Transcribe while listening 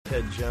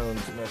Ted Jones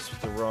messed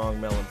with the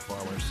wrong melon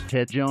farmers.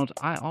 Ted Jones,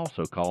 I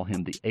also call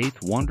him the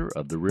eighth wonder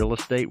of the real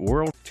estate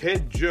world.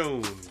 Ted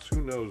Jones,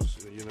 who knows,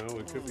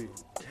 it could be...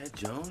 Ted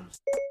Jones?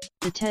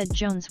 The Ted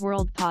Jones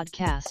World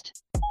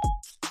Podcast.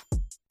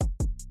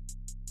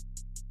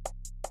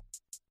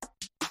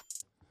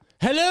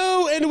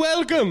 Hello and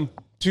welcome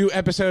to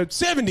episode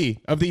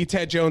 70 of the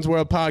Ted Jones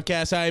World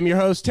Podcast. I am your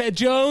host, Ted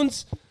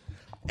Jones,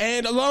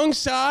 and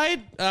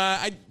alongside,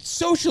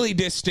 socially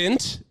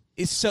distanced,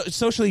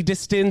 Zach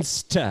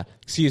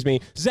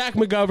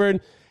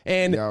McGovern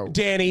and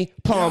Danny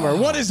Palmer.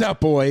 What is up,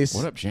 boys?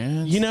 What up,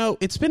 Jan?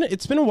 It's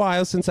been a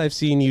while since I've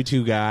seen you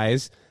two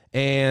guys,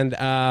 and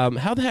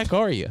how the heck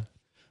are you?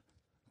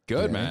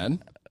 Good,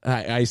 man.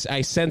 I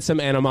sense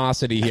some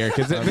animosity here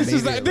because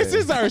this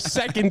is our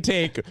second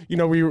take.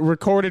 We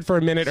recorded for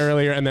a minute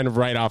earlier, and then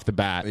right off the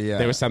bat,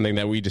 there was something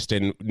that we just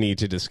didn't need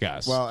to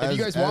discuss. Well, if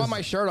you guys want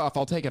my shirt off,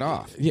 I'll take it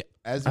off. Yeah.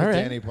 As with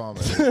Danny Palmer,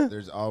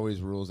 there's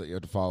always rules that you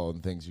have to follow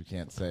and things you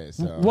can't say.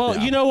 So,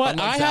 you know what?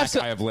 I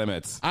have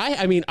limits. I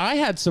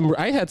had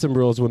some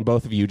rules when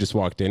both of you just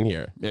walked in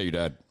here. Yeah, you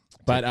did.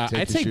 But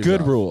I'd say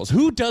good rules.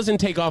 Who doesn't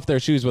take off their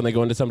shoes when they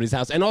go into somebody's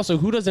house? And also,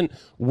 who doesn't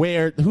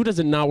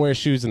not wear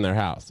shoes in their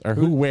house? Or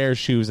who wears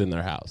shoes in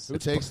their house? Who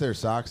takes their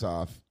socks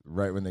off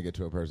right when they get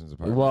to a person's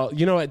apartment? Well,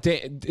 you know what?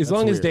 As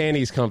long as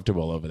Danny's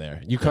comfortable over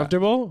there. You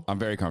comfortable? I'm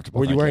very comfortable.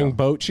 Were you wearing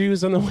boat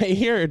shoes on the way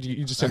here, or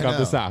you just took off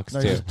the socks,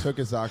 no, too? he just took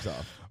his socks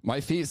off. My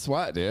feet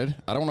sweat, dude.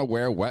 I don't want to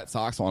wear wet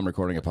socks while I'm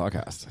recording a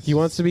podcast. He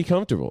wants to be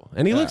comfortable.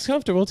 And he looks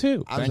comfortable,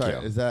 too. I'm Thank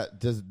sorry.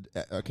 you.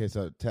 Okay,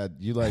 so Ted,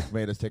 you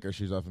made us take our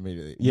shoes off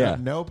immediately. Yeah.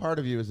 No part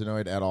of you is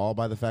annoyed at all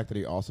by the fact that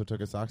he also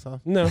took his socks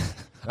off? No.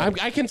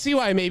 I can see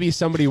why maybe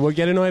somebody would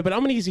get annoyed, but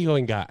I'm an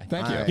easygoing guy.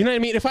 Thank you. You know what I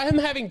mean? If I'm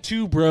having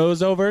two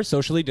bros over,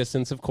 socially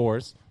distanced, of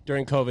course,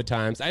 during COVID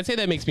times, I'd say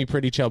that makes me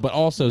pretty chill, but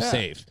also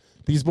safe.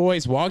 These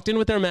boys walked in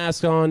with their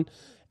masks on,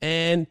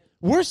 and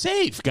we're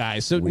safe,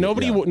 guys. So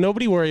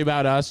nobody worry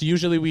about us.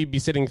 Usually we'd be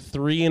sitting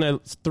three in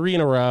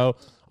a row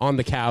on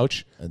the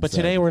couch, but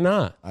today we're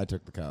not. I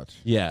took the couch.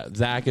 Yeah,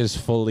 Zach is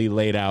fully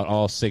laid out,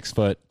 all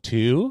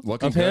 6'2"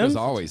 Looking of good him as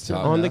always,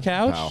 Todd. on the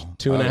couch, Pal.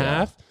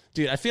 2.5.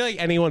 Dude, I feel like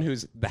anyone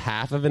who's the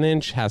half of an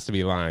inch has to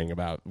be lying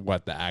about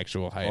what the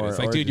actual height is.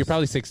 Like, dude, you're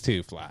probably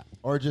 6'2" flat.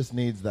 Or just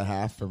needs the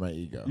half for my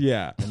ego.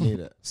 Yeah. I need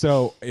it.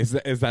 So is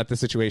that the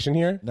situation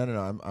here? No.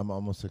 I'm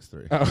almost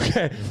 6'3".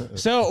 Okay.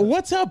 So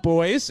what's up,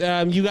 boys?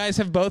 You guys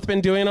have both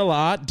been doing a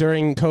lot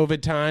during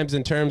COVID times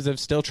in terms of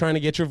still trying to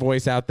get your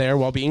voice out there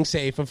while being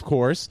safe, of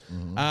course.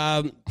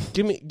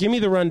 Give me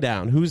the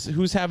rundown.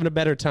 Who's having a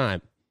better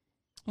time?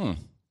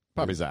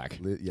 Probably Zach.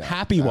 Yeah,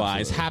 Happy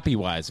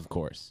wise, of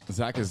course.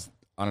 Zach is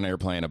on an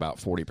airplane about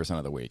 40%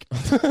 of the week.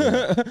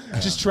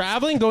 Just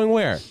traveling, going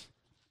where?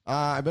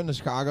 I've been to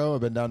Chicago.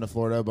 I've been down to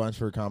Florida a bunch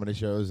for comedy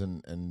shows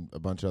and a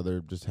bunch of other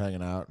just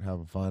hanging out,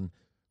 having fun,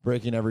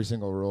 breaking every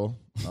single rule.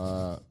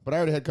 But I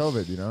already had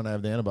COVID, and I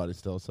have the antibodies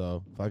still,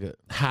 so fuck it.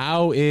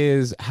 How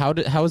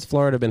has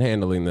Florida been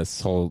handling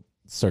this whole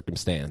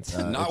circumstance?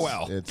 Not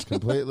well. It's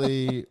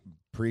completely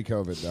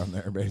pre-COVID down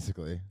there,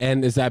 basically.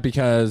 And is that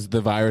because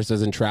the virus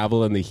doesn't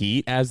travel in the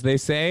heat, as they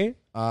say?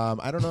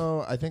 I don't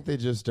know. I think they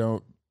just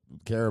don't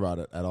care about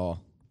it at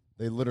all.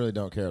 They literally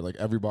don't care. Like,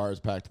 every bar is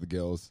packed to the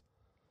gills.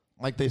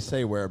 Like, they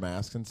say wear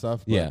masks and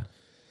stuff, but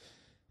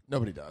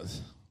nobody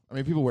does. I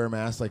mean, people wear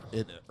masks like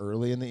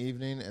early in the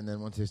evening, and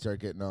then once they start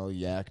getting all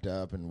yacked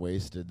up and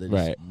wasted, they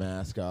just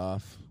mask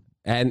off.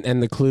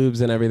 And the clubs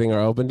and everything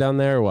are open down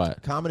there, or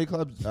what? Comedy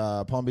clubs,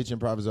 Palm Beach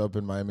Improv is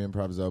open, Miami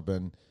Improv is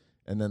open,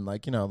 and then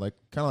kind of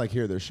like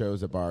here, there's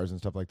shows at bars and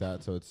stuff like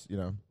that. So it's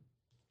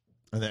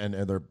and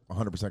they're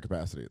 100%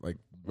 capacity, like.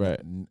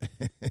 Right.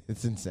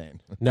 It's insane.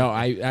 No,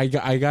 I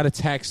got a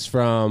text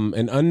from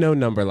an unknown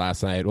number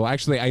last night. Well,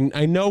 actually,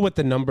 I know what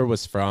the number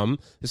was from.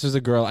 This was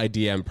a girl I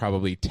DM'd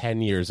probably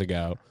 10 years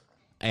ago.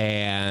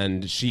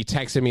 And she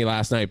texted me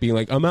last night being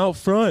like, I'm out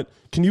front.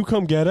 Can you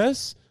come get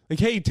us? Like,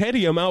 hey,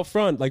 Teddy, I'm out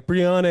front. Like,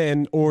 Brianna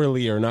and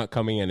Orly are not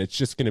coming in. It's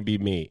just going to be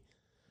me.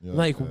 Yeah,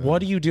 like,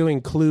 what are you doing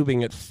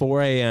clubing at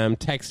 4 a.m.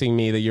 texting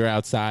me that you're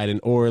outside and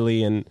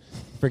Orly and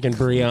freaking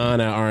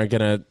Brianna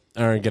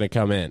aren't gonna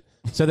come in?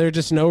 So there are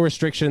just no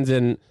restrictions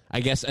in, I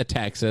guess, a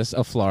Texas,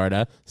 a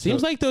Florida.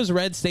 Seems like those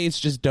red states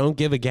just don't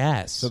give a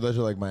gas. So those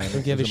are like Miami.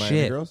 Don't give a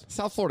shit. Girls?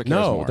 South Florida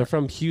cares more. They're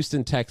from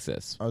Houston,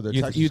 Texas. Oh, they're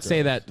You'd Texas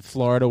say girls. that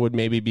Florida would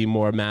maybe be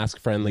more mask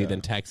friendly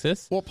than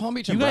Texas. Well, Palm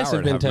Beach you and guys Broward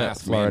have been to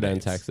mask Florida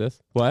mandates. and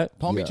Texas. What?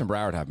 Palm Beach and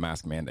Broward have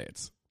mask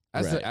mandates,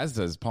 Right. as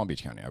does Palm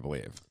Beach County, I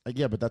believe.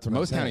 Yeah, but that's what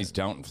Most I'm saying. counties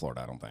don't in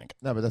Florida, I don't think.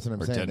 No, but that's what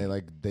I'm Or saying.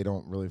 didn't. They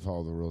don't really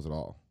follow the rules at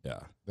all. Yeah.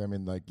 I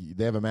mean,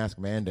 they have a mask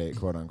mandate,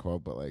 quote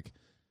unquote, but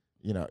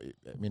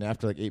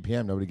after 8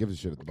 p.m., nobody gives a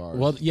shit at the bars.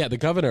 Well, yeah, the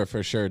governor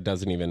for sure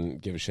doesn't even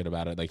give a shit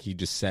about it. Like, he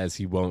just says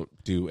he won't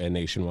do a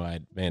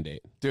nationwide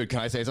mandate. Dude, can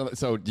I say something?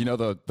 So,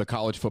 the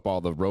college football,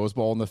 the Rose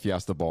Bowl and the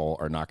Fiesta Bowl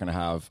are not going to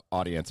have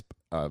audience,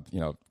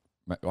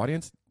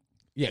 audience?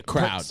 Yeah,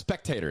 crowd.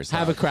 Spectators.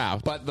 Have a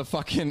crowd. But the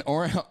fucking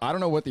I don't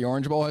know what the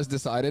Orange Bowl has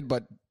decided,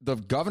 but the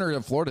governor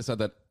of Florida said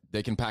that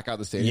They can pack out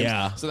the stadiums.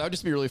 Yeah. So that would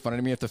just be really funny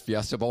to me if the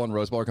Fiesta Bowl and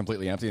Rose Bowl are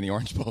completely empty and the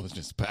Orange Bowl is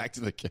just packed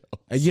to the gills.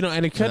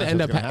 And it could That's end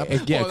what's up, gonna happen.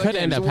 it Well, could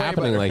the end up game's way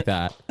happening better. like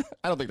that.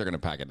 I don't think they're going to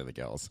pack it to the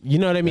gills. You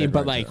know what I mean?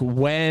 But right, like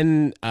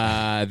when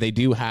they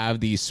do have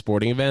these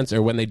sporting events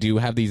or when they do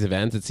have these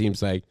events, it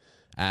seems like,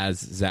 as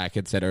Zach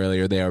had said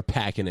earlier, they are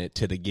packing it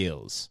to the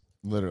gills.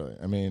 Literally.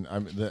 I mean,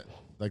 the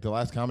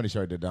last comedy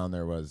show I did down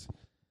there was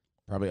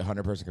probably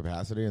 100-person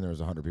capacity, and there was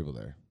 100 people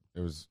there.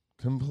 It was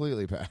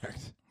completely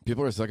packed.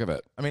 People are sick of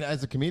it. I mean,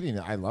 as a comedian,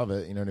 I love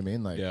it. You know what I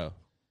mean? Like, Yeah.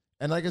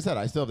 And like I said,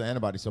 I still have the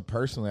antibodies, so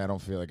personally, I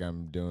don't feel like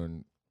I'm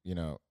doing,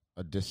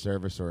 a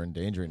disservice or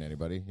endangering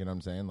anybody. You know what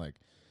I'm saying? Like,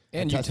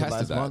 And I you tested tested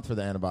last that. month for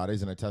the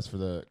antibodies, and I test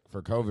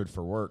for COVID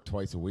for work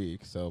twice a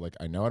week. So like,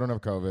 I know I don't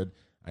have COVID.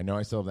 I know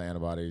I still have the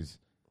antibodies.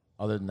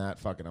 Other than that,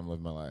 fuck it, I'm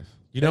living my life.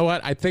 You know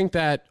what? I think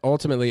that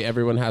ultimately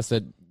everyone has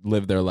to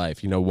live their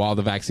life, while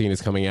the vaccine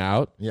is coming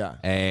out. Yeah.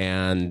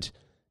 And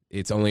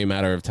it's only a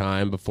matter of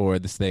time before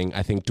this thing,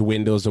 I think,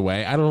 dwindles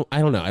away. I don't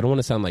know. I don't want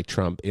to sound like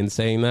Trump in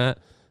saying that,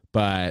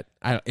 but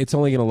it's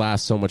only going to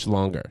last so much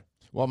longer.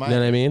 Well, You know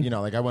what I mean?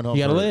 Like I went home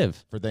You gotta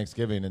live. for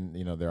Thanksgiving, and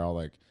they're all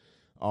like,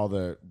 all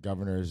the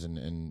governors and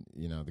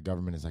the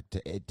government is like,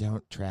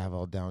 don't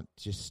travel, don't,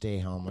 just stay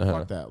home. Like,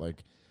 fuck that.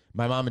 Like,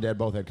 my mom and dad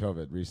both had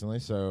COVID recently,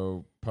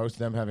 so post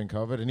them having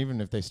COVID, and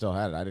even if they still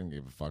had it, I didn't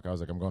give a fuck. I was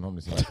like, I'm going home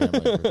to see my family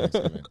for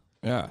Thanksgiving.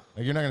 Yeah.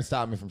 Like, you're not gonna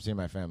stop me from seeing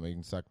my family.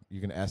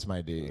 You can S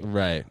my D.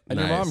 Right. And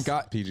Nice. your mom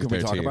got, PG-13. can we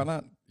talk about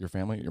that? Your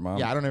family, your mom?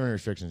 Yeah, I don't have any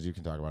restrictions. You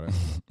can talk about it.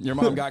 Your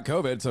mom got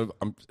COVID, so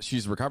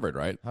she's recovered,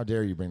 right? How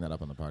dare you bring that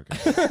up on the podcast?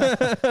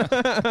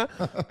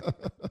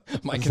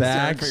 My concern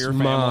Zach's for your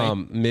family.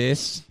 mom,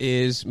 Miss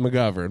is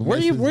McGovern.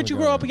 Where'd you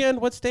grow up again?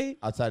 What state?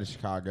 Outside of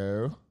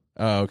Chicago.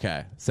 Oh,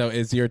 okay. So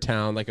is your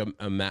town like a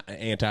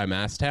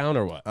anti-mask town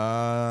or what?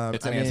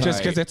 It's an anti-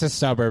 Just because it's a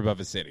suburb of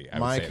a city. I would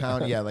My say.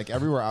 county, yeah, like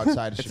everywhere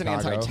outside of It's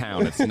Chicago. an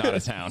anti-town. It's not a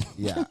town.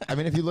 Yeah, I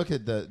mean, if you look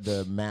at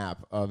the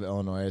map of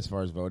Illinois as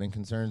far as voting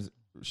concerns,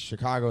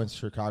 Chicago and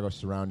Chicago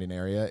surrounding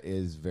area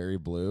is very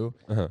blue,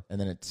 and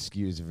then it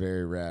skews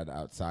very red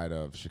outside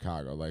of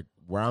Chicago. Like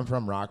where I'm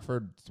from,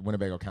 Rockford,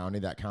 Winnebago County,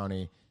 that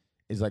county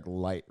is like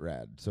light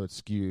red, so it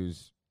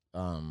skews,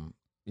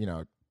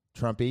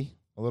 Trumpy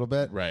a little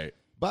bit, Right.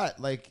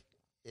 But like,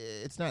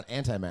 it's not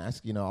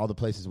anti-mask. All the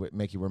places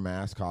make you wear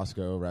masks,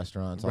 Costco,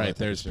 restaurants. All that Right. type of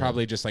There's shit.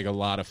 probably just like a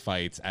lot of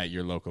fights at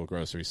your local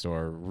grocery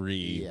store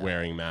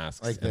wearing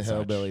masks. like the and such.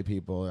 hillbilly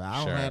people.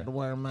 I Sure. don't have to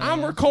wear a mask.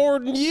 I'm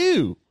recording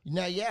you.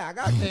 Now, yeah, I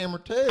got a camera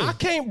too. I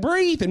can't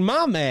breathe in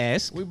my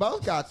mask. We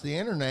both got the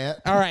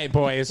internet. All right,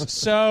 boys.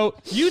 So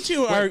you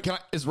two are. Wait,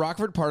 is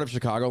Rockford part of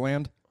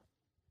Chicagoland?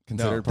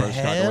 Considered part of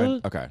The hell?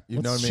 Chicagoland? Okay.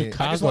 You've What's known me.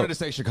 Chicago? I just wanted to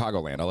say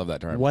Chicagoland. I love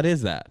that term. What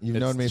is that? You've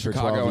It's known me for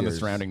Chicago 12 and years. the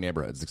surrounding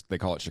neighborhoods. They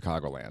call it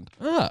Chicagoland.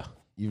 Ah,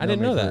 You've I known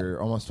didn't know me that.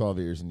 for almost 12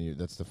 years, and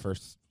that's the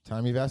first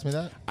time you've asked me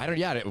that. I don't.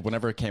 Yeah,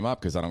 whenever it came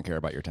up because I don't care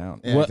about your town.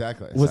 Yeah, What-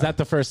 exactly. Was So- that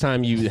the first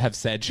time you have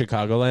said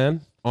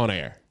Chicagoland on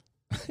air?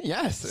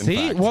 Yes. in See,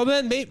 fact. well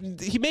then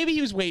maybe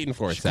he was waiting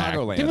for it. Zach.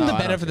 Chicagoland. Give him the Oh, I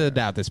benefit don't of the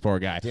doubt. This poor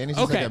guy. Danny's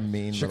just okay. like a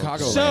mean Chicagoland.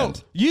 little So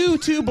Land. you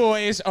two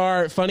boys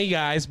are funny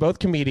guys, both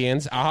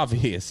comedians,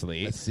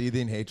 obviously. a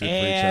seething hatred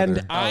And for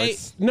each other.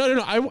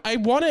 I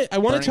want to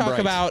Burning talk bright.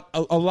 about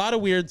a lot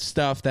of weird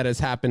stuff that has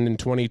happened in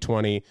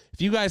 2020.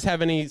 If you guys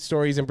have any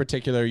stories in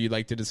particular you'd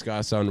like to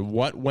discuss on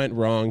what went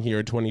wrong here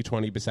in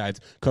 2020 besides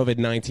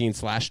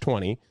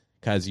COVID-19/20,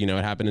 because it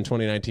happened in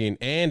 2019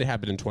 and it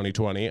happened in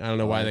 2020. I don't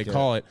know why they like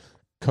call it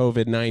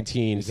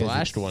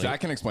COVID-19/20. Zach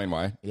can explain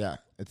why. Yeah,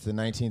 it's the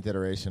 19th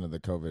iteration of the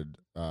COVID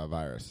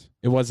virus.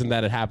 It wasn't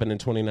that it happened in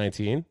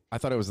 2019. I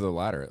thought it was the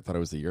latter. I thought it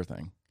was the year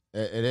thing.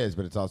 It is,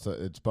 but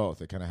it's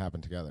both. It kind of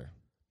happened together.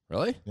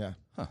 Really? Yeah.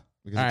 Huh.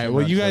 Because All it right. came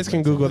Well, out you in guys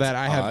can 2019. Google that.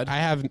 odd.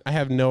 I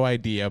have no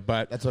idea,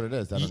 but That's what it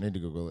is. I don't need to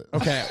Google it.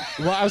 okay.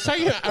 Well, I was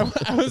talking.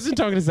 I wasn't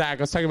talking to Zach.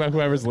 I was talking about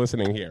whoever's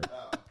listening here.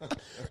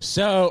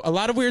 So a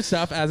lot of weird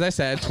stuff, as I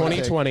said.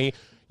 2020.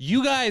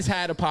 You guys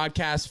had a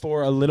podcast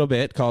for a little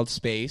bit called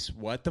Space.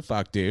 What the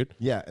fuck, dude?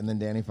 Yeah, and then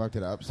Danny fucked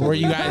it up. So Where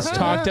you guys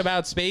talked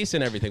about space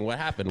and everything. What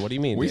happened? What do you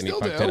mean? We Danny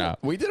still fucked do. it up.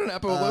 We did an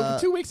episode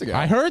 2 weeks ago.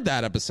 I heard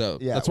that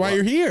episode. Yeah, That's why well-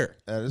 you're here.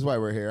 That is why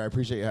we're here. I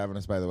appreciate you having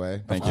us, by the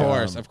way. Thank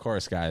Of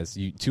course, guys.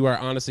 You two are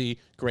honestly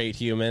great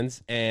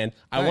humans, and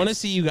I Thanks. want to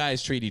see you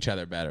guys treat each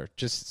other better.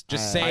 Just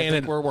saying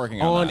think it we're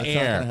working on that. It's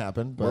not air. gonna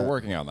happen. We're But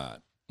working on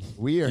that.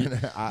 we are.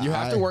 You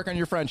have to work on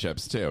your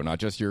friendships too, not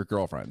just your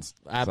girlfriends.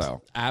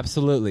 So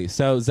Absolutely.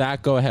 So,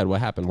 Zach, go ahead. What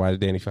happened? Why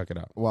did Danny fuck it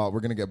up? Well, we're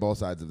gonna get both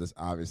sides of this,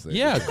 obviously.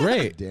 Yeah,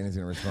 great. Danny's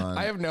gonna respond.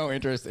 I have no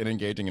interest in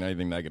engaging in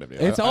anything negative.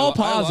 It's I all love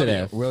you.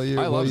 positive. Will you?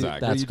 I will love you,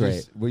 Zach. will That's you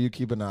great. Will you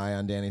keep an eye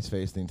on Danny's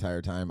face the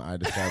entire time I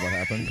describe what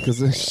happened?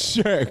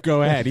 Sure,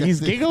 go ahead. He's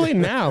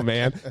giggling now,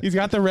 man. He's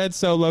got the red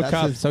Solo That's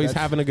cup, his- so he's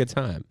that's- having a good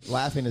time.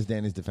 Laughing is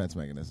Danny's defense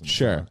mechanism.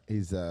 Sure. So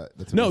he's that's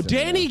what No, he's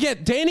doing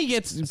Danny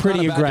gets It's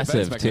pretty not a bad defense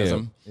aggressive too.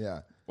 mechanism. now. Yeah.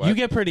 What? You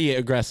get pretty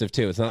aggressive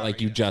too. It's not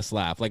like you just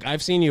laugh. Like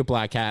I've seen you at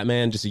Black Hat,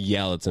 man, just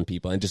yell at some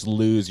people and just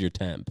lose your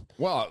temp.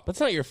 Well, That's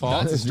not your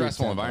fault. that's a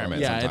stressful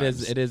environment. Yeah,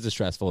 sometimes. it is a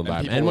stressful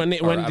environment. people And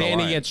are when out of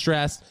Danny line. gets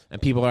stressed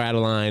and people are out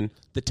of line,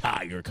 the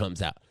tiger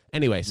comes out.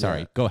 Anyway,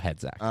 sorry. Yeah. Go ahead,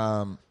 Zach.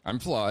 I'm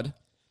flawed.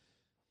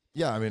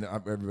 Yeah, I mean,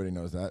 everybody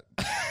knows that.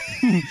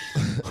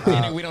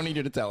 We don't need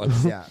you to tell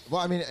us. Yeah.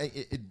 Well, I mean,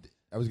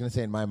 I was going to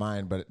say in my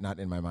mind, but not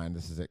in my mind.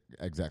 This is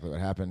exactly what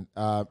happened.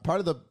 Part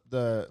of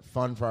the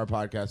fun for our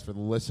podcast for the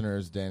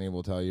listeners, Danny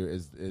will tell you,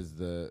 is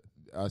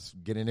us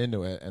getting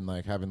into it and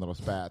like having little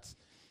spats.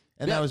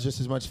 And that was just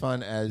as much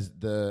fun as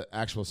the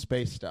actual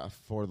space stuff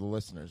for the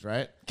listeners,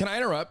 right? Can I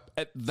interrupt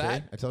at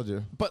that? See? I told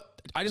you. But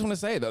I just want to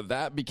say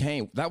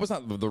that was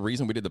not the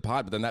reason we did the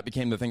pod, but then that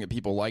became the thing that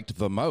people liked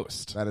the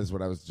most. That is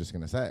what I was just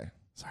going to say.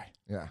 Sorry.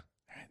 Yeah.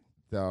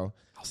 So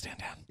I'll stand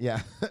down.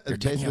 yeah, You're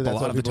taking up a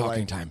lot of the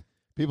talking time.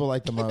 People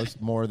liked the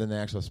most more than the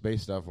actual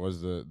space stuff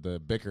was the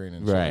bickering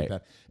and shit like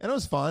that. And it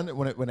was fun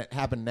when it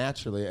happened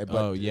naturally.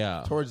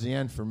 But towards the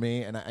end for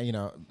me, and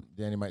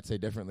Danny might say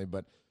differently,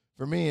 but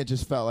for me it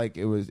just felt like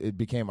it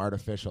became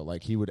artificial.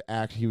 Like he would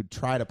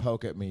try to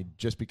poke at me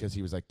just because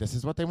he was like, this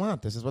is what they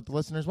want. This is what the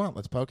listeners want.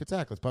 Let's poke at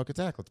Zach. Let's poke at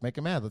Zach. Let's make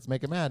him mad. Let's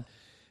make him mad.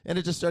 And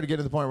it just started getting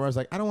to the point where I was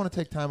like, I don't want to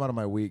take time out of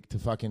my week to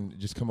fucking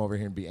just come over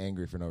here and be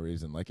angry for no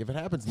reason. Like if it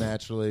happens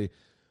naturally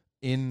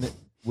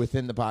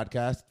within the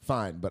podcast,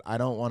 fine. But I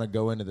don't want to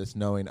go into this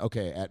knowing,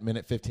 okay, at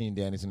minute 15,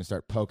 Danny's going to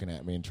start poking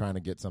at me and trying to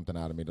get something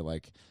out of me to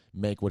like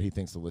make what he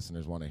thinks the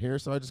listeners want to hear.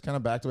 So I just kind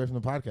of backed away from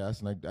the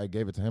podcast and I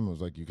gave it to him. I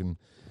was like, you can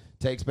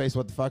take space,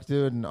 what the fuck,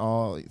 dude, and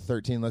all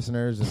 13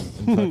 listeners and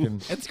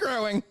fucking It's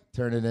growing.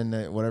 turn it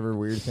into whatever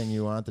weird thing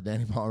you want. The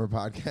Danny Palmer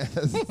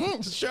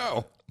podcast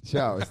Show.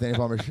 It's Danny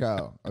Palmer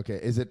show. Okay,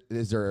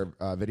 is there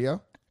a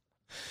video?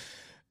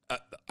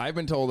 I've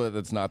been told that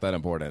it's not that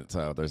important,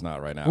 so there's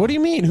not right now. What do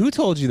you mean? Who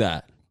told you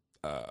that?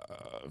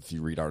 If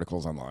you read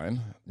articles online.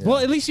 Yeah. Well,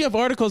 at least you have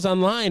articles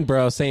online,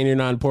 bro, saying you're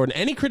not important.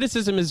 Any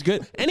criticism is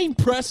good. Any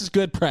press is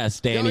good press,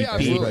 Danny yeah,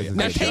 P. absolutely.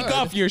 Now I take should.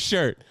 off your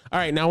shirt. All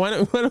right, now why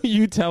don't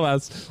you tell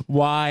us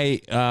why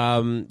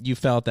you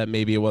felt that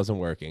maybe it wasn't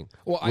working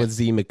with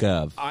Z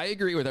McGov? I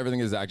agree with everything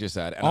that Zach just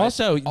said. And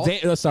Also,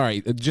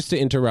 sorry, just to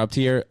interrupt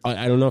here,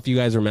 I don't know if you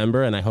guys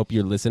remember, and I hope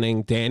you're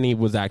listening, Danny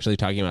was actually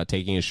talking about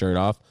taking his shirt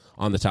off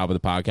on the top of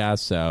the podcast,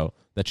 so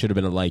that should have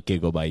been a light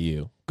giggle by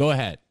you. Go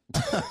ahead.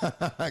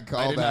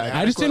 Call back.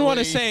 I just didn't want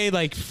to say,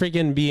 like,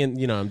 freaking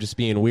being, I'm just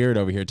being weird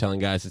over here telling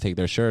guys to take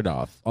their shirt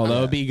off, although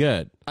it'd be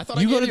good. I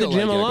thought you I go to gave the you a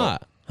gym a light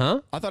lot.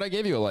 Huh? I thought I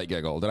gave you a light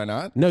giggle. Did I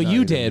not? No, you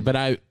you did,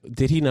 but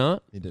did he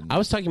not? He didn't. I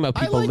was talking about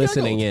I people light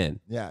listening giggled. in.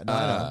 Yeah, no,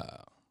 I know.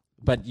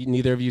 But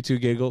neither of you two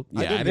giggled?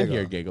 Yeah, I did didn't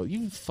hear a giggle.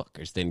 giggle. You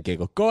fuckers didn't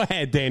giggle. Go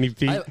ahead, Danny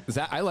P.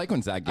 I like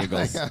when Zach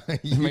giggles. It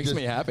You makes just-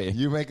 me happy.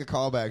 You make a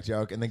callback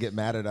joke and then get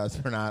mad at us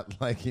for not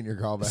liking your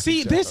callback.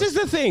 See, joke. this is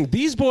the thing.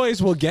 These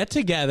boys will get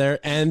together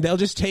and they'll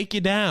just take you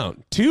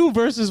down. 2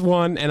 versus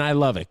 1, and I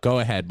love it. Go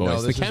ahead, boys.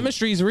 No, The this is-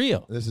 chemistry's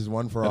real. This is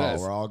one for It all.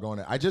 is. We're all going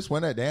at. I just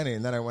went at Danny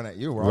and then I went at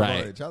you. We're all going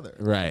at each other.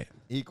 Right.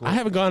 Equal. I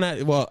haven't gone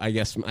at. Well, I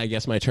guess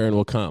my turn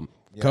will come.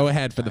 Yeah. Go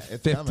ahead for the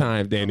It's 5th coming.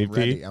 time, Danny I'm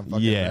ready. P. I'm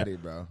fucking ready,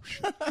 bro.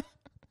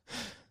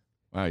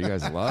 Wow, you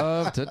guys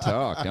love to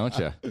talk, don't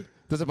you?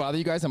 Does it bother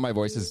you guys that my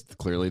voice is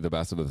clearly the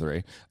best of the 3?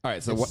 All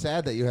right, so It's what?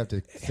 sad that you have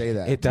to say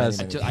that. It does.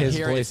 many, many I His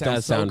hear it. voice It sounds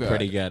does so sound good.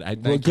 pretty good. Well,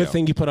 Thank good you.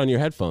 thing you put on your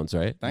headphones,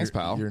 right? Thanks,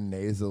 pal. Your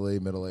nasally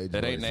middle-aged.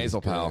 It ain't voice is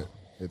nasal, pal.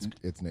 good.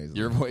 It's nasal.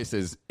 Your voice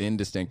is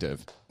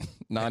indistinctive,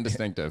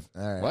 non-distinctive.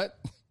 All right. What?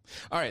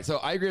 All right. So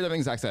I agree with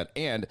everything Zach said,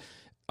 and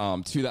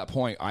to that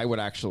point, I would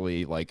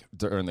actually like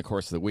during the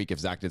course of the week, if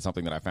Zach did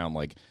something that I found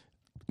like,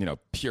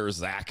 pure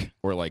Zach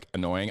or like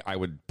annoying, I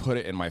would put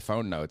it in my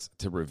phone notes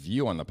to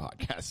review on the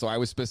podcast. So I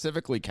was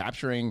specifically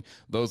capturing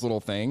those little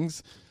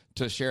things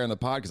to share in the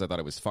pod because I thought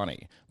it was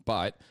funny.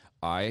 But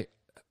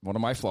one of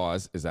my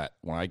flaws is that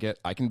when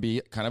I can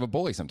be kind of a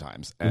bully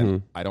sometimes,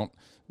 and I don't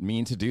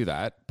mean to do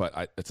that,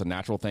 but it's a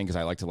natural thing because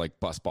I like to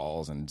like bust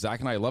balls, and Zach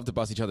and I love to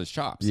bust each other's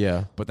chops.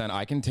 Yeah. But then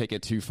I can take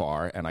it too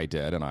far, and I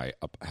did, and I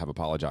have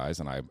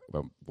apologized, and I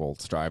will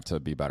strive to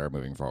be better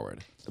moving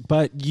forward.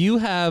 But you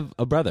have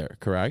a brother,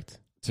 correct?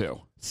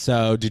 Too.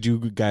 So did you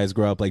guys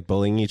grow up like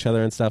bullying each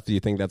other and stuff? Do you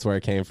think that's where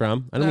it came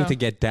from? I don't No. mean to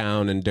get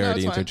down and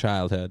dirty it's into fine.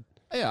 childhood.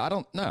 Yeah, I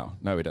don't know.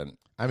 No, we didn't.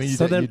 I mean, you,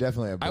 So then- you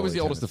definitely have. I was bully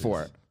the oldest of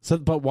tendencies. 4. So,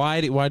 but why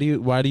do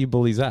you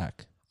bully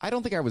Zach? I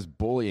don't think I was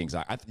bullying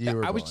Zach. You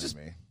were I was bullying just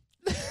me.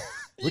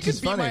 you Which could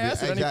is beat funny. my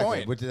ass at any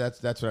point. Which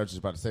that's what I was just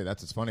about to say.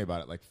 That's what's funny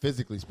about it. Like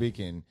physically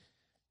speaking,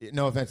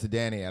 no offense to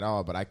Danny at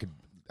all, but I could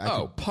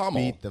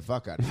pummel. beat the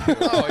fuck out of you.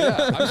 Oh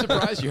yeah, I'm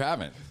surprised you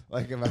haven't.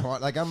 Like if I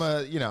want, like I'm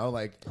a,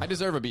 like I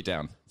deserve a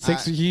beatdown.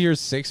 You're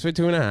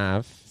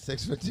 6'2.5".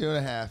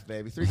 6'2.5",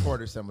 baby,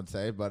 3/4. Some would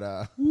say,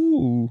 but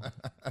Ooh.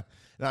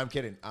 no, I'm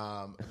kidding.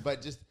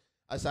 But just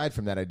aside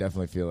from that, I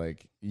definitely feel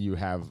like you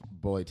have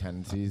bully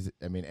tendencies.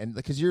 I mean, and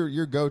because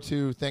your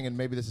go-to thing, and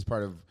maybe this is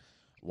part of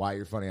why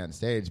you're funny on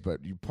stage, but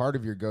part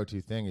of your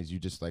go-to thing is you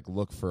just like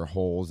look for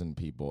holes in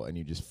people and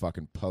you just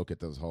fucking poke at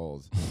those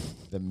holes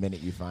the minute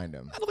you find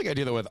them. I don't think I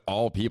do that with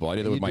all people. I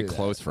do that You with my do that.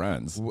 close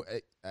friends.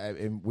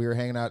 And we were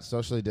hanging out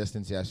socially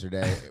distanced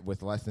yesterday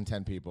with less than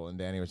 10 people, and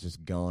Danny was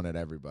just going at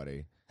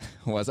everybody.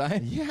 Was I?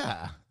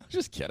 Yeah,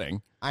 Just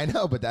kidding. I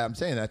know, but I'm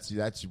saying that's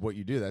what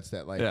you do. That's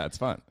that like. Yeah, it's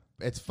fun.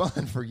 it's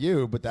fun for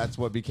you, but that's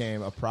what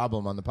became a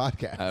problem on the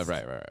podcast.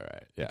 Right.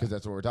 Yeah. Because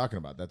that's what we're talking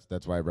about.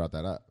 That's why I brought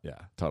that up. Yeah,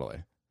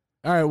 totally.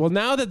 All right. Well,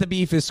 now that the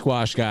beef is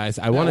squashed, guys,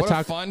 I want to What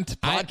talk. a fun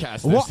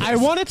podcast. Well, this I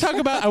is. want to talk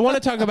about. I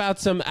want to talk about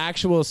some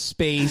actual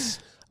space.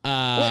 Wait,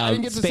 I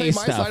didn't get to say space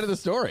my stuff. side of the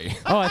story.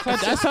 Oh, I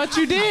thought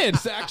you did.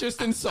 Zach just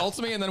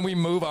insults me and then we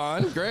move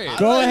on. Great.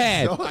 Go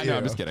ahead. I know,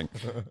 I'm just kidding.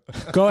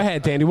 Go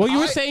ahead, Danny. Well, you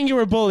were saying you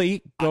were a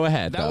bully. Go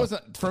ahead. That though.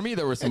 wasn't for me.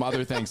 There were some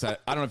other things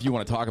that I don't know if you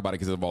want to talk about it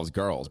because it involves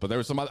girls, but there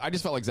was some. I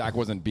just felt like Zach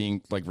wasn't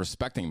being like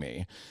respecting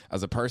me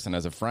as a person,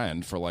 as a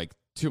friend for like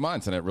 2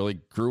 months, and it really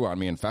grew on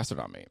me and festered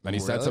on me. And he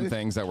said some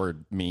things that were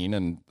mean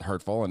and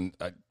hurtful, and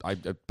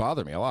it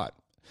bothered me a lot.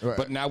 Right.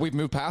 But now we've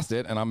moved past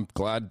it, and I'm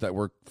glad that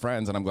we're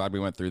friends, and I'm glad we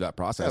went through that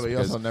process. Yeah, but you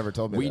because also never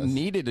told me we this.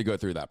 needed to go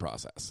through that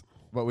process.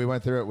 But we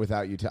went through it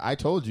without you. I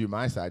told you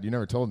my side. You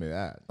never told me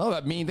that. Oh,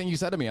 that mean thing you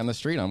said to me on the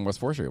street on West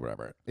 4th Street or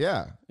whatever.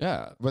 Yeah.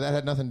 Yeah. But that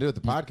had nothing to do with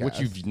the podcast. Which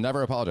you've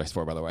never apologized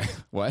for, by the way.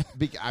 What?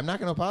 I'm not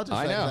going to apologize.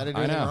 I for that 'cause know, I didn't I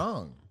do anything know.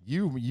 wrong.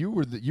 You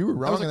were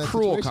wrong. That was in a that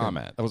cruel situation.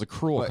 comment. That was a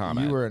cruel But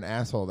comment. you were an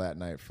asshole that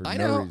night for I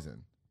no know.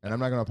 reason. And I'm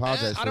not going to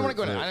apologize. I don't want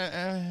to go for-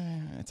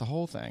 into it's a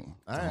whole thing.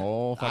 It's All a right.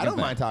 whole fucking I don't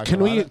thing. mind talking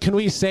Can about we it. can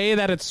we say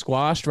that it's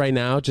squashed right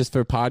now, just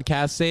for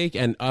podcast sake,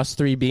 and us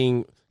three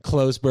being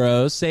close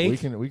bros sake?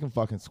 We can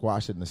fucking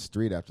squash it in the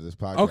street after this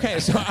podcast. Okay,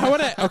 so I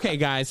want to. Okay,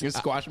 guys. You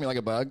squash me like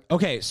a bug.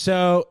 Okay,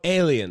 so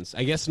aliens.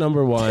 I guess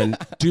number one,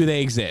 do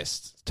they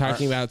exist?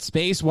 Talking about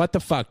space. What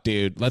the fuck,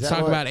 dude? Let's Is that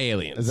talk what- about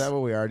aliens. Is that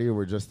what we already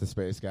were? Just the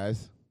space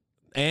guys?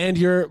 And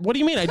you're. What do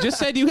you mean? I just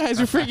said you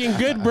guys are freaking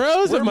good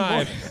bros of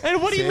mine.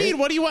 And what do you mean?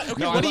 What do you want?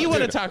 Okay, what do you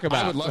want to talk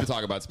about? I would love to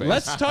talk about space.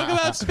 Let's talk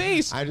about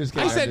space. I'm just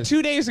I kidding. said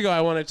 2 days ago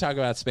I want to talk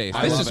about space.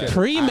 I This love is it.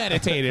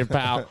 premeditated,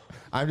 pal.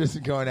 I'm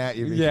just going at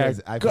you Yeah,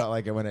 because I felt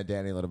like I went at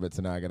Danny a little bit,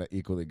 so now I got to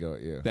equally go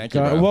at you. Thank you,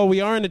 bro. Well,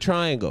 we are in a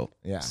triangle.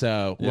 Yeah.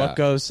 So Yeah. what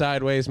goes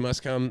sideways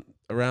must come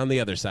around the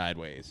other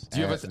sideways. Do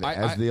you have as, a,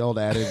 as the old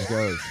adage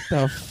goes.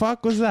 The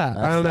fuck was that?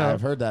 I don't know.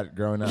 I've heard that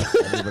growing up.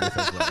 Everybody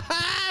says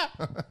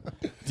that.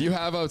 do you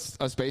have a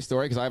space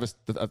story? Because I have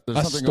there's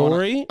A something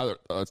story? going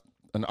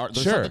on.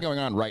 There's Sure. something going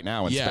on right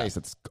now in Yeah. space.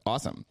 It's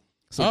awesome.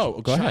 So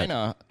Oh, go ahead.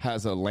 China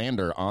has a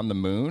lander on the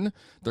moon.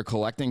 They're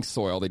collecting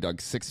soil. They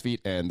dug 6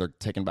 feet and they're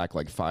taking back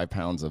like 5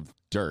 pounds of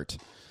dirt.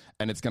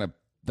 And it's going to,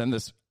 then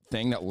this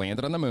thing that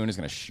landed on the moon is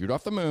going to shoot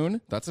off the moon.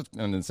 That's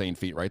an insane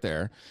feat right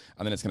there.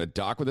 And then it's going to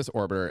dock with this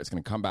orbiter. It's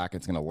going to come back.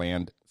 It's going to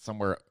land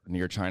somewhere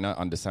near China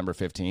on December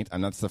 15th.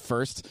 And that's the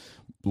first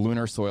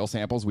lunar soil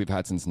samples we've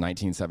had since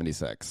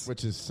 1976.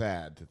 Which is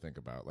sad to think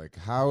about. Like,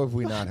 how have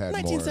we not had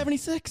more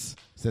 1976.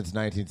 since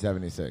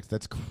 1976?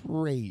 That's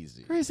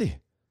crazy. Crazy.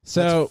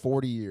 So That's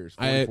 40 years,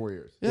 44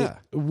 years. Yeah.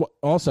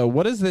 Also,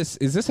 what is this?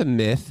 Is this a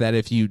myth that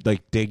if you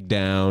like dig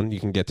down, you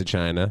can get to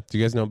China? Do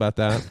you guys know about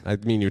that? I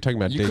mean, you're talking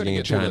about You digging couldn't in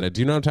get through China. the- Do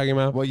you know what I'm talking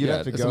about? Well, you'd Yeah,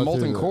 have to it's go a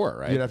molten through the, core,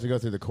 right? You'd have to go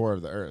through the core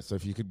of the Earth. So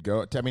if you could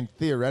go, I mean,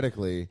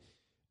 theoretically,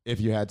 if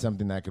you had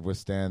something that could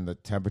withstand the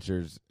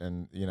temperatures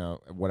and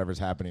whatever's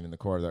happening in the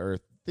core of the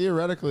Earth,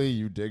 theoretically,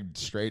 you dig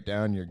straight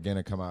down, you're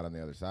gonna come out on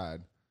the other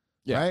side.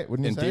 Yeah, Right?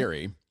 Wouldn't you in say?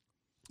 theory.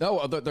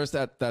 No, there's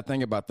that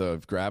thing about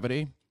the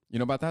gravity. You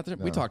know about that?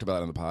 We talked about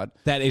it on the pod.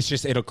 That it's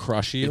just it'll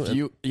crush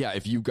you.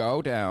 If you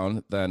go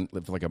down, then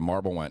if like a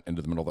marble went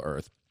into the middle of the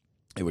Earth,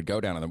 it would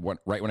go down, and then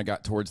right when it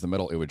got towards the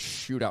middle, it would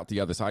shoot out the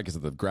other side because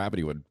the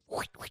gravity would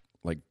like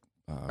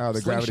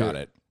The slingshot gravity,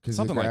 it, because the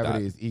something like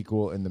gravity that. is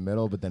equal in the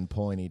middle, but then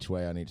pulling each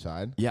way on each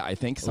side. Yeah, I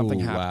think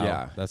something Ooh, happened. wow.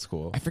 Yeah, That's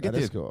cool. I forget That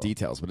the is cool.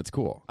 details, but it's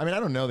cool. I mean, I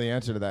don't know the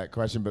answer to that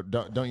question, but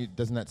don't you?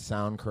 Doesn't that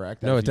sound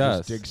correct? That No, if it you does.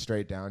 Just dig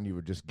straight down, you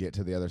would just get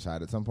to the other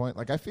side at some point.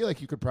 Like, I feel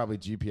like you could probably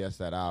GPS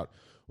that out.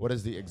 What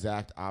is the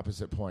exact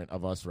opposite point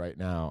of us right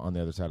now on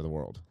the other side of the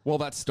world? Well,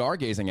 that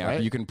stargazing app,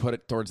 Right? you can put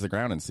it towards the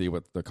ground and see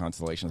what the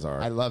constellations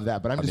are. I love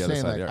that, but I'm On the just other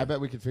saying, side, like, yeah. I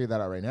bet we could figure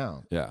that out right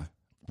now. yeah,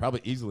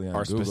 Probably easily on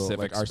Our Google, specific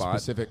like our spot.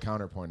 specific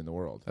counterpoint in the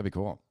world. that'd be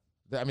cool.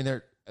 I mean,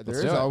 there do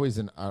is it. always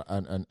an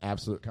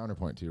absolute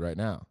counterpoint to you right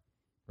now,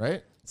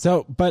 right?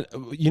 So, but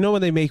you know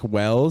when they make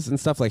wells and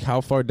stuff, like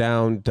how far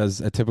down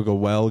does a typical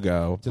well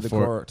go To the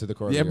before- core, to the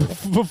core. Yeah, of the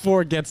Earth.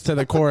 before it gets to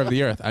the core of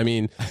the Earth. I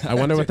mean, I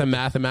wonder what the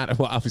mathematics.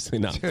 Well, obviously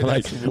not. but,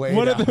 like, that's way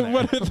what are down the there.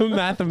 what are the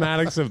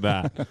mathematics of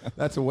that?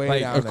 That's way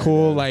Like down a there,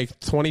 cool dude. like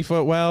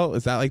 20-foot well?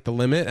 Is that like the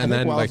limit? And think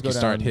then wells like go you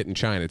start down- hitting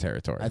China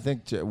territory. I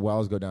think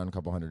wells go down a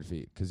couple 100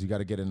 feet because you got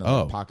to get into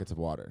Oh. pockets of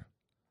water.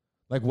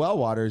 Like well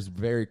water is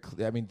very.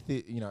 I mean,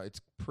 it's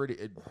pretty.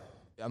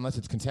 Unless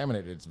it's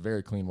contaminated, it's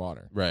very clean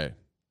water, Right.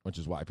 which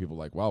is why people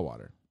like well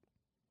water.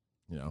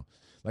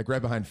 Like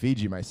right behind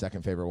Fiji, my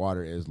second favorite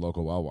water is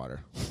local well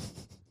water.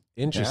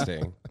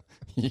 Interesting.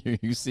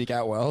 you seek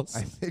out wells.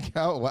 I think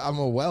I'm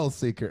a well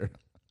seeker.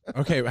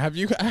 Okay, have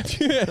you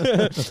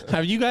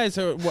guys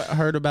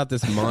heard about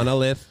this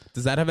monolith?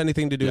 Does that have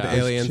anything to do Yeah, with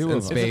there's aliens two in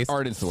of them. space? It's an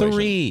art installation.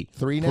 Three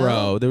Three now?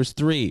 bro. There was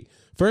three.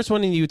 First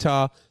one in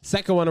Utah,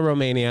 second one in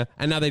Romania,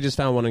 and now they just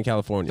found one in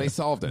California. They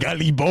solved it.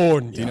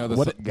 California. Do you know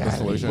the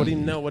solution? What do you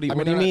know? What do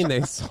you mean they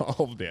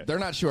solved it? They're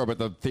not sure, but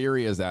the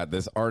theory is that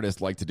this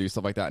artist liked to do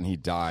stuff like that, and he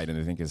died, and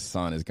they think his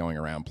son is going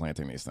around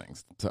planting these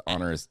things to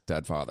honor his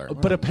dead father.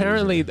 But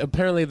apparently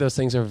those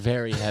things are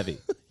very heavy.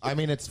 I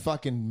mean, it's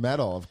fucking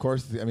metal. Of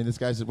course. I mean, this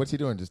guy's, what's he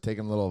doing? Just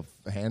taking a little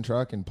hand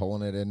truck and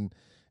pulling it in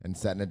and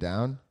setting it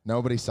down?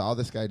 Nobody saw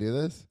this guy do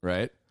this?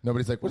 Right?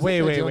 Nobody's like, what's Wait,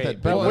 this guy wait, doing wait. with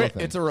that But big metal But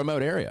thing? it's a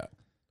remote area.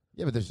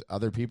 Yeah, but there's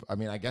other people. I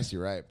mean, I guess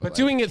you're right. But like,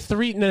 doing it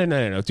three doing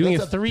That's it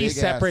a 3 big-ass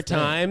separate thing.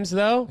 times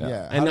though,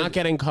 Yeah. and How not did-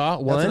 getting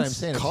caught once. That's what I'm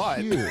saying. It's Caught.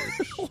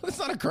 huge. It's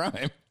not a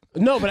crime.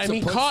 No, but I So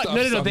mean put caught. stuff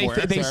No. somewhere,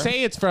 They sir.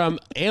 say it's from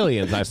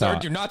aliens. I Sir,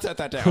 thought. do not set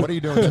that down. What are you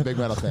doing with that big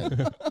metal thing?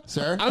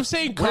 Sir? I'm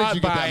saying Where'd caught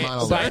you get that by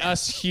monologue?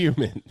 us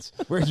humans.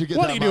 Where'd you get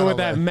What that are you doing with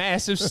that monologue?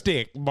 massive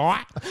stick, boy?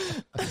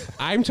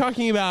 I'm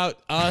talking about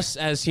us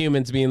as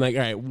humans being like,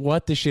 all right,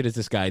 what the shit is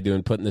this guy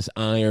doing putting this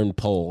iron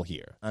pole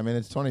here? I mean,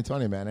 it's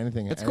 2020, man.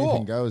 Anything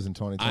cool. goes in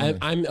 2020.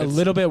 I'm a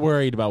little bit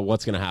worried about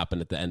what's going to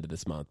happen at the end of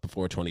this month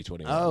before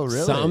 2021. Oh,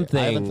 really? Something.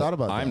 I haven't thought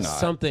about that. I'm not.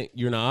 Something.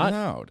 You're not?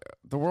 No,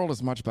 the world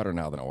is much better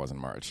now than it was in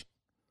March.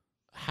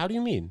 How do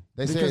you mean?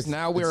 They say Because it's-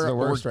 now it's we're the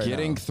worst right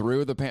getting now.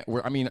 through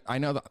the I mean, I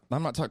know that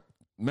I'm not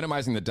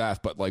minimizing the death,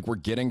 but like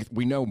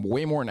we know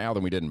way more now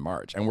than we did in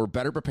March, and we're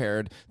better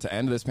prepared to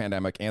end this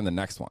pandemic and the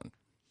next one.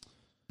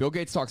 Bill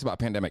Gates talks about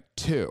pandemic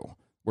 2.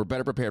 We're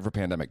better prepared for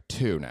pandemic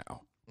 2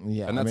 now,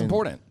 Yeah, and that's I mean,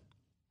 important.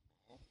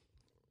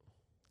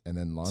 And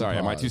then long Sorry,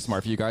 am I pause. too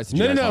smart for you guys? Did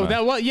you No. guys wanna-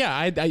 That was yeah.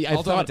 I I'll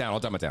dumb thought it down. I'll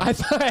dumb it down. I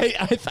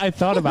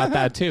thought about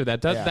that too.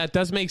 That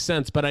does make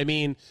sense. But I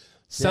mean,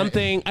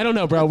 something I don't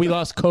know, bro. We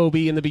lost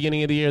Kobe in the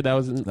beginning of the year. That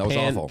was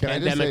awful. Can I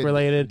just pandemic say,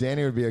 related.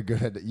 Danny would be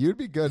you'd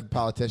be a good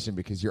politician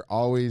because you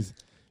always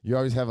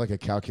have like a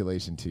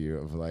calculation to you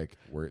of like,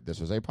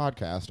 this is a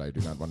podcast. I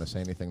do not want to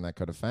say anything that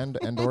could offend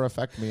and or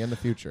affect me in the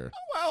future.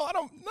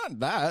 Well, not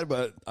that,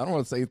 but I don't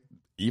want to say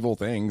evil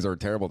things or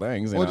terrible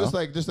things. You Well, know?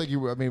 just like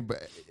you. I mean,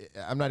 but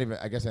I'm not even.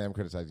 I guess I am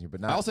criticizing you,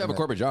 but not. I also have a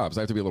corporate job, so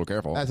I have to be a little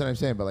careful. That's what I'm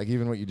saying. But like,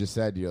 even what you just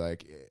said, you're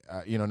like,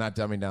 not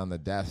dumbing down the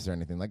deaths or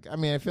anything. Like, I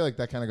mean, I feel like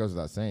that kind of goes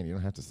without saying. You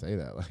don't have to say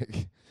that.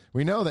 Like,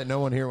 we know that no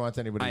one here wants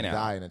anybody I to know.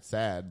 die, and it's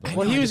sad. But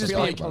Well, he I was just just feel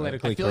being like-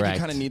 politically I feel like correct. you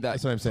kind of need that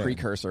That's what I'm saying.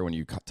 precursor when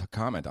you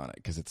comment on it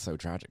because it's so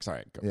tragic.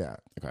 Sorry. Go. Yeah.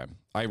 Okay.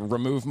 I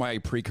remove my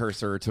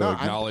precursor to No, I'm-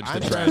 acknowledge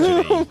I'm the trying-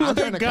 tragedy. I'm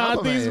trying to God,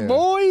 compliment these you.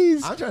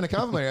 boys. I'm trying to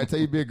compliment you. I tell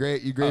you,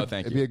 you'd Oh,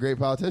 thank be you. a great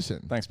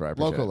politician. Thanks, bro. I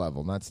appreciate Local it.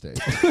 level, not state.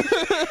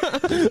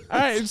 All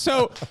right,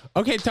 so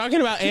okay,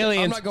 talking about I'm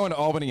aliens. not going to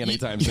Albany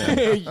anytime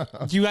soon.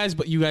 you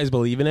guys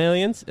believe in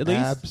aliens at least?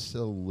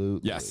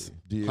 Absolutely. Yes.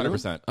 Do you?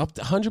 100%. Up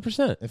to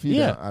 100%. If you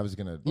yeah. don't, I was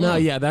gonna. No,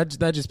 yeah,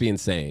 that'd just be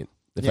insane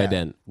if I Yeah.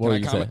 didn't. What Can were I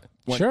you comment? saying?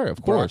 When Sure,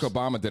 of course. Barack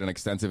Obama did an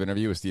extensive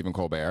interview with Stephen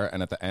Colbert,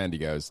 and at the end he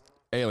goes,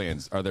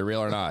 "Aliens, are they real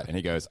or not?" And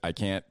he goes, "I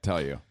can't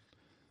tell you."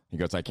 He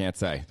goes, "I can't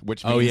say."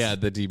 Which means Oh yeah,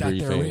 the that they're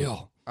debriefing.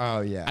 real.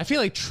 Oh yeah. I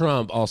feel like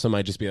Trump also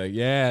might just be like,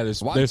 yeah,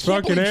 there's Well, I there's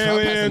can't fucking believe Trump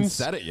hasn't aliens.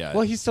 said it yet.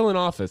 Well, he's still in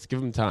office.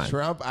 Give him time.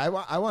 Trump. I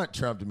want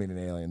Trump to meet an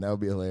alien. That would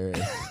be hilarious.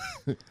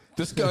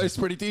 This guy's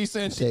pretty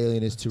decent. This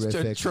alien is terrific.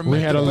 We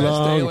had a Tremendous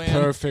long, alien.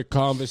 perfect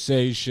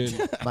conversation.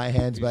 My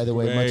hands, by the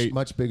way, Great.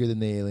 much bigger than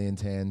the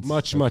alien's hands.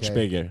 much Okay.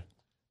 bigger.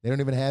 They don't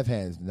even have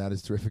hands. Not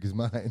as terrific as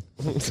mine.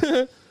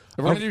 If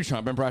we're gonna do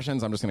Trump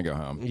impressions, I'm just gonna go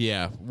home.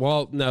 Yeah.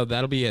 Well, no,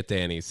 that'll be it,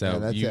 Danny. Yeah, So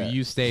that's it.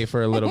 you stay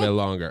for a little bit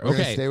longer. We're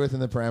gonna Okay. stay within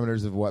the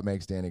parameters of what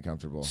makes Danny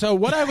comfortable. So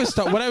what I was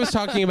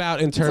talking about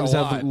in terms a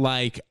of lot.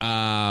 like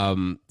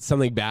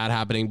something bad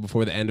happening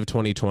before the end of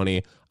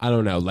 2020, I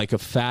don't know, like a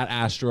fat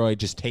asteroid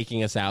just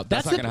taking us out.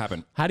 That's not the- gonna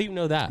happen. How do you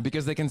know that?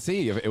 Because they can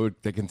see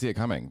they can see it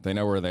coming. They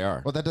know where they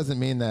are. Well, that doesn't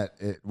mean that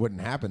it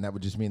wouldn't happen. That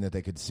would just mean that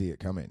they could see it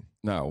coming.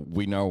 No,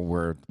 we know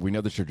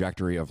the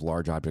trajectory of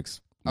large objects.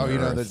 Oh, on you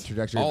know the Earth.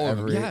 trajectory All of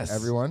them, yes.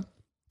 everyone?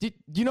 Do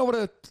you know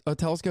what a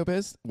telescope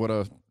is? What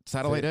a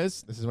satellite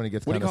is? This is when he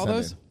gets What do you call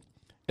those? condescending.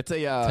 It's a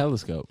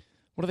Telescope.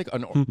 what do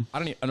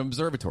they? An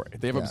observatory.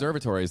 They have Yeah.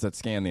 observatories that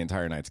scan the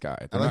entire night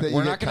sky. I like that you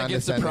We're get not going to get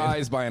condescending.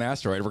 surprised by an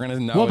asteroid. We're going to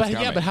know. Well, it's but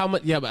coming. yeah, but how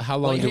much? Yeah, but how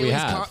long do we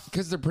have?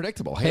 Because they're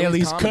predictable.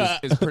 Haley's Comet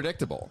cut. is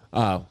predictable.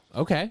 Oh,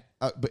 okay.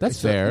 But That's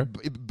so, fair.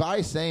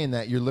 By saying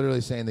that, you're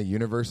literally saying the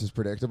universe is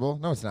predictable.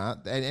 No, it's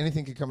not.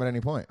 Anything could come at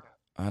any point.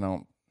 I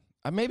don't.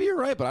 Maybe you're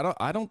right, but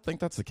I don't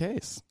think that's the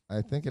case.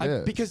 I think it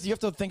is. Because you have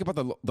to think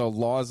about the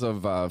laws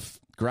of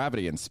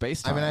gravity and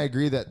space time. I mean, I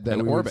agree that And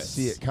we would orbits.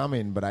 see it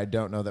coming, but I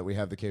don't know that we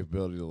have the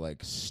capability to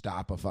like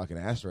stop a fucking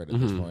asteroid at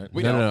this point.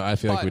 We no, don't, I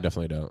feel like but- we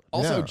definitely don't.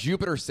 Also, Yeah.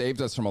 Jupiter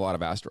saved us from a lot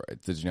of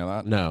asteroids. Did you know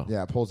that? No.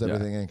 Yeah, it pulls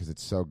everything in because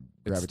it's so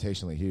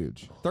gravitationally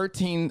huge.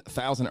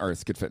 13,000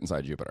 Earths could fit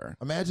inside Jupiter.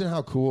 Imagine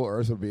how cool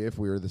Earth would be if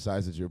we were the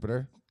size of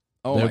Jupiter.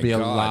 Oh There'd my be a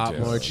God, lot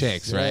dude. more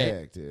chicks, right?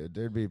 Sick, dude.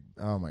 There'd be,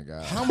 oh my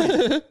God. How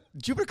many?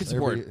 Jupiter could There'd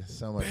support be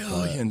so much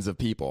billions of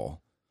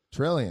people.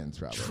 Trillions,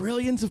 probably.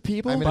 Trillions of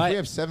people? I mean, if But- we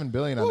have 7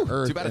 billion on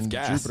Earth too bad it's and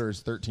gas.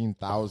 Jupiter's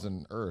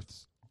 13,000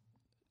 Earths,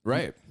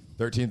 right.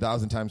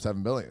 13,000 times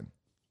 7 billion.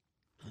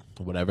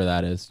 Whatever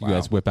that is. You Wow.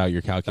 guys whip out your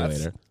That's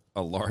calculator.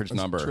 a large That's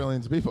number.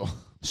 trillions of people.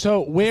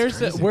 So where's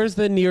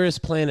the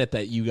nearest planet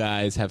that you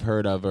guys have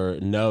heard of or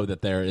know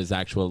that there is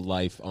actual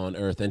life on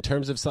Earth in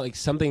terms of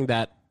something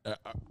that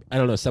I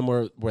don't know,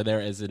 somewhere where they're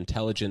as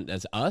intelligent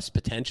as us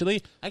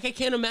potentially? Like, I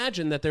can't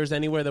imagine that there's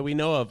anywhere that we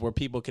know of where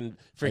people can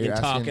freaking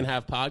talk and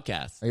have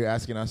podcasts. Are you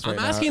asking us right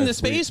now? I'm asking the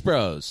Space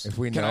Bros. If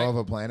we know of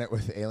a planet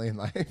with alien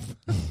life.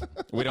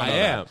 We don't know I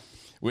am. that.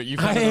 You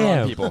found the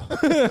wrong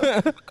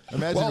people.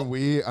 Imagine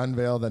we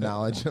unveil the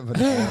knowledge of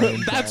an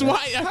alien That's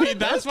planet. why. I mean,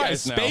 that's why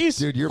guys know. space.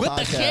 Dude, your what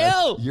the podcast,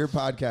 hell? your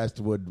podcast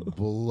would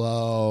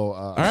blow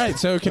up. All right,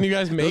 so can you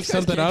guys make Those guys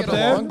something can't up get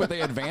there? along, but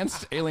they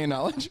advanced alien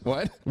knowledge.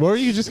 What? What were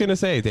you just gonna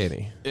say,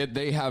 Danny?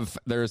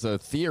 There's a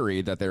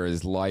theory that there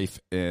is life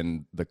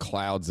in the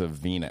clouds of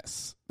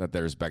Venus, that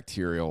there's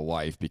bacterial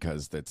life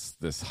because it's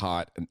this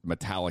hot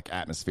metallic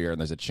atmosphere, and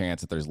there's a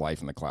chance that there's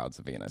life in the clouds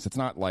of Venus. It's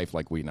not life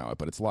like we know it,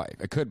 but it's life.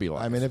 It could be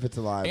life. I mean, if it's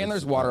alive. and it's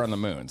there's water life. on the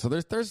moon, so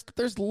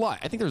there's life.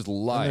 I think there's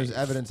life. And there's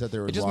evidence that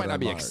there was It just water might not on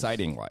be Mars.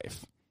 exciting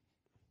life.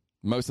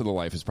 Most of the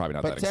life is probably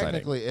not But that exciting.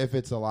 technically, if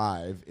it's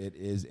alive, it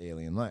is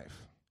alien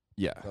life.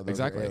 Yeah, So those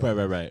exactly. are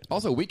aliens. Right.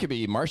 Also, we could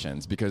be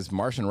Martians because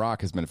Martian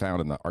rock has been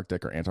found in the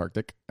Arctic or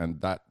Antarctic,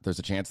 and that there's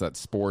a chance that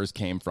spores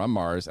came from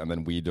Mars, and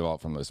then we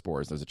developed from those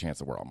spores. There's a chance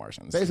that we're all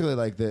Martians. Basically,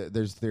 like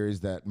there's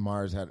theories that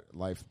Mars had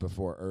life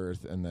before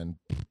Earth and then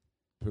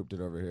pooped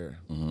it over here.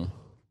 Mm-hmm.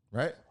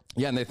 Right?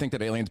 Yeah, and they think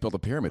that aliens built the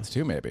pyramids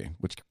too, maybe.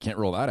 Which can't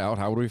rule that out.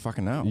 How would we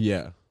fucking know?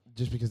 Yeah.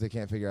 Just because they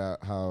can't figure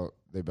out how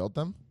they built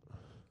them?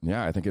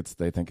 Yeah, I think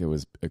they think it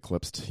was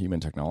eclipsed human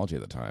technology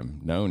at the time,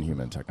 known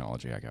human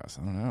technology. I guess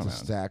I don't know, To man.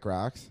 stack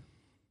rocks?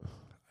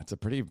 It's a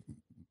pretty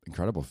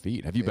incredible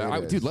feat. Have you been,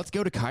 It is. dude? Let's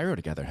go to Cairo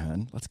together,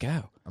 hun. Let's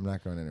go. I'm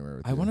not going anywhere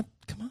with I you. want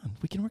to. Come on,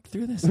 we can work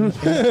through this.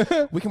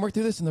 We can work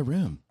through this in the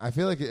room. I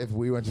feel like if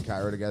we went to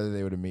Cairo together,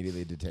 they would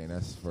immediately detain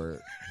us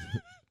for.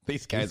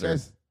 These These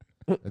guys,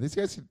 are these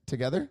guys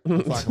together?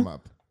 Lock them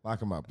up. Lock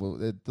them up. Well,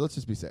 let's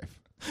just be safe.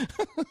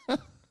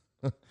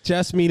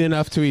 Just mean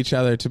enough to each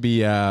other to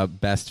be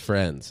best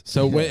friends.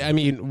 So, I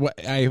mean,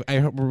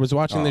 I was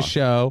watching this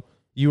show.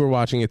 You were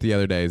watching it the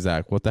other day,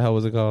 Zach. What the hell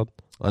was it called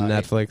on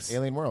Netflix?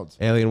 Alien Worlds.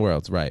 Alien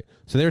Worlds, right.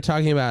 So they were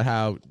talking about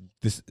how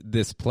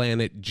this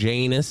planet,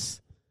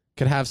 Janus,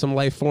 could have some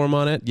life form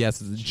on it.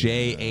 Yes, it's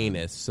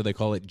Janus, so they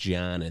call it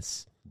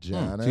Janus.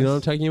 Janus. Do you know what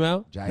I'm talking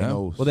about?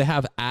 Janus. Well, they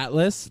have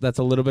Atlas, that's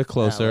a little bit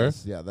closer.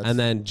 Atlas, yeah, that's- and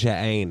then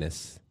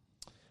Janus.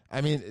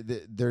 I mean,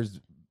 there's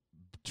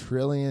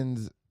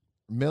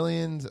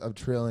millions of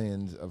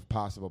trillions of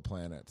possible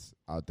planets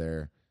out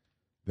there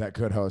that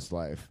could host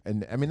life.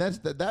 And I mean, that's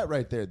that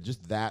right there.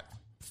 Just that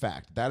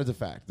fact. That is a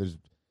fact.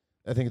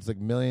 I think it's like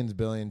millions,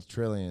 billions,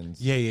 trillions.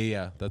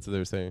 Yeah. That's what they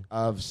were saying.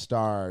 Of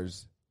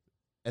stars,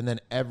 and then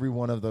every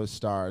one of those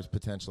stars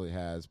potentially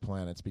has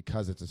planets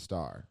because it's a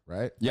star,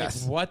 right?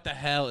 Yes. What the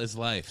hell is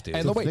life, dude?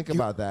 And So wait, think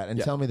about that and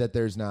yeah. tell me that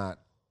there's not.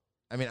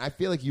 I mean, I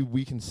feel like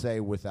we can say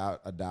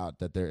without a doubt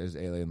that there is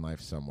alien life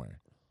somewhere.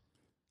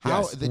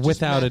 Yes, just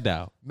without a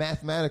doubt.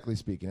 Mathematically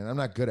speaking, and I'm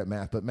not good at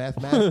math, but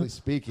mathematically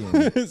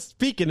speaking,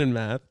 Speaking in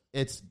math.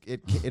 it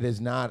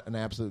is not an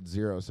absolute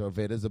zero. So if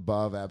it is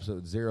above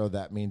absolute zero,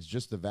 that means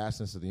just the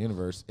vastness of the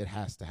universe. It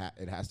has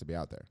to be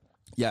out there.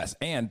 Yes,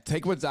 and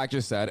take what Zach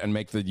just said and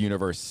make the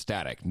universe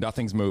static.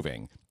 Nothing's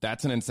moving.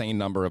 That's an insane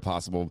number of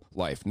possible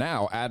life.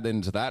 Now, add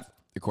into that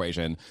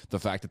equation the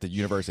fact that the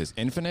universe is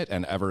infinite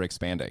and ever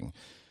expanding.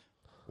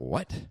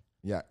 What?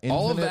 Yeah,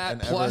 All of infinite that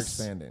and plus ever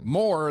expanding.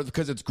 more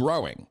because it's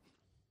growing.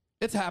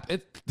 It's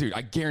dude.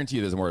 I guarantee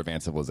you, there's more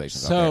advanced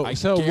civilizations So- out there.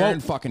 so I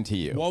what-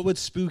 guarantee you. What would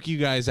spook you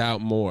guys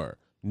out more?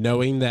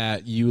 Knowing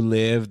that you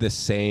live the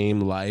same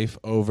life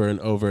over and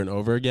over and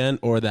over again,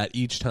 or that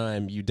each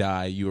time you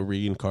die, you are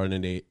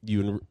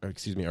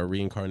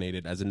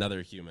reincarnated as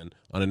another human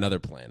on another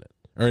planet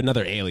or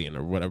another alien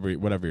or whatever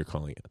you're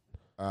calling it.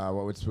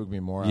 What would spook me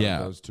more out Yeah.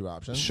 of those two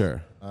options?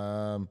 Sure.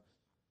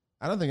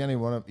 I don't think either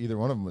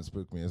one of them would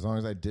spook me as long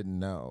as I didn't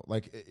know.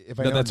 Like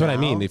if I No, know that's what I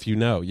now, mean. If you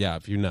know.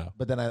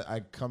 But then I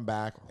come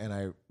back and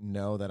I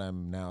know that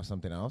I'm now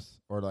something else,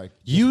 or like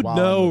just You while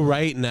know I'm-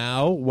 right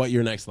now what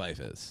your next life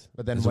is.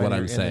 But then is when what you're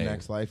I'm in saying. the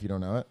next life, you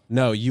don't know it.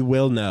 No, you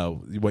will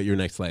know what your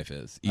next life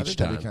is I each think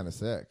time. that'd be kind of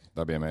sick.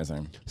 That'd be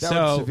amazing. That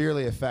So- would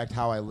severely affect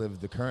how I live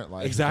the current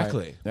life.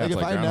 Exactly. Yeah, Like it's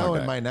if like I know Groundhog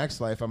in Day. my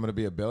next life I'm going to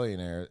be a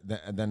billionaire,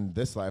 then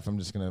this life I'm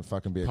just going to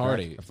fucking be a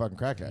Party. a fucking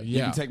crackhead. You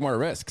Yeah. can take more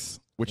risks,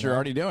 which you're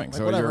already doing. Like,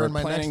 so whatever, you're in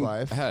my next planning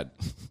life. ahead.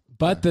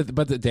 But the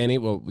Danny,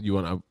 well, you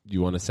want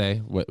to say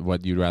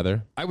what you'd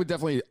rather? I would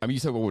definitely. I mean, you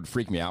said what would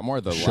freak me out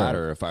more? The Sure.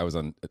 latter. If I was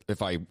on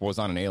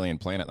an alien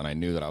planet, then I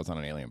knew that I was on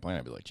an alien planet.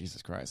 I'd be like,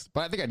 Jesus Christ.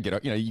 But I think I'd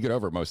get. You get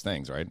over most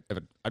things, right?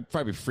 I'd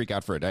probably freak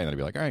out for a day, and then I'd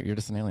be like, all right, you're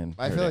just an alien.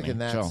 I Here, feel like Danny. in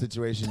that Chill.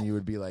 situation you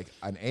would be like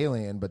an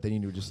alien, but then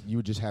you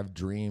would just have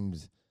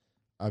dreams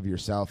of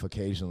yourself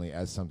occasionally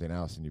as something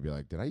else, and you'd be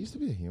like, did I used to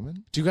be a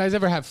human? Do you guys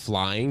ever have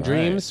flying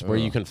dreams where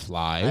you can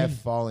fly? I have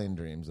falling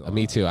dreams. A lot.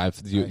 Me too. You have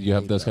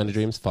hate those kind of those.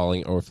 dreams,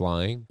 falling or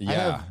flying.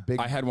 Yeah, have big-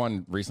 I had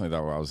one recently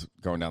though. Where I was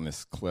going down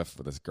this cliff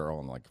with this girl,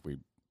 and like we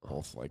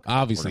both like.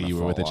 Obviously, were you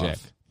gonna were with a fall chick.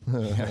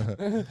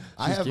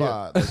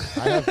 off.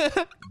 I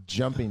have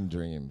jumping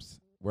dreams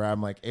where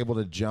I'm like able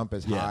to jump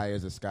as high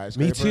as a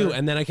skyscraper. Me too.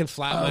 And then I can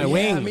flap my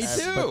wings. Me But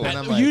too. then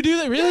I'm like, You do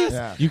that, really?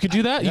 Yeah. You could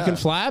do that. You Yeah. can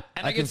flap.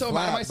 And I can get so mad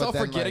flap, at myself but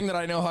then, forgetting like- that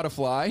I know how to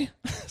fly.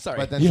 Sorry.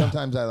 But then Yeah.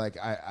 sometimes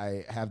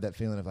I have that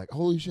feeling of like,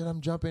 holy shit, I'm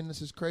jumping.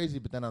 This is crazy.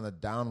 But then on the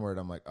downward,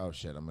 I'm like, oh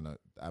shit, I'm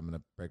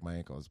gonna break my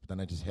ankles. But then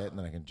I just hit, and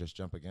then I can just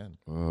jump again.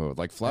 oh,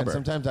 like And flubber.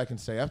 sometimes I can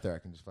stay up there. I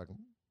can just fucking.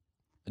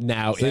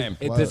 Now, Same.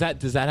 does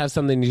that have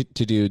something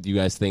to do, do you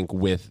guys think,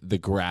 with the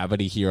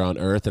gravity here on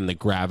Earth and the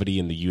gravity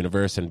in the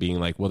universe, and being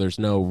like, well, there's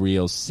no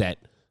real set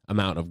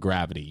amount of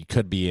gravity. You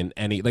could be in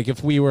any, like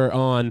if we were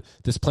on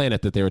this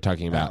planet that they were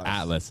talking about,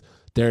 Atlas,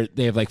 they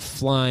have like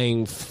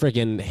flying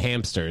friggin'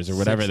 hamsters or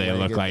whatever they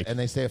look Six-legged, like. and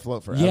they stay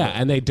afloat forever. Yeah,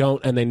 and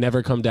they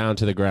never come down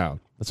to the ground.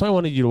 That's why I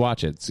wanted you to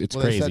watch it. It's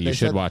Well, they crazy. said- You they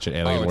should said- watch it.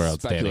 Alien it's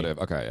World. speculative.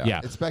 Okay, yeah.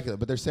 Yeah. It's speculative,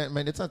 but they're saying, I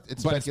mean, it's not.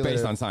 It's But it's speculative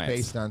based on science.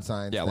 Based on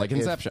science. Yeah, that like if-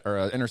 Inception or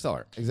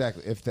Interstellar.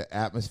 Exactly. If the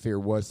atmosphere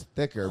was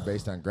thicker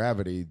based on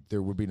gravity,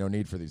 there would be no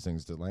need for these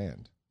things to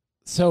land.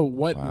 So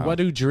what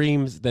do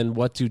dreams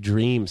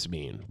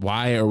mean?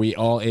 Why are we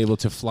all able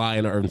to fly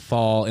and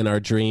fall in our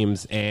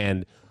dreams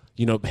and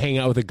hang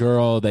out with a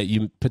girl that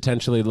you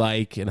potentially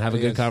like and have a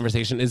good Yes.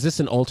 conversation? Is this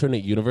an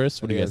alternate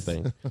universe? What do you guys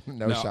Yes. think?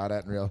 no shot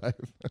at in real life.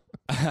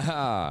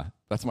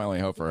 That's my only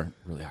hope for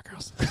really hot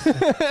girls.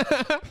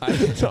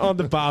 On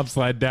the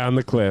bobsled down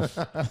the cliff.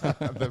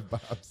 The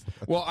bobs.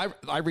 Well,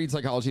 I read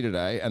Psychology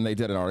Today, and they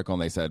did an article,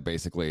 and they said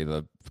basically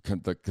the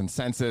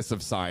consensus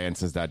of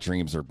science is that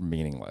dreams are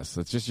meaningless.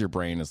 It's just your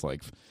brain is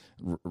like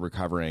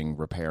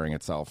repairing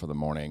itself for the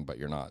morning, but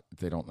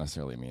they don't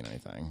necessarily mean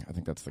anything. I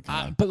think that's the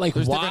kind of. But like,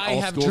 There's why different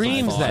old have schools of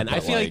dreams thought, then? I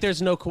but, feel like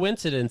there's no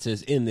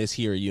coincidences in this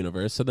here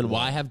universe. So then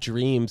why have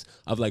dreams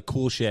of like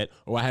cool shit,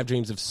 or why have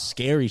dreams of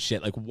scary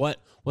shit? Like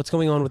what's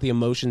going on with the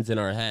emotions in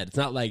our head? It's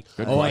not like,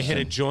 I hit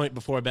a joint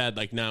before bed.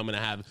 Like now I'm going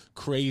to have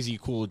crazy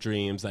cool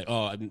dreams. Like,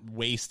 oh, I'm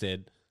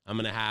wasted. I'm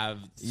going to have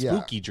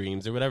spooky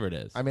dreams or whatever it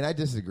is. I mean, I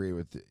disagree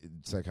with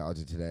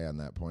Psychology Today on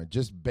that point.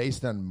 Just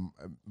based on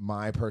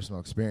my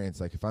personal experience,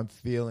 like if I'm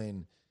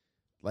feeling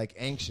like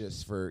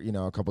anxious for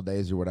a couple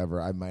days or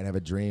whatever, I might have a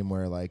dream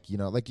where like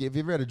have you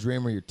ever had a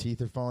dream where your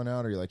teeth are falling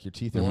out, or like your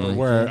teeth are breaking?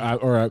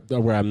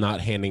 Where I'm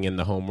not handing in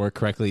the homework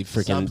correctly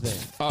freaking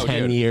Something.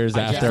 10 years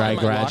after I find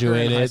my locker in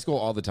high graduated. school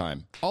all the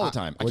time. I what'd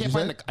can't you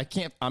find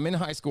say? I'm in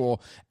high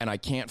school and I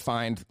can't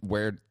find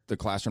where the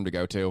classroom to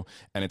go to,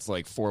 and it's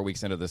like 4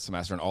 weeks into the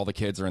semester and all the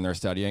kids are in there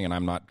studying and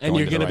I'm not And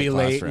you're going to to the be right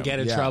late classroom. and get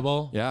in Yeah.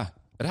 trouble. Yeah.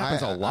 It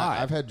happens a lot.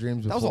 I've had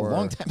dreams That was before a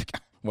long time ago.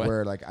 What?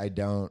 where like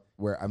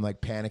where I'm like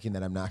panicking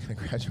that I'm not going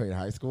to graduate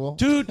high school.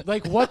 Dude,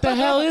 like what the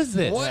hell is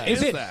this? What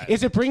is is it that?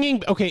 is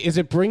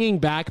it bringing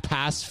back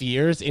past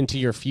fears into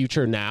your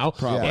future now,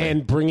 Probably.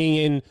 and bringing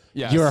in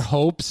Yes. your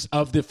hopes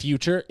of the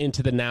future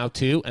into the now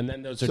too, and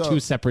then those are So- two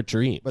separate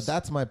dreams. But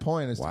that's my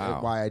point, is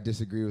Wow. why I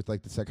disagree with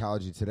like the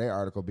Psychology Today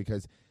article,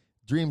 because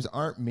dreams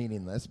aren't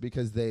meaningless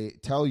because they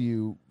tell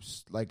you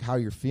like how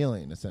you're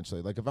feeling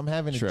essentially. Like if I'm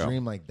having True. a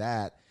dream like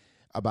that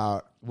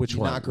about Which you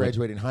one? not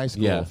graduating high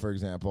school, Yeah. for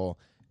example,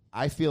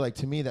 I feel like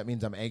to me that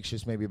means I'm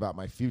anxious maybe about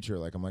my future.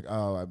 Like I'm like,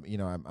 oh,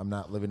 I'm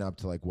not living up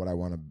to like what I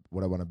want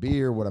to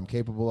be or what I'm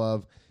capable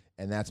of,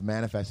 and that's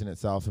manifesting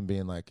itself and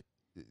being like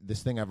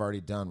this thing I've already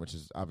done, which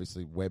is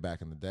obviously way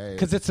back in the day.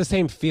 because it's the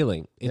same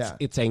feeling. Yeah.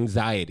 It's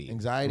anxiety.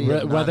 Anxiety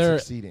of not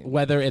succeeding.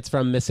 whether it's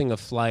from missing a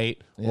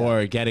flight Yeah.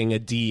 or getting a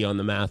D on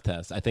the math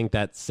test. I think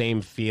that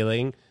same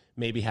feeling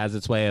maybe has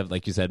its way of,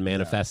 like you said,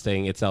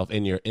 manifesting itself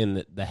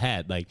in the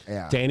head. Like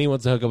Yeah. Danny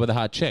wants to hook up with a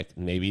hot chick.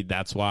 Maybe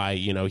that's why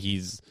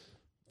he's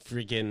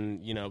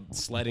freaking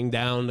sledding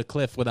down the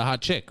cliff with a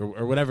hot chick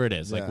or whatever it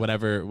is. Like Yeah.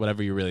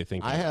 whatever you really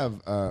think. I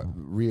have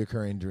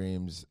reoccurring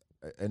dreams,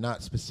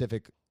 not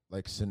specific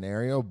like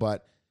scenario,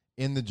 but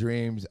in the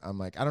dreams, I'm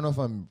like, I don't know if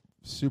I'm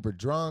super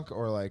drunk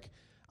or like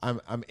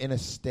I'm in a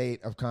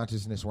state of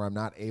consciousness where I'm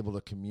not able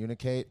to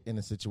communicate in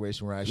a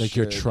situation where I like should.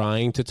 you're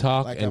trying to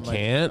talk Like, and I'm like,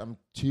 can't. I'm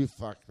too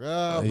fucked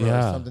up.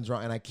 Yeah. Or something's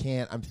wrong, and I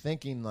can't. I'm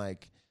thinking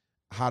like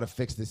how to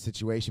fix this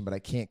situation, but I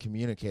can't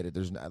communicate it.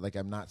 There's like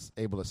I'm not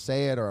able to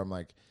say it, or I'm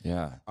like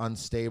Yeah.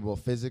 unstable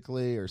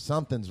physically, or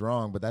something's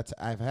wrong. But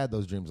I've had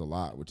those dreams a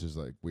lot, which is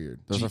like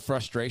weird. There's a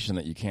frustration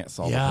that you can't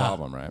solve Yeah. the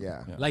problem, right?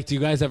 Yeah. Like, do you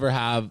guys ever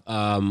have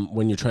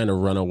when you're trying to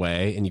run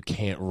away and you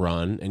can't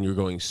run and you're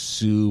going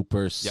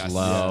super Yes.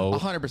 slow?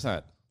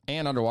 100%.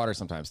 And underwater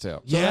sometimes too.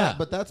 Yeah.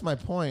 But that's my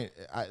point.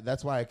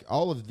 That's why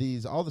all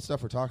the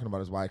stuff we're talking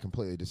about is why I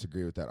completely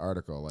disagree with that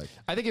article. Like,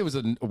 I think it was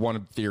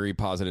one theory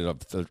posited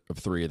of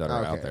three that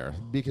are out okay, there.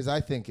 because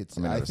I think it's.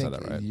 I mean, I I never said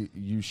think that right.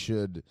 you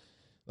should,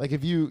 like,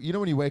 if you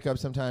when you wake up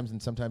sometimes,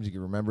 and sometimes you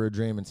can remember a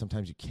dream, and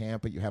sometimes you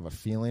can't, but you have a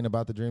feeling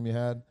about the dream you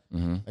had.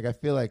 Mm-hmm. Like, I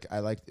feel like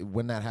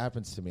when that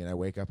happens to me, and I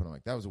wake up and I'm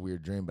like, that was a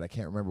weird dream, but I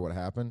can't remember what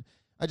happened.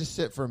 I just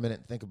sit for a minute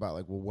and think about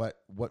like, well,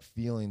 what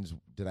feelings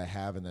did I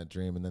have in that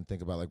dream, and then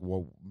think about like,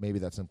 well, maybe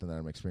that's something that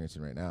I'm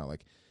experiencing right now.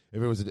 Like,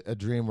 if it was a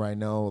dream where I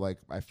know like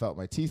I felt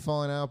my teeth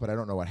falling out, but I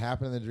don't know what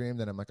happened in the dream,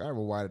 then I'm like, all right,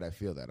 well, why did I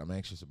feel that? I'm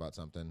anxious about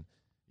something.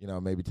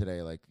 Maybe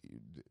today, like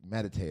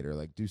meditate or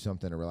like do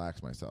something to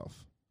relax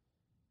myself.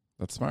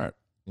 That's smart.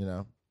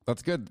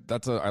 That's good.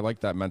 I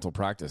like that mental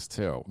practice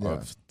too Yeah.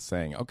 of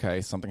saying,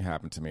 okay, something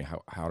happened to me.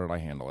 How did I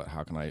handle it?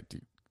 How can I do?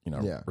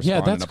 Respond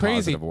Yeah, that's in a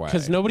crazy positive way.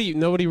 because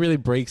nobody really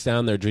breaks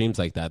down their dreams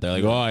like that. They're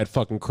like, "Oh, I had a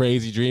fucking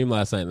crazy dream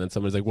last night," and then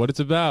somebody's like, "What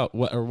it's about?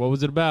 What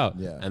was it about?"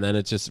 Yeah. And then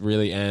it just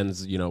really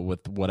ends,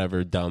 with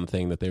whatever dumb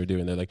thing that they were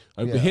doing. They're like,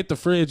 "I Yeah. hit the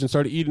fridge and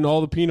started eating all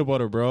the peanut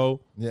butter,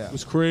 bro. Yeah. It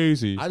was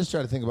crazy." I just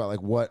try to think about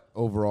like what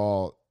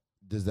overall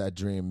does that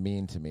dream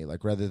mean to me?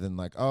 Like rather than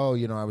like, oh,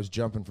 I was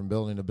jumping from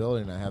building to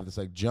building, I have this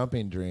like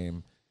jumping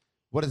dream.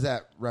 What does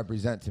that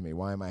represent to me?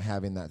 Why am I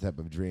having that type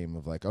of dream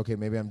of like, okay,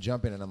 maybe I'm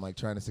jumping and I'm like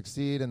trying to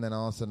succeed, and then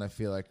all of a sudden I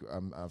feel like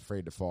I'm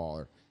afraid to fall,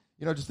 or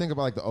just think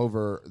about like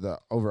the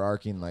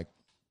overarching like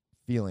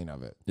feeling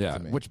of it. yeah,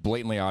 to me. which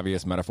blatantly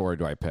obvious metaphor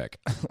do I pick?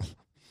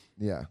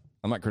 Yeah.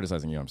 I'm not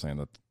criticizing you. I'm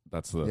saying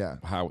that's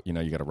how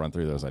you got to run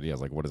through those ideas.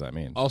 Like, what does that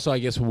mean? Also, I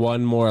guess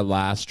one more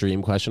last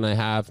dream question I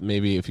have.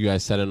 Maybe if you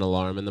guys set an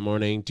alarm in the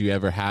morning, do you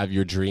ever have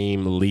your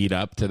dream lead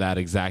up to that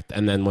exact,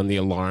 and then when the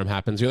alarm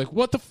happens, you're like,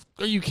 "What the?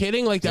 Are you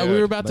kidding? Like that? We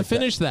were about to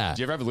finish that."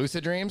 Do you ever have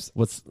lucid dreams?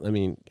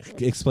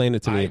 Explain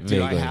it to me.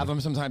 Dude, I vaguely. have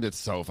them sometimes. It's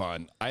so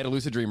fun. I had a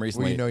lucid dream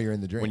recently. When you know you're in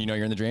the dream. When you know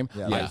you're in the dream?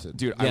 Yeah, Yeah, lucid.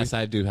 Dude, yes,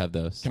 I do have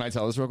those. Can I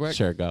tell this real quick?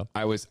 Sure, go.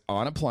 I was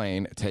on a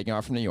plane taking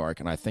off from New York,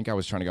 and I think I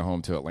was trying to go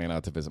home to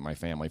Atlanta to visit my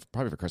family,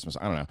 probably for Christmas.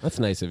 I don't know. That's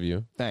nice of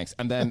you. Thanks.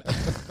 And then,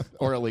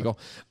 or illegal.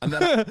 And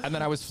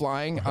then I was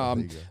flying.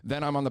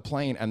 Then I'm on the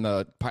plane, and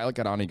the pilot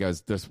got on. He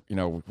goes,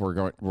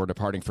 we're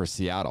departing for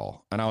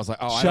Seattle. And I was like,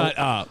 oh, Shut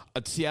up.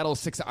 Seattle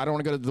 6. I don't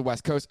want to go to the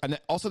West Coast. And then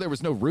also there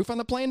was no roof on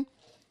the plane.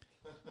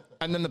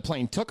 And then the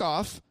plane took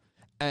off.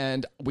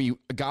 And we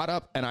got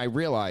up, and I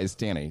realized,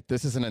 Danny,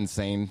 this is an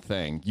insane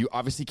thing. You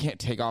obviously can't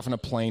take off in a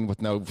plane with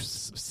no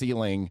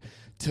ceiling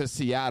to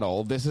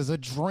Seattle. This is a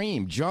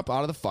dream. Jump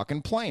out of the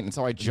fucking plane. And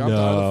so I jumped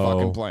out of the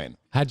fucking plane.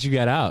 How'd you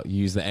get out?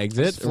 You use the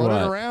exit? Just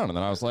floated around, and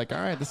then I was like, all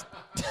right, this...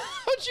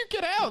 How'd you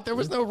get out? There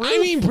was no roof. I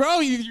mean,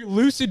 bro, you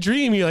lucid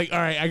dream. You're like, all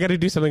right, I got to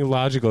do something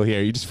logical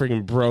here. You just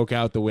freaking broke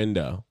out the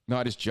window. No,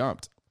 I just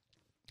jumped.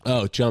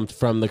 Oh, jumped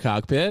from the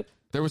cockpit?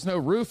 There was no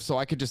roof, so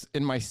I could just,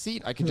 in my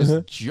seat, I could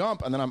just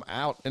jump, and then I'm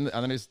out, and then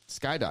I just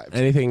skydived.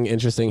 Anything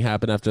interesting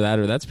happened after that?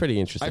 Or that's pretty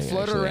interesting. I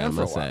floated actually, around I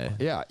for a must while. say.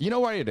 Yeah. You know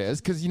why it is?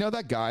 Because you know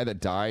that guy that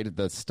died,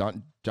 the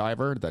stunt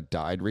diver that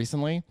died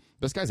recently?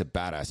 This guy's a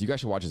badass. You guys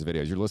should watch his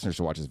videos. Your listeners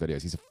should watch his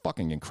videos. He's a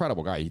fucking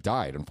incredible guy. He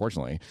died,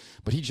 unfortunately.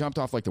 But he jumped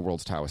off like the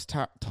world's tallest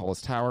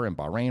tower in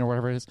Bahrain or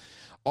whatever it is.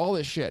 All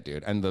this shit,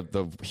 dude. And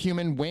the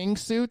human wing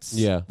suits,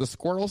 the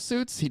squirrel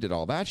suits, he did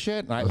all that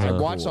shit. And I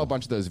watched a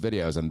bunch of those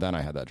videos, and then I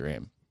had that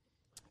dream.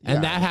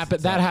 And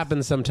that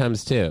happens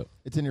sometimes too.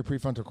 It's in your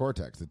prefrontal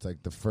cortex. It's like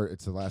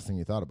it's the last thing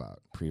you thought about.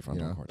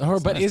 Prefrontal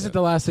cortex. But is it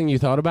the last thing you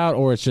thought about,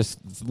 or it's just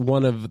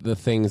one of the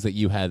things that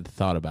you had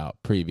thought about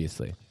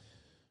previously?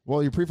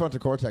 Well, your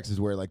prefrontal cortex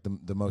is where like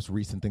the most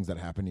recent things that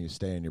happen to you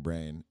stay in your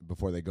brain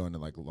before they go into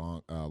like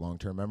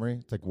long-term memory.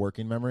 It's like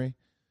working memory.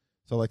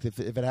 So like if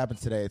it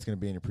happens today, it's going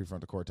to be in your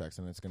prefrontal cortex,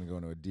 and it's going to go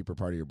into a deeper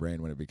part of your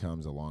brain when it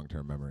becomes a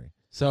long-term memory.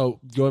 So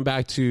going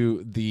back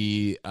to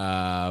the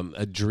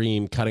a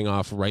dream cutting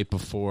off right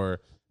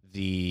before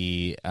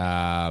the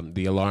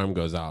alarm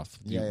goes off.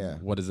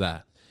 What is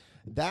that?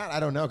 That I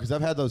don't know, because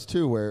I've had those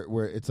too,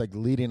 where it's like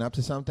leading up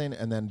to something,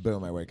 and then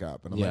boom, I wake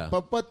up, and I'm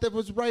like, but that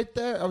was right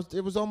there.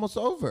 It was almost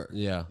over.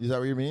 Yeah, is that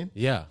what you mean?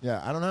 Yeah.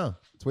 I don't know.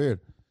 It's weird.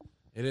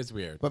 It is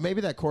weird, but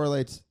maybe that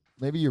correlates.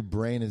 Maybe your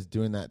brain is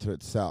doing that to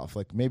itself.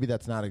 Like maybe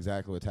that's not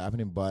exactly what's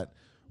happening, but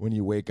when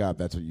you wake up,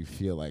 that's what you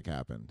feel like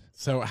happened.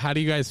 So how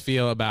do you guys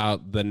feel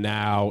about the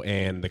now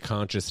and the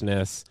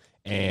consciousness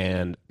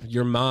and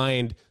your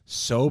mind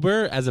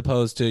sober as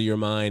opposed to your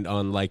mind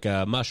on like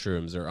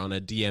mushrooms or on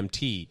a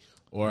DMT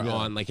or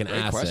on like an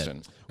acid?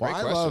 Question.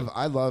 Well,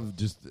 I love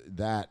just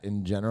that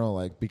in general,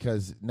 like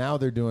because now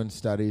they're doing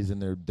studies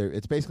and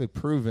it's basically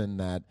proven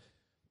that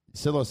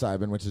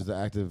psilocybin, which is the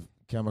active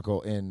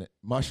chemical in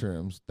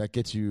mushrooms that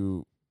gets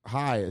you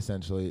high,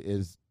 essentially,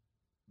 is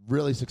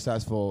really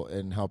successful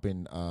in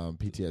helping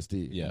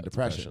PTSD and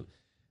depression.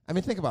 I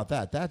mean, think about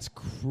that. That's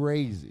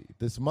crazy.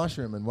 This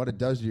mushroom and what it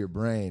does to your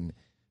brain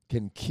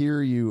can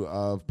cure you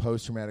of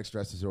post-traumatic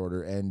stress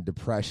disorder and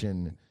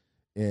depression.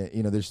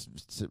 There's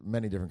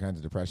many different kinds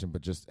of depression,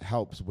 but just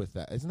helps with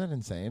that. Isn't that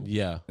insane?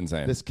 Yeah,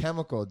 insane. This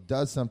chemical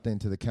does something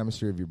to the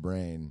chemistry of your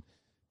brain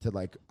to,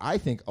 like, I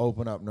think,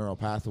 open up neural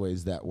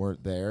pathways that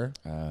weren't there,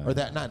 or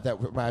that not that.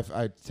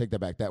 I take that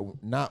back. That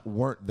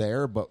weren't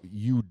there, but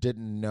you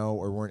didn't know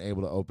or weren't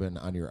able to open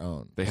on your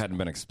own. They hadn't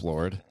been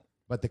explored.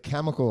 But the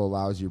chemical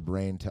allows your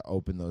brain to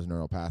open those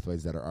neural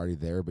pathways that are already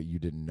there, but you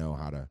didn't know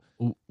how to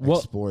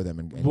explore them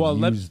and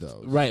use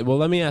those. Right. Well,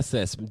 let me ask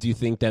this: do you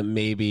think that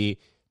maybe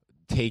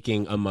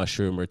taking a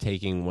mushroom or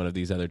taking one of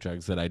these other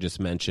drugs that I just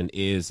mentioned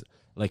is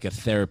like a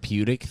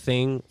therapeutic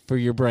thing for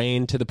your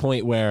brain to the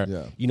point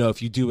where,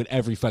 if you do it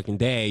every fucking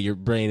day, your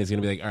brain is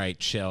going to be like, all right,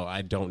 chill.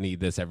 I don't need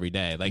this every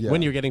day. Like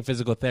when you're getting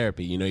physical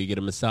therapy, you get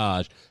a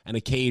massage and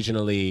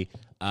occasionally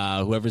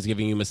whoever's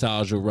giving you a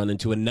massage will run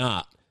into a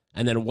knot.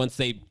 And then once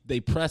they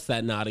press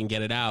that knot and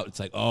get it out, it's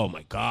like, oh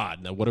my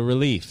God, now what a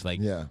relief. Like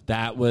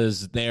that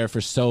was there for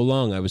so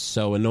long. I was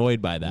so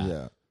annoyed by that.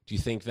 Yeah. Do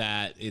you think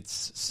that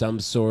it's some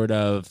sort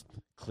of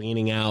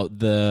cleaning out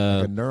the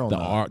Like a neural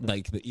knot.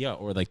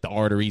 or like the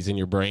arteries in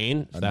your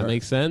brain? If that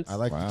makes sense. I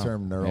like Wow. the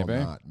term neural Maybe.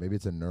 knot. Maybe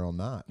it's a neural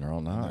knot. Neural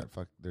knot.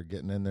 They're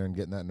getting in there and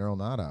getting that neural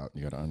knot out.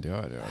 You got to undo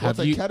it. Well, it's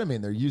like you-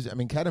 ketamine. They're using. I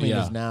mean, ketamine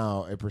Yeah. is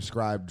now a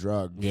prescribed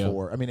drug Yeah.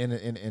 for. I mean, in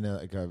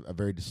a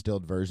very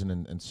distilled version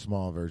and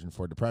small version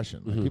for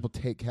depression. Like, people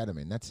take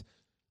ketamine. That's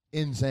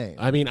insane.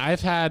 I mean,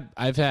 I've had.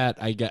 I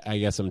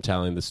guess I'm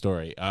telling the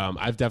story.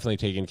 I've definitely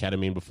taken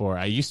ketamine before.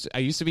 I used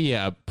to be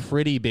a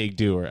pretty big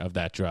doer of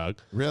that drug.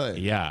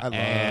 Really? Yeah, I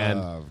and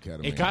love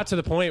ketamine. it got to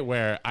the point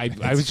where I was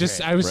Really?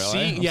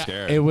 seeing. I'm Yeah,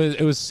 scared. it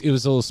was a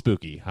little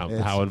spooky how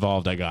It's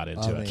involved I got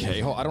into it. amazing.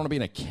 K-hole. I don't want to be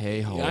in a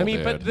K-hole. I mean,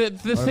 dude. but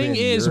the I thing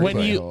mean, is, you're when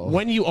a you whale.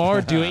 when you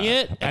are doing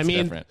it, I That's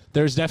mean, different.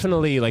 there's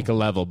definitely like a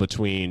level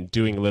between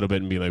doing a little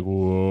bit and be like,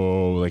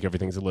 whoa, like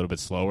everything's a little bit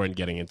slower, and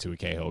getting into a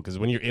K-hole. Because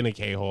when you're in a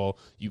K-hole,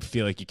 you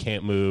feel like you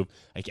can't move.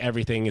 Like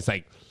everything is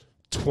like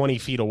 20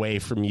 feet away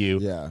from you.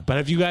 Yeah. But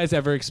have you guys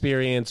ever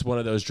experienced one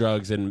of those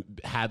drugs and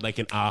had like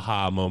an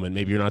aha moment?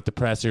 Maybe you're not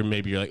depressed, or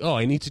maybe you're like, oh,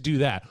 I need to do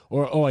that,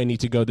 or oh, I need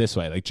to go this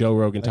way. Like Joe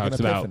Rogan Like an talks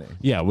about, epiphany.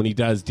 yeah, when he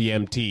does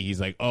DMT,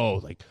 he's like, oh,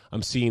 like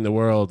I'm seeing the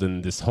world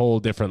in this whole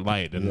different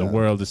light, and the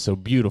world is so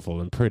beautiful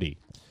and pretty.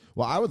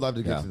 Well, I would love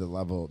to get Yeah. to the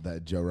level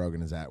that Joe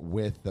Rogan is at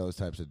with those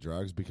types of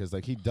drugs, because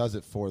like he does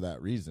it for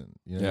that reason.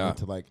 You know, what I Yeah. mean?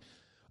 To like,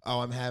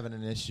 oh, I'm having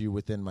an issue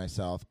within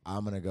myself.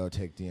 I'm gonna go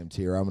take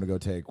DMT, or I'm gonna go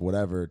take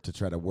whatever to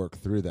try to work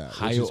through that.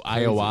 which is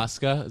crazy.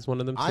 Ayahuasca is one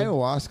of them too?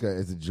 Ayahuasca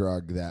is a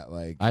drug that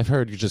like I've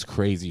heard just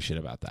crazy shit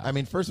about that. I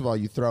mean, first of all,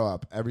 you throw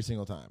up every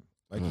single time.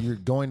 Like you're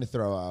going to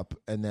throw up,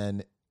 and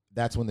then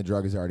that's when the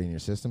drug is already in your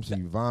system. So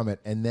you vomit,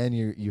 and then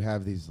you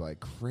have these like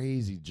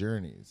crazy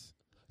journeys.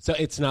 so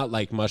it's not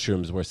like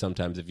mushrooms, where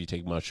sometimes if you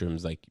take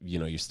mushrooms, like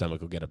your stomach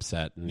will get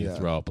upset and you Yeah.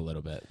 throw up a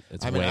little bit.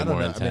 It's I mean, way I don't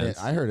more know. intense.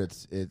 I mean, I heard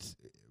it's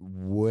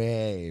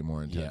way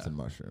more intense Yeah. than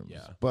mushrooms.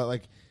 Yeah. But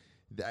like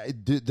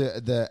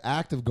the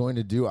act of going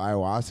to do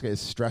ayahuasca is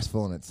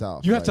stressful in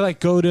itself. you have to like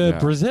go to Yeah.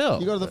 Brazil.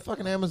 You go to the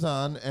fucking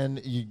Amazon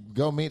and you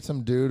go meet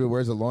some dude who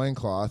wears a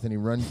loincloth and he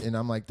runs, and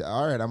I'm like,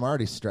 all right, I'm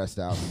already stressed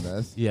out from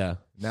this. yeah.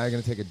 Now you're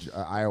gonna take a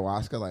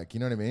ayahuasca, like, you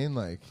know what I mean?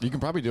 Like, you can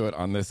probably do it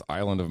on this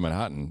island of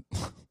Manhattan.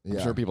 I'm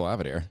Yeah. sure people have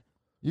it here.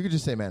 you could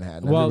just say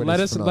Manhattan. Well, Everybody's let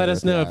us familiar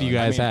with know the if you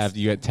island. guys I mean, have.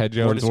 You got Ted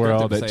more Jones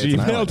World at descriptive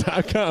to say it's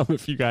an gmail.com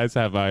if you guys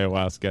have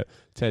ayahuasca.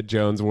 Ted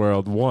Jones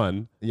World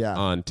 1 Yeah.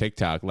 on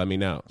TikTok. Let me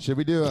know. Should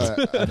we do an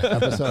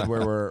episode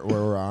where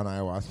we're on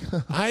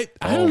ayahuasca? I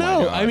Oh don't my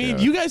know. God, I mean,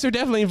 dude. you guys are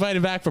definitely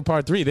invited back for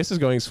part 3. This is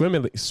going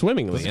swimmingly. This is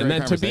a And great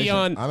then to be conversation.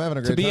 on I'm having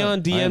a to great be time. on I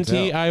am DMT,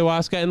 too.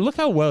 ayahuasca, and look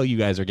how well you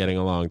guys are getting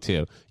along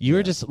too. You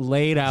were just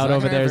laid out Zach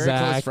over and I there, are very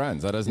close Zach.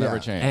 friends. That has Yeah. never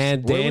changed.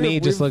 And We're- Danny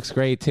just we've- looks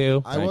great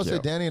too. I will Thank say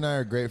you. Danny and I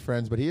are great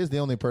friends, but he is the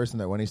only person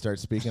that when he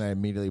starts speaking, I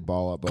immediately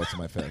ball up both of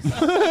my fists.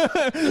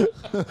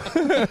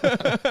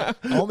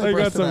 Only I got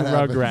person some that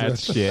happens Rugrats with-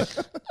 shit.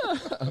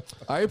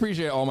 I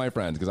appreciate all my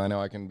friends because I know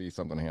I can be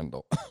something to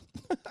handle.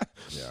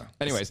 Yeah.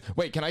 Anyways,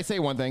 wait, can I say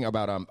one thing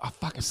about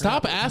fuck, I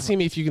Stop forgot. asking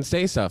me if you can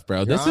say stuff,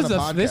 bro. This on is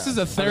a this is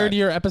a podcast. third Okay.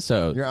 year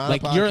episode. You're on a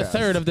like you're a podcast.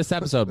 third of this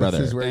episode, brother.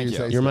 This is where Thank you you.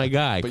 say You're my stuff.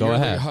 guy. But Go you're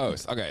ahead. the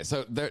host. Okay,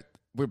 so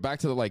we're back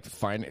to the like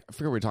fine. I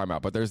forget what we're talking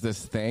about, but there's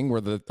this thing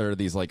where there are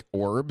these like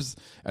orbs,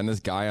 and this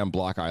guy on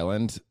Block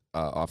Island,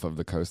 off of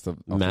the coast of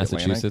off the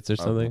Massachusetts or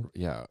Atlantic, something?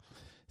 yeah.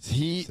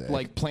 He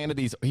like planted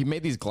these. He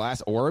made these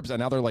glass orbs,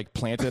 and now they're like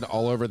planted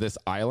all over this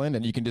island,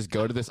 and you can just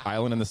go to this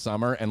island in the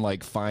summer and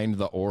like find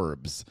the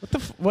orbs.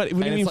 What do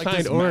you And mean it's like find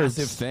this orbs?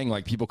 massive thing.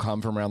 Like people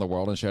come from around the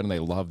world and shit, and they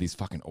love these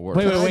fucking orbs.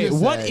 Wait, Can I wait.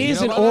 just What say- is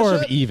You an know about that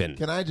orb shit? even?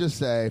 Can I just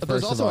say, But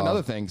there's first also of all,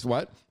 another thing.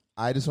 What?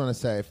 I just want to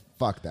say,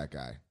 fuck that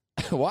guy.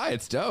 Why?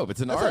 It's dope.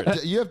 It's an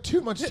art. You have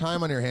too much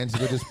time on your hands to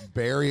go just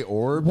bury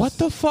orbs. What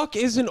the fuck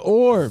is an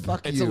orb?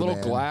 Fuck It's you, a little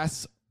man.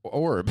 glass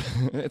orb.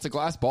 It's a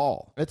glass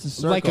ball. It's a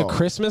circle. Like a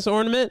Christmas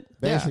ornament?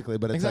 basically,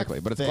 but it's exactly,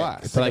 like but it's thick.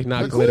 glass. It's like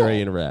not But glittery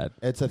cool. and red.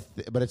 It's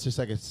but it's just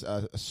like it's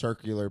a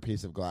circular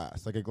piece of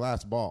glass, like a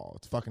glass ball.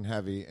 It's fucking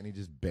heavy, and he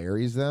just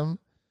buries them.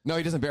 No,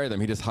 he doesn't bury them.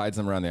 He just hides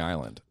them around the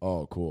island.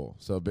 Oh, cool.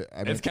 So, I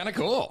mean, It's kind of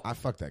cool. I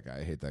fuck that guy.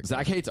 I hate that guy.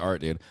 Zach hates art,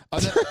 dude.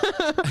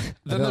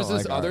 Then there's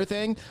this like other art.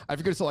 thing. I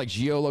forget it's like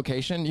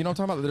geolocation. You know what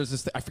I'm talking about? There's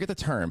this. I forget the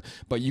term,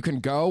 but you can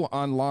go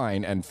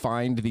online and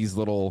find these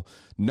little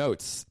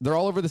notes. They're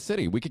all over the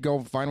city. We could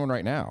go find one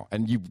right now,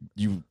 and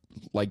you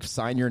like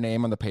sign your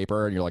name on the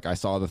paper, and you're like, I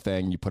saw the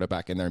thing. You put it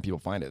back in there, and people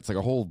find it. It's like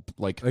a whole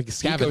like a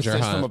scavenger ecosystem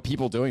hunt. of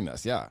people doing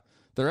this. Yeah,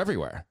 they're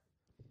everywhere.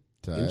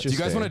 Do you guys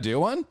Interesting. want to do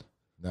one?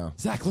 No.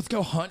 Zach, let's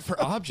go hunt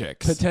for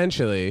objects.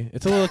 Potentially.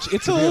 It's a little be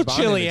a bonding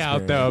chilly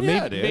out though.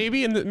 experience. Yeah,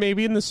 dude.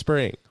 Maybe in the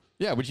spring.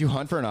 Yeah, would you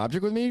hunt for an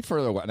object with me for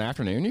an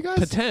afternoon, you guys?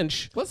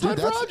 Potential. Let's Dude,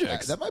 hunt for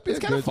objects. That might be it's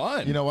a kind of good-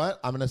 fun. You know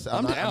what? I'm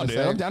I'm down, dude.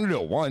 I'm down to do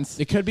it once.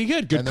 It could be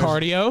good. Good And there's-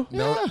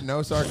 cardio.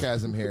 No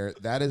sarcasm here.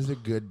 That is a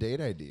good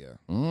date idea.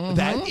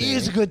 That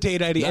is a good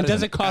date idea. That And is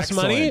does an it cost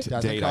money?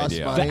 excellent Doesn't date cost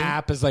idea. money. The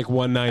app is like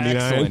 $1.99.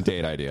 Excellent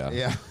date idea.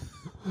 Yeah.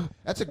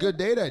 That's a good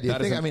date idea.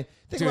 Think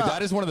Dude, about,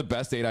 that is one of the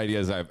best date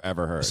ideas I've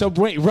ever heard. So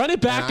wait, run it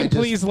back And I and just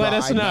please let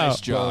us thought- know.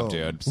 nice job, Boom.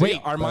 dude. See,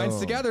 Wait, our minds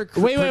together.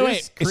 Wait.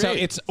 So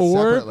create. it's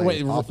orb. Separately,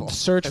 Wait, awful.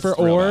 search for It's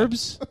real bad.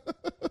 orbs.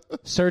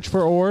 Search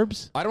for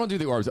orbs. I don't do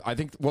the orbs. I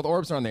think the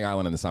orbs are on the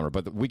island in the summer,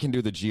 but we can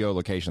do the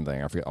geolocation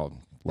thing. I forget. I'll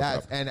look it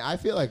up. and I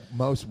feel like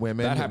most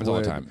women That happens all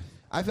the would- time.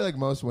 I feel like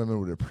most women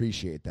would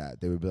appreciate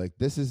that. They would be like,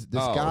 "This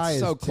Oh, guy it's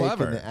so is taking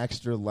clever. the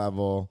extra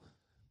level.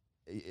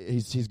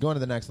 He's going to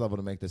the next level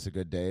to make this a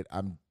good date.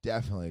 I'm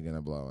definitely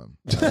gonna blow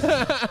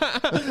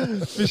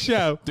him." For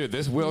show. Dude,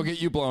 this will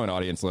get you blown,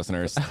 audience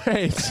listeners.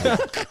 Right.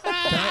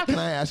 Can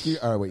I ask you?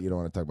 Oh wait, you don't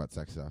want to talk about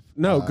sex stuff?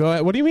 No, go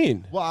ahead. What do you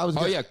mean? Well, I was.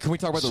 Oh, yeah. Can we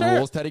talk about the Sure.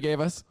 rules Teddy gave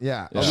us?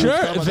 Yeah. Yeah. We'll talk about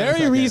Sure. that in a Very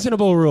second.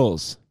 reasonable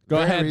rules. Go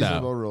Very ahead,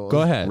 reasonable though. rules.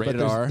 Go ahead. Rated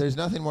But R. there's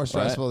nothing more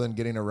stressful than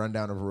getting a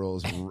rundown of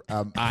rules.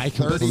 I 30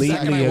 completely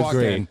second I walked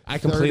agree. in. I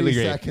completely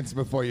 30 agree. seconds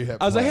before you hit.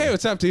 I was like, play. hey,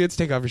 what's up, dudes?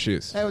 Take off your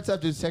shoes. Hey, what's up,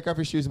 dudes? Take off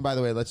your shoes. And by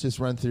the way, let's just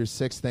run through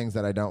 6 things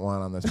that I don't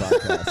want on this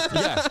podcast.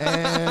 Yeah.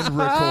 And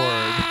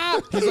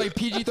record. He's like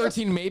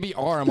PG-13, maybe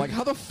R. I'm like,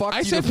 how the fuck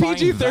I do you said define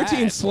PG-13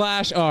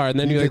 that? /R, and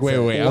then you're like, did wait,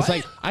 say- wait. I was What?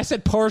 like, I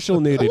said partial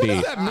nudity,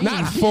 does that mean,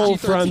 not full PG-13?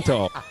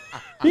 frontal.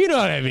 You know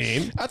what I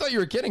mean? I thought you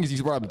were kidding because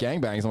you brought up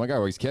gangbangs. I'm like,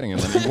 oh, he's kidding. And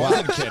then he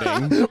wasn't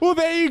kidding. Well,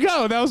 there you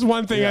go. That was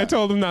one thing Yeah. I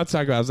told him not to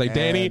talk about. I was like, And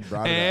Danny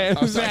brought it and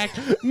up. Zach.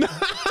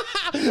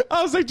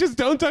 I was like, just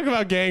don't talk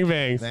about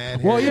gangbangs.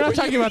 Man, Well, here- you're not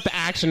talking about the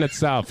action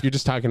itself. You're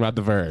just talking about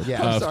the verb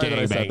Yeah. I'm of sorry that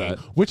I said gangbanging, that.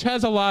 which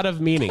has a lot of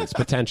meanings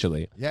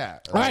potentially. Yeah.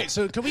 All right,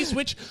 so can we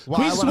switch? Well,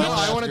 can we I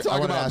switch? wanna talk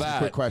wanna about ask that. a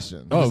quick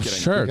question. Oh, Just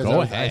kidding. sure. Because Go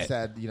I ahead.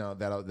 said,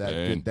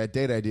 Dane. that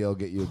date idea will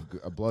get you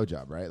a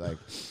blowjob, right? Like,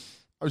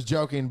 I was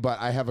joking, but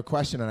I have a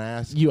question and I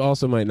asked. You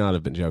also might not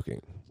have been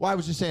joking. Well, I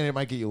was just saying it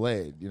might get you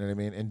laid. You know what I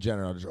mean? In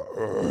general, just.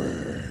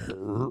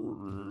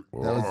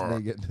 That was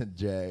me getting a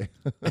J.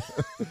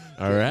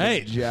 All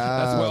right.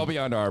 That's well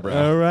beyond R, bro.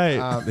 All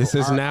right. This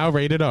is our- now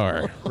rated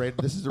R.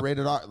 This is a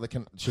rated R. Like,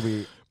 should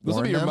we? This will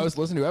warn be your them? most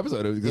listened to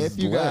episode. If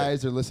you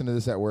guys are listening to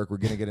this at work, we're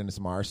gonna get into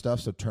some R stuff,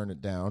 so turn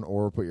it down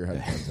or put your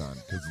headphones on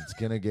because it's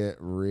gonna get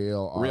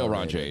real Real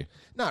R-rated. raunchy.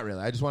 Not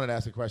really. I just wanted to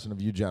ask a question of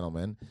you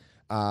gentlemen.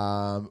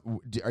 Are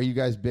you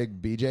guys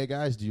big BJ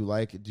guys? Do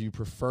you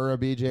prefer a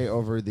BJ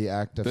over the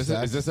act of Is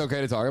sex? this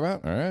okay to talk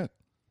about? All right.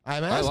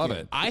 I'm I asking. love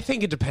it. I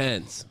think it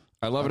depends.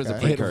 I love it as a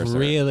Okay. It precursor.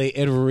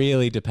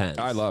 really depends.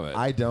 I love it.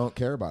 I don't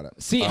care about it.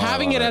 See,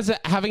 having it as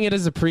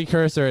a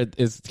precursor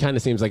is kind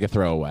of seems like a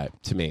throwaway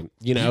to me.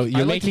 You know,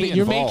 I like to be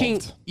you're making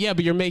involved. yeah,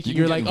 but you're You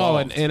you're can like get oh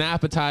involved. an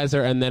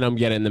appetizer and then I'm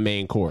getting the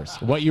main course.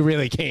 What you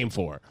really came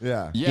for.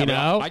 Yeah. yeah, you but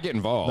know? I get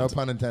involved. No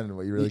pun intended.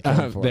 What you really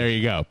came for. There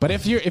you go. But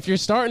if you're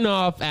starting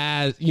off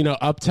as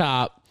up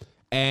top.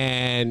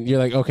 And you're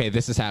like, okay,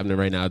 this is happening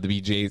right now. The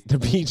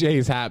BJ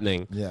is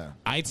happening. Yeah.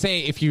 I'd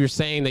say if you're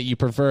saying that you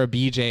prefer a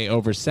BJ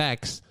over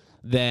sex,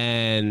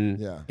 then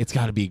Yeah. it's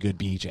got to be a good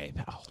BJ,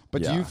 pal.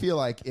 But do Yeah. you feel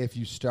like if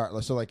you start,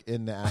 so like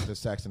in the act of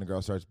sex and a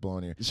girl starts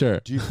blowing you, Sure.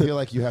 do you feel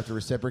like you have to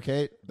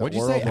reciprocate? the What'd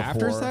you oral say?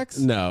 After before? sex?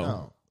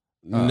 No,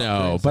 No.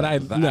 no, but I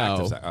The act of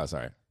no. sex. Oh,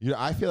 sorry.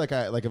 I feel like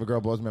if a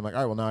girl blows me, I'm like, all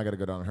right, well now I got to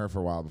go down on her for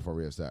a while before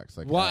we have sex.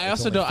 Like, Well, it's I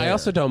also only don't. I fair.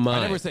 also don't I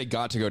mind. never say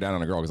got to go down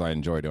on a girl because I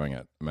enjoy doing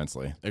it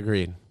immensely.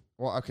 Agreed.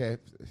 Well, okay,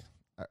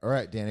 all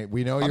right, Danny.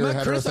 We know I'm you're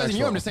not criticizing heterosexual.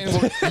 you. I'm just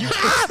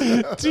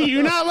saying. Well, Do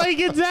you not like it,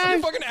 you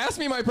then? fucking asked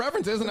me my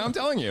preferences, and I'm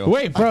telling you.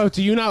 Wait, bro.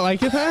 Do you not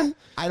like it, then?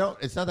 I don't.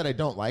 It's not that I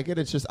don't like it.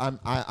 It's just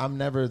I'm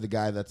never the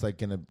guy that's like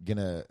gonna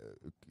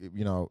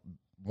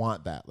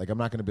want that. Like I'm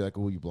not gonna be like,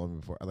 oh, you blow me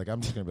before. Like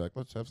I'm just gonna be like,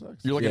 let's have sex.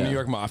 You're like Yeah. a New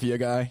York Mafia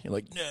guy. You're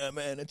like, nah,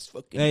 man, it's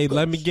fucking. Hey,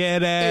 let me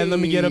get a Hey.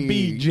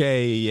 BJ.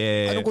 I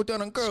Yeah. don't go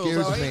down on girls.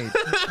 Excuse all right? me.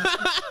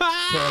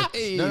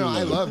 Hey. No,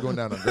 I love going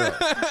down on girls.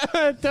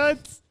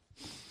 That's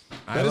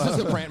That is the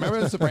Sopranos. Remember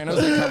in the Sopranos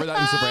they covered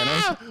that in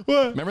Sopranos?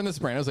 what? Remember in the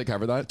Sopranos they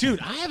covered that? Dude,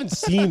 I haven't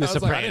seen The I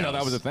was like, I didn't know Sopranos.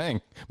 that was a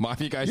thing.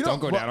 Mafia guys You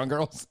don't know, go down on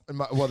girls.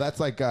 Well, that's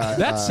like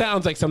That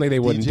sounds like something they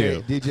wouldn't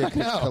do. DJ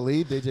know.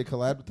 Khaled. DJ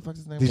Khaled. What the fuck's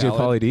his name? DJ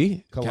Pauly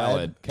D.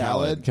 Khaled.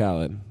 Khaled.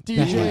 Khaled.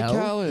 DJ hell?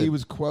 Khaled. He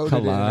was quoted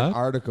in Khaled? an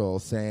article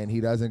saying he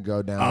doesn't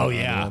go down Oh on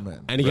yeah,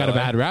 women. and he got a Really?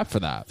 bad rap for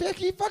that. Fuck,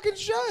 he fucking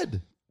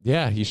should.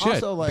 Yeah, he should.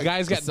 Also, like, the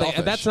guy's got it's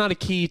selfish. that's not a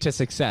key to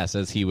success,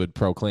 as he would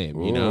proclaim.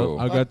 You know, Ooh.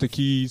 I got the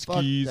keys. Fuck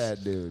keys.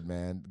 that dude,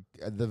 man.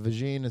 The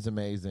vagine is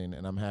amazing,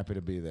 and I'm happy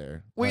to be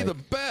there. We Like, the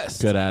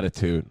best. Good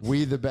attitude.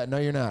 we the best. No,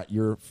 you're not.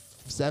 You're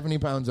 70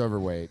 pounds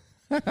overweight.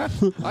 I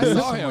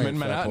saw him Wait, in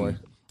fat Manhattan. boy.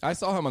 I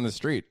saw him on the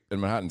street in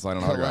Manhattan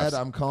signing Khaled, autographs.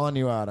 I'm calling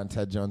you out on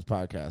Ted Jones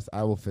podcast.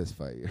 I will fist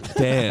fight you.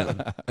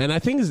 Damn. And I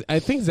think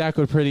Zach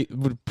would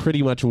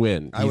pretty much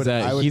win. I would-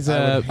 He's I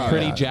a would hate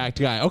pretty that.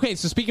 jacked guy. Okay,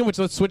 so speaking of which,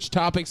 let's switch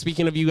topics.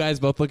 Speaking of you guys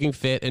both looking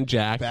fit and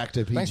jacked. Back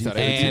to Thanks, PG.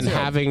 Teddy. And You too.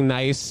 having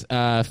nice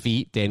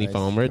feet, Danny Nice.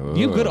 Fomer.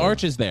 You have good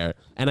arches there,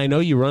 and I know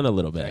you run a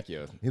little bit. Thank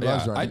you. He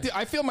loves running.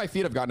 I feel my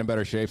feet have gotten in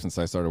better shape since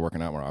I started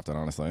working out more often,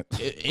 honestly.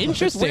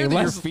 Interesting. weird that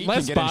your Less, feet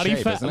less can get in body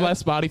shape, fat, isn't it?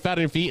 less body fat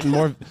in your feet,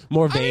 and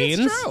more veins.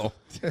 I mean, it's true.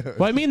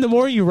 Well, I mean, the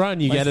more you run,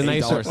 you get a $8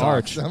 nicer socks.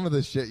 arch. Some of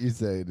the shit you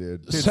say,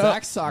 dude. Dude, So-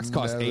 Zach's socks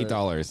cost Never.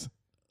 $8.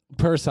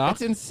 per sock.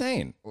 That's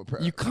insane.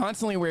 You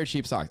constantly wear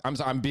cheap socks. I'm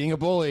sorry, I'm being a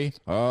bully.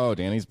 Oh,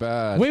 Danny's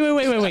bad.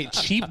 Wait.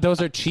 Cheap.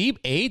 Those are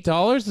cheap.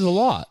 $8 is a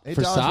lot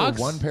for $8 socks.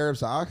 for one pair of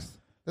socks?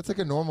 That's like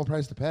a normal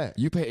price to pay.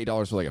 You pay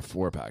 $8 for like a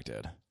 4-pack,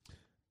 dude.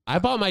 I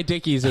bought my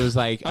Dickies. It was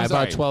like I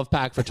bought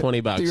 12-pack for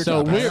 $20.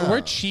 So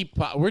we're cheap.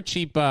 We're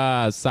cheap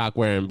sock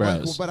wearing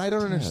bros. But I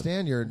don't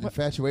understand your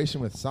infatuation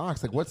with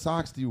socks. Like, what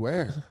socks do you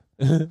wear?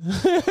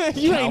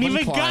 You ain't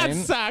even got Klein.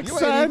 socks, You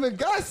son. ain't even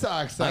got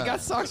socks. I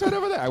got socks right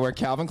over there. I wear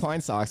Calvin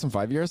Klein socks from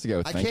 5 years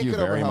ago. I Thank can't you get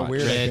over very how much.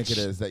 weird I think Rich. it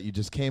is that you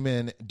just came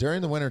in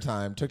during the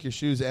wintertime, took your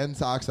shoes and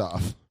socks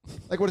off.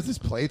 Like, what is this,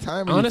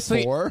 playtime? Are you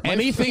Honestly, four?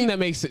 anything that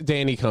makes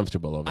Danny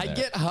comfortable over I there.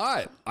 get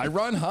hot. I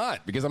run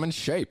hot because I'm in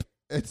shape.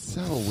 It's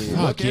so weird.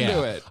 Look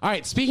into it. All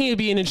right, speaking of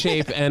being in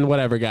shape and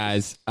whatever,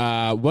 guys,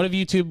 what have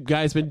you two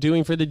guys been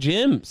doing for the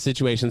gym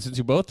situation since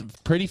you're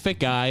both pretty fit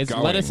guys?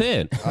 Going. Let us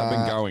in. I've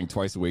been going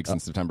twice a week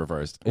since September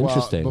 1st.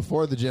 Interesting. Well,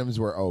 before the gyms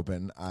were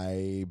open,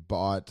 I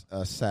bought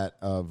a set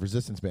of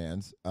resistance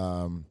bands.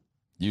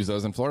 Use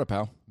those in Florida,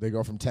 pal. They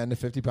go from 10 to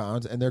 50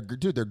 pounds, and they're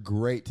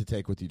great to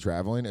take with you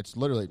traveling. It's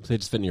literally They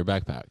just fit in your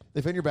backpack.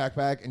 they fit in your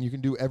backpack, and you can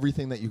do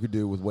everything that you could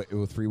do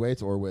with free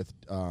weights or with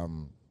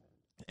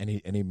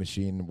any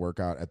machine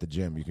workout at the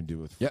gym. You can do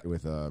with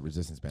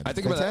resistance bands. I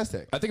think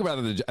fantastic. I think about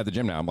it at the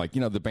gym now. I'm like,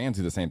 the bands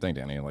do the same thing,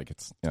 Danny. Like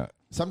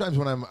Sometimes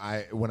when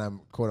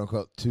I'm quote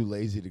unquote too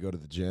lazy to go to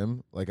the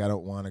gym, like I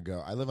don't want to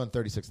go. I live on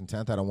 36 and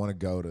 10th. I don't want to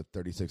go to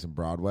 36 and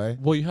Broadway.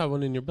 Well, you have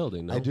one in your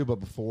building, no? I do, but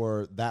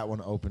before that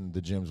one opened,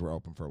 the gyms were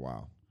open for a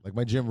while. Like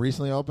my gym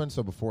recently opened,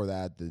 so before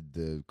that,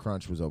 the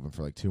Crunch was open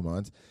for like 2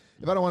 months.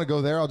 If I don't want to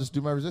go there, I'll just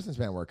do my resistance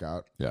band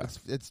workout. Yeah.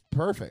 It's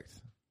perfect.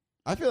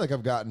 I feel like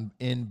I've gotten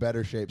in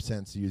better shape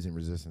since using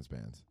resistance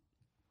bands.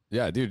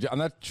 Yeah, dude. On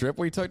that trip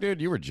we took,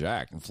 dude, you were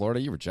jacked. In Florida,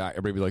 you were jacked.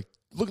 Everybody would be like,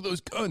 look at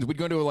those guns. We'd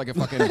go to like a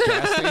fucking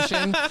gas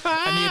station, and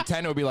the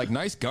attendant would be like,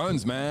 nice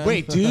guns, man.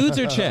 Wait, dudes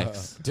or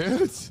chicks?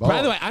 dudes.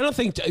 By the way, I don't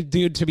think,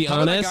 dude, to be How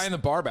about that honest, guy in the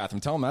bar bathroom?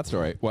 Tell him that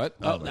story. What?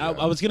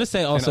 I was going to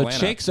say also, Atlanta.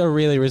 chicks are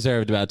really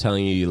reserved about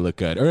telling you look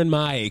good, or in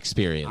my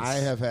experience. I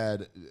have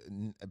had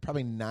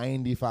probably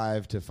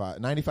 95% to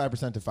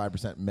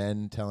 5%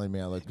 men telling me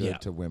I look good Yeah.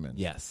 to women.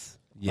 Yes.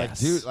 Like, Yes.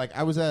 dude, like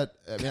I was at.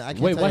 I mean, I can't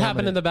Wait, tell what you how happened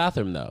many- in the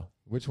bathroom, though?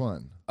 Which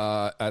one?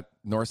 At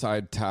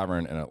Northside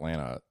Tavern in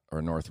Atlanta,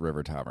 or North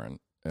River Tavern.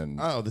 And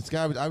Oh, this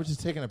guy. I was just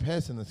taking a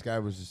piss, and this guy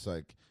was just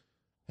like,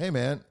 "Hey,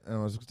 man," and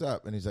I was, "What's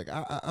up?" And he's like,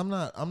 "I'm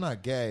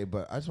not gay,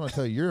 but I just want to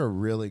tell you, you're a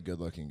really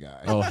good-looking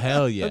guy." Oh,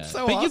 hell yeah. That's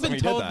so but you've awesome been he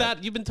did told that.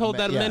 that. You've been told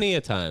that Yeah. many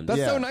a time. that's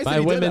Yeah. so nice By that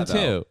he did women, that,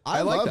 though. too.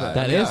 I like love that.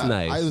 That Yeah. is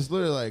nice. I was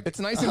literally like, It's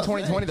nice in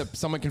 2020 that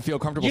someone can feel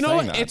comfortable You know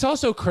saying what? that. It's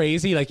also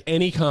crazy. Like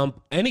any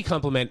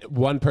compliment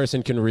one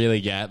person can really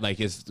get, like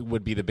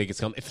would be the biggest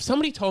compliment. If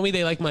somebody told me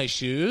they like my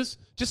shoes,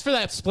 just for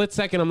that split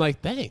second, I'm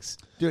like, thanks.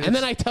 Dude, and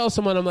then I tell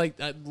someone, I'm like,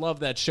 I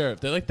love that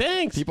shirt. They're like,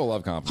 thanks. People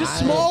love compliments.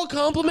 just small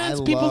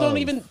compliments. I People love-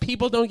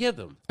 don't give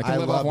them. I can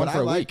live off one but for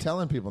I a like week.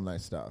 telling people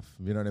nice stuff.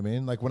 You know what I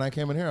mean? Like when I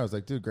came in here, I was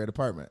like, "Dude, great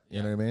apartment."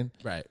 You know what I mean?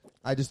 Right.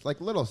 I just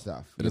like little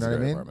stuff. It You is know a what I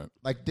great mean? apartment.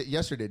 Like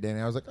yesterday, Danny,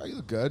 I was like, "Oh, you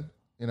look good."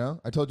 You know,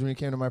 I told you when you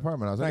came to my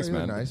apartment, I was like, Thanks, "Oh, you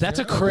look man. nice." That's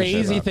Yeah, a I appreciate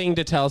crazy that. thing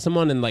to tell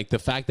someone, and like the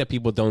fact that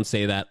people don't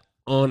say that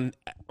on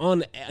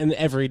an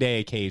everyday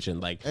occasion.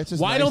 Like, It's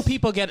just why nice. don't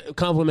people get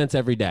compliments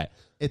every day?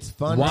 It's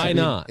fun. Why to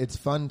be- not? It's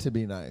fun to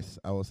be nice.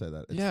 I will say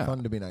that. It's Yeah.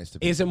 fun to be nice to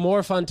people. Is it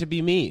more fun to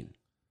be mean?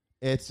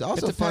 It's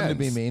also fun to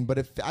be depends. mean,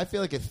 but I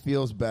feel like it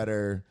feels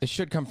better It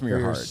should come from for your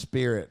your heart.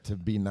 spirit to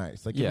be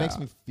nice. Like it Yeah. makes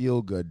me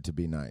feel good to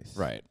be nice.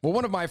 Right. Well,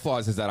 one of my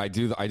flaws is that I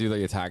do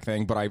the attack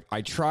thing, but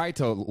I try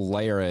to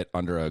layer it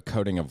under a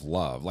coating of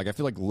love. Like I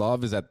feel like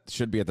love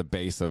should be at the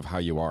base of how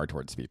you are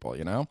towards people.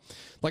 You know,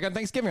 like on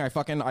Thanksgiving,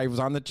 I was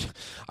on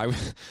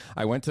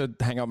I went to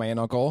hang out with my aunt and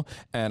uncle,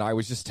 and I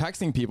was just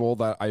texting people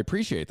that I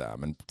appreciate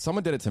them, and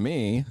someone did it to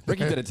me.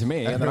 Ricky did it to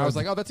me, and then I was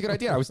like, oh, that's a good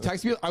idea. I was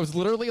texting you. I was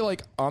literally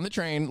like on the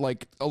train,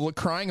 like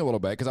crying a little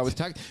bit because I was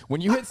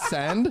when you hit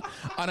send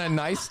on a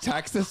nice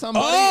text to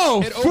somebody.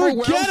 Oh, it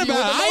overwhelms forget you about it. with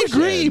I emotion.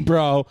 agree,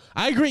 bro.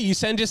 I agree. You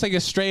send just like a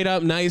straight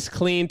up, nice,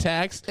 clean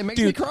text. It makes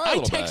Dude, me cry a I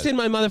little texted bit.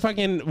 my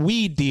motherfucking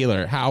weed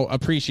dealer how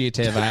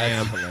appreciative I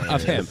am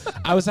of him.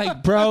 I was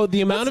like, bro, the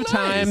amount of That's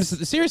nice.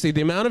 times, seriously,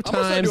 the amount of I'm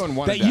gonna start times doing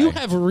one a that you day.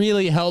 have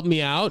really helped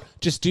me out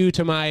just due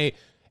to my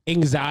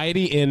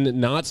anxiety in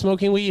not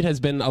smoking weed has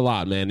been a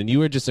lot, man. And you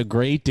were just a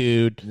great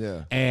dude.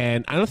 Yeah.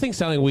 And I don't think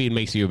selling weed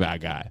makes you a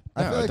bad guy.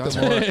 I feel No, like it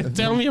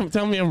the more,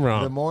 tell me I'm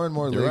wrong. the more and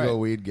more You're legal right.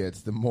 weed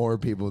gets, the more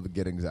people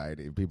get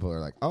anxiety. People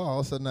are like, "Oh, all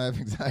of a sudden I have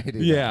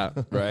anxiety." Yeah.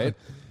 Right.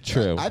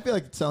 True. I feel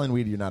like selling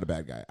weed, you're not a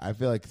bad guy. I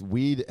feel like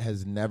weed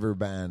has never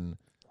been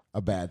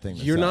a bad thing.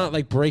 To You're sell. not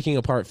like breaking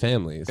apart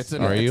families,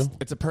 are you?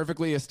 It's a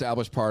perfectly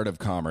established part of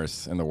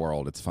commerce in the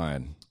world. It's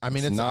fine. I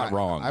mean, it's not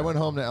wrong. I went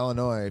home to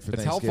Illinois for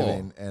It's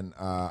Thanksgiving, and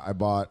I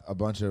bought a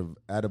bunch of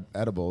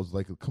edibles,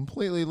 like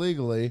completely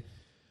legally,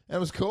 and it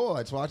was cool.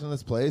 I just walked in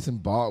this place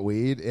and bought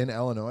weed in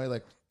Illinois,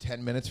 like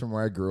 10 minutes from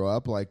where I grew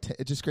up. Like,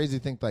 it's just crazy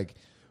to think, like,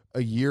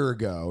 a year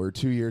ago or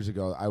 2 years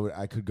ago,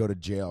 I could go to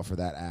jail for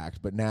that act,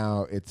 but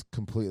now it's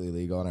completely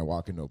legal, and I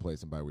walk into a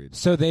place and buy weed.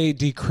 So they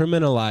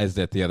decriminalized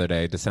it the other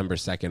day, December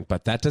 2nd,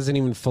 but that doesn't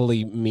even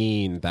fully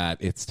mean that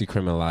it's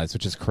decriminalized,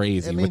 which is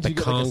crazy. It means With the you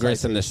get, like, a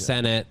Congress and the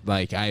citation. Senate,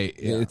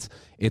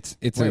 it's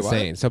Wait,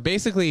 insane. what? So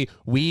basically,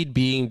 weed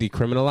being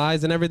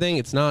decriminalized and everything,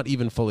 it's not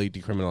even fully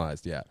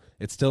decriminalized yet.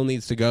 It still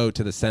needs to go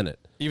to the Senate.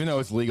 Even though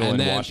it's legal And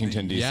in then-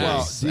 Washington, D.C.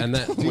 yes. And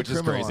that- which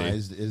is crazy.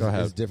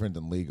 Decriminalized is different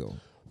than legal,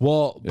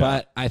 Well,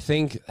 but I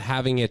think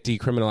having it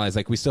decriminalized,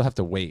 like we still have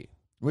to wait.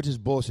 which is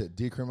bullshit.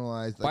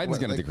 Decriminalized. Biden's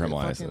gonna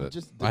decriminalize fucking it.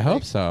 Just I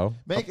hope so.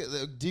 Make it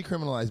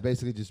decriminalized.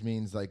 Basically, just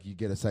means like you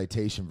get a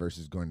citation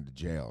versus going to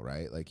jail,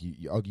 right? Like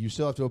you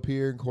still have to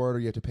appear in court or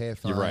you have to pay a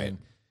fine. You're right.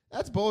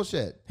 That's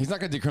bullshit. He's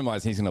not going to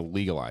decriminalize. He's going to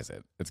legalize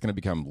it. It's going to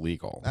become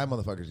legal. That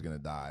motherfucker's gonna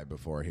die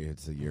before he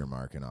hits the year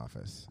mark in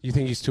office. You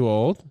think he's too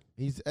old?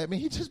 I mean,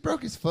 he just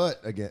broke his foot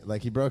again.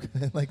 Like he broke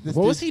like this.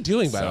 What dude- was he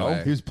doing, by the So-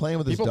 way? He was playing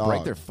with his People dog.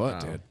 break their foot,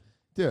 Oh. dude.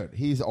 Dude,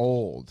 he's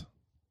old.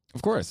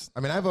 Of course.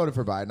 I mean, I voted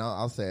for Biden.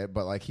 I'll say it,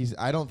 but like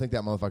I don't think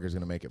that motherfucker's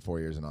gonna make it 4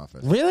 years in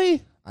office.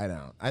 Really? I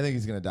don't. I think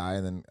he's gonna die,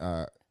 and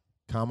then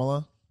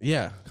Kamala.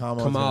 Yeah.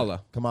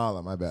 Kamala.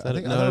 My bad. I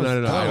think, No, I thought it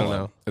was I don't Kamala.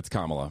 know. It's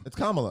Kamala. It's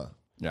Kamala.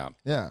 Yeah.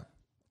 Yeah.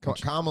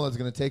 Kamala's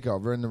gonna take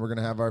over, and then we're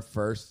gonna have our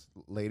first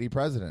lady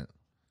president.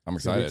 I'm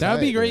excited. That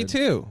would be Right, great dude.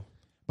 too.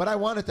 But I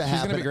want it to She's gonna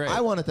happen. be great.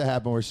 I want it to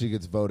happen where she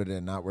gets voted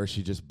in, not where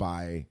she just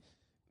by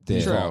True,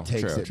 default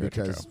takes true, it true,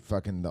 because true.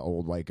 fucking the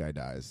old white guy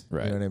dies.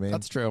 Right. You know what I mean?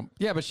 That's true.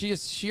 Yeah, but she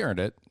earned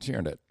it. She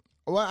earned it.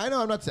 Well, I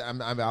know I'm not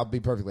saying I'll be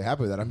perfectly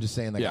happy with that. I'm just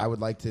saying like Yeah. I would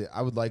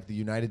like the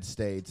United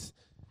States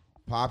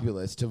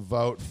populace to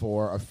vote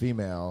for a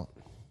female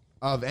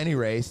of any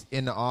race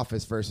in the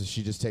office versus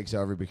she just takes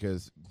over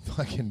because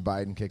fucking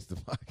Biden kicks the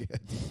bucket.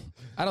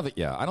 I don't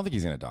think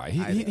he's going to die. I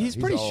know. He's He's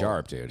pretty old.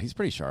 sharp, dude. He's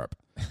pretty sharp.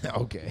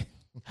 Okay.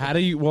 How do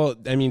you? Well,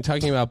 I mean,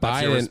 talking about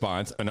That's your Biden.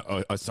 response.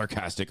 A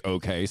sarcastic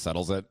okay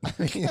settles it.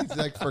 He's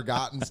like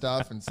forgotten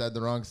stuff and said the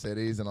wrong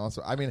cities and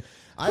also I mean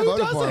I Who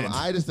voted for him. doesn't?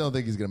 I just don't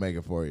think he's gonna make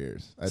it 4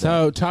 years. I don't.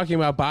 So talking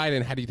about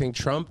Biden, how do you think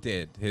Trump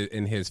did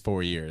in his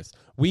 4 years?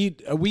 We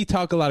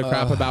talk a lot of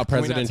crap about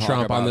can we not President talk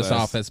Trump on about this this?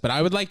 office, but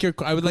I would like your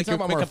Talk quick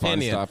about more fun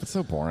opinion. stuff. It's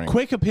so boring.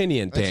 Quick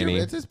opinion, It's Danny.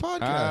 it's his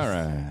podcast. All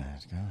right.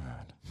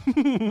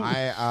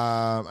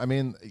 God. I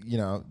mean, you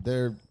know,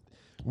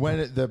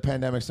 when the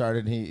pandemic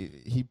started,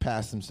 he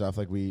passed some stuff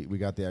like we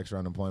got the extra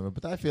unemployment,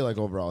 but I feel like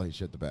overall he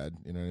shit the bed.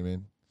 You know what I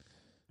mean?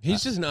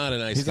 He's just not a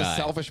nice He's guy. a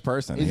selfish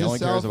person. He's he a only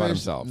cares about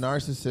selfish, himself.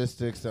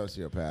 narcissistic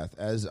sociopath,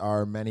 as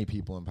are many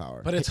people in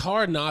power. But it's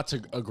hard not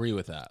to agree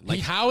with that. Like,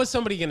 how is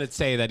somebody going to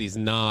say that he's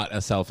not a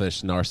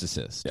selfish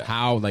narcissist? Yeah.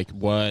 How? Like,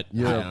 what?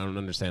 Yeah. I don't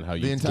understand how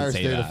you the entire can say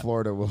state that. of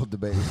Florida will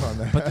debate on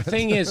that. But the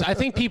thing is, I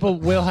think people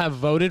will have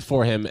voted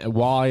for him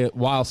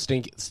while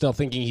still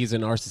thinking he's a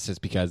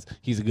narcissist because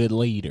he's a good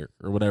leader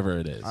or whatever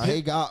it is. I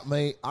got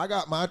my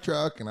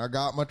truck and I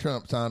got my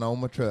Trump sign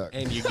on my truck.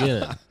 And you're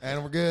good.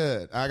 And we're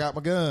good. I got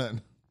my gun.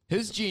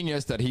 His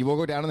genius that he will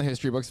go down in the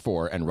history books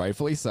for, and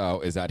rightfully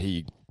so, is that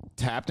he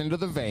tapped into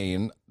the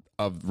vein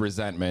of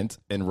resentment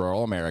in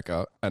rural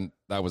America, and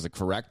that was a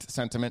correct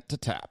sentiment to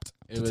tap.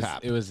 It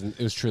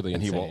was truly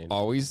And he insane. will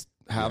always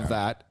have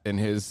that in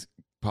his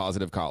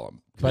positive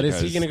column. But is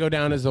he Because going to go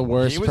down as the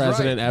worst He was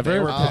president right. ever? They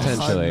were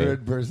Potentially.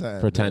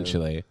 100%.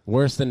 Potentially.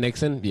 Worse than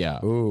Nixon?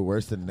 Yeah. Ooh,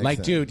 worse than Nixon.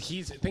 Like, dude,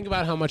 think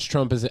about how much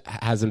Trump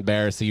has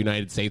embarrassed the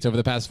United States over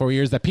the past 4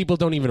 years that people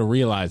don't even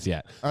realize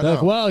yet. I They're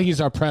like, know. well, he's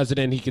our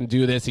president. He can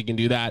do this. He can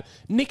do that.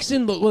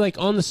 Nixon, like,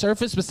 on the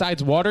surface,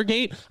 besides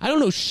Watergate, I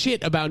don't know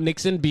shit about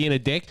Nixon being a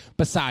dick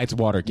besides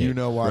Watergate. You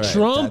know Watergate.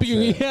 Trump, That's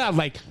it. yeah,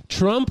 like,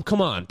 Trump,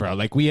 come on, bro.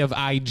 Like, we have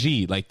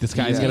IG. Like, this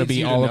guy's Yeah. going to be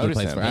Needs you all over the notice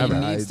place him. forever. He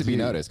needs to be IG.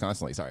 noticed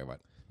constantly. Sorry, what?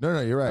 No,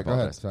 you're right. Go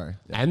ahead. apologize. Sorry.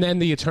 And then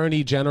the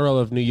Attorney General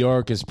of New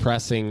York is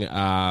pressing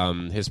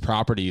his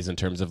properties in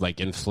terms of like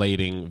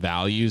inflating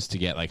values to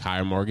get like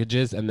higher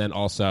mortgages, and then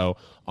also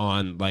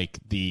on like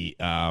the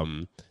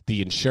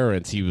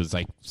insurance, he was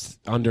like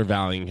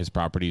undervaluing his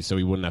property so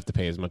he wouldn't have to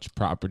pay as much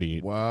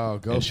property. Wow,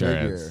 go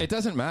Insurance. figure. It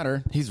doesn't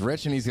matter. He's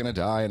rich and he's going to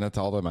die, and that's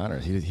all that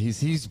matters.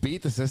 He's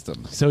beat the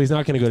system. So he's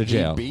not going to go to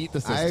jail. He beat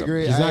the system. I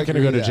agree. He's not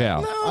going gonna go to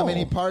jail. I mean,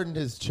 he pardoned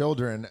his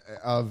children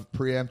of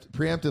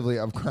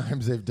preemptively of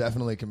crimes they've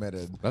definitely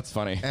committed. That's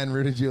funny. And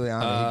Rudy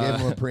Giuliani, he gave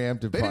him a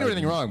preemptive. They didn't do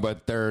anything wrong,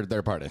 but they're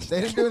pardoned.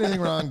 They didn't do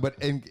anything wrong, but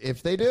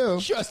if they do,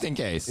 Just in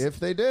case. if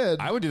they did,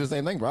 I would do the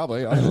same thing,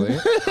 probably. Honestly,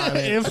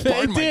 If they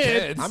Pardon my did,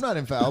 kids. I'm not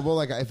infallible.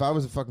 Like if I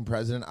was a fucking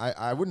president,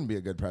 I wouldn't be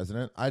a good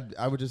president.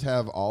 I would just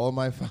have all of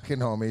my fucking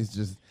homies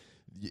just.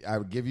 I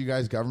would give you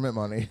guys government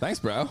money. Thanks,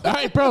 bro. all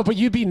right, bro, but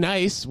you'd be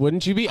nice,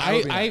 wouldn't you be? I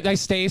would be nice. I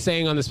stay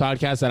saying on this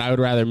podcast that I would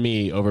rather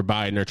me over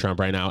Biden or Trump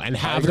right now and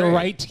have the agree.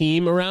 right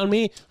team around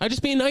me. I'd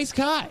just be a nice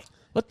guy.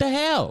 What the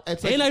hell?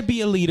 It's like- And I'd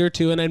be a leader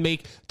too, and I'd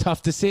make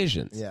tough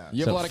decisions. Yeah. You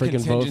have so a lot of freaking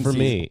vote for contingencies.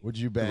 me. Would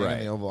you bang Right.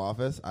 in the Oval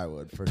Office? I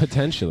would for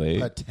Potentially.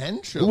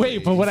 Potentially.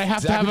 Wait, but would I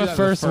have to Zach have would a do that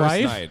first the first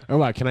wife? night. Or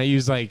what? Can I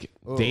use like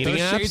dating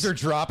Those shades are apps?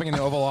 dropping in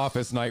the Oval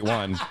Office night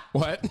one.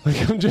 What?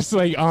 Like I'm just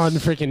like on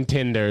freaking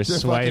Tinder The fucking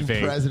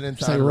swiping. president's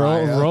Just like on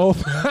roll, Raya. roll.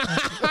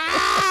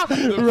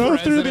 Roll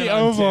through the president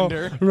on oval.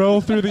 Tinder.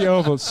 Roll through the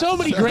oval. So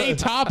many great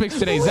topics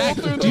today, Zach.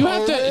 Do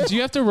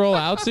you have to roll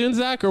out soon,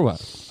 Zach, or what?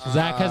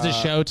 Zach has a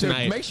show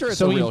tonight. make sure it's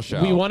so a real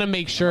show. We want to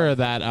make sure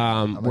that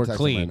we're text him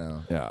clean. right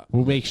now. Yeah.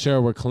 We'll make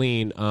sure we're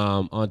clean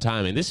on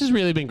time. And this has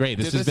really been great.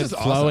 This Dude, has this been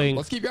is flowing. awesome.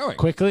 Let's keep going.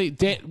 Quickly.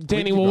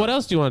 Danny, well, what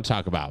else do you want to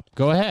talk about?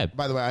 Go ahead.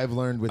 By the way, I've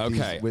learned with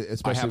Okay, these, I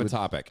especially have a with-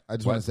 topic. I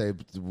just want to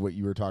say what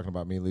you were talking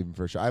about me leaving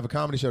for a show. I have a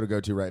comedy show to go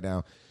to right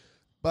now,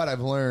 but I've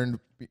learned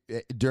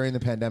during the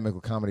pandemic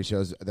with comedy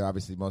shows, they're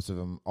obviously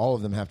all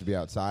of them have to be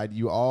outside.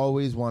 You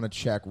always want to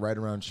check right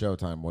around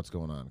showtime what's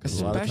going on, 'cause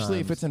a lot of Especially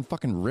if times- it's in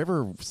fucking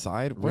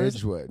Riverside.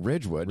 Ridgewood.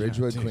 Ridgewood,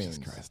 Ridgewood, yeah. Queens.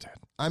 Jesus Christ, dude.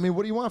 I mean,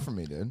 what do you want from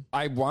me, dude?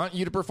 I want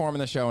you to perform in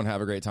the show and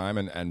have a great time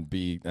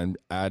and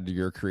add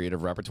your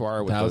creative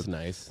repertoire with That was the,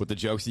 nice. with the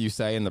jokes that you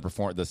say and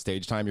the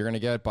stage time you're going to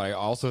get. But I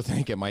also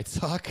think it might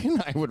suck,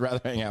 and I would rather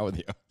hang out with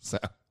you. So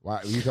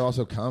Why you could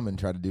also come and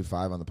try to do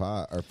 5 on the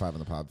pod or 5 on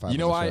the pod. 5 you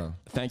know on the why? show.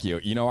 Thank you.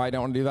 You know why I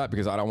don't want to do that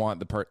because I don't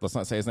want let's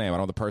not say his name. I don't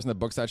want the person that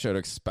books that show to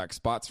expect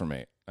spots from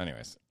me.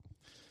 Anyways,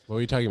 What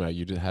were you talking about?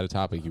 You just had a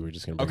topic you were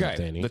just going to bring up,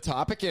 okay. Danny. The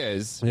topic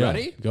is Yeah,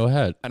 ready, Go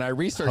ahead. and I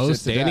researched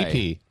Host it today. Danny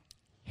P.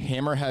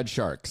 Hammerhead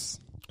sharks.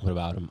 What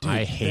about him?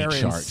 I hate they're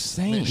sharks.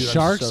 insane. Dude, I'm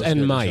Sharks so and scared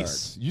of mice.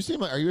 sharks. You seem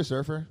like, are you a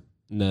surfer?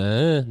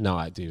 Nah, no,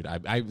 I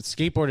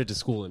skateboarded to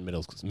school in middle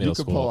You school.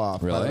 could pull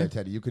off. By the Really? way,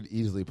 Teddy, you could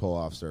easily pull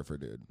off surfer,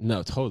 dude.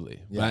 No, totally.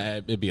 Yeah.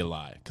 But it'd be a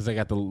lie because I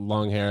got the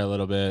long hair a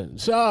little bit.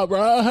 What's up,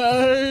 bro?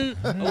 Hey,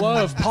 I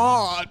love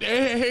pod.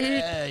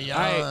 Hey, all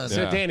right.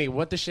 So, Yeah. Danny,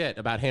 what the shit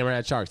about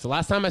hammerhead sharks? The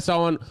last time I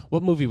saw one,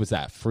 what movie was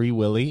that? Free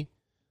Willy.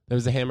 There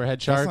was a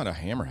hammerhead shark. That's not a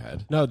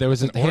hammerhead. No, there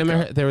was a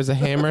hammerhead. There was a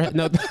hammerhead.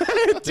 No,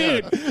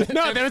 dude.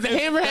 No, there was a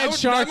hammerhead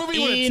shark that movie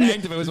would've in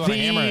tanked if it was about a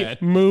hammerhead.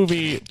 the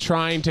movie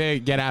trying to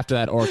get after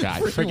that orca.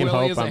 I freaking Willy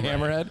hope is a I'm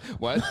right. hammerhead.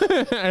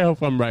 What? I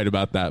hope I'm right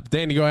about that.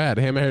 Danny, go ahead.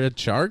 Hammerhead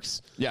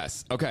sharks.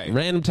 Yes. Okay.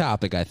 Random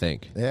topic, I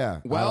think. Yeah.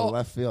 Well- out of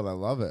left field. I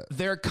love it.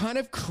 They're kind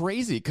of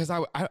crazy because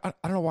I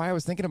don't know why I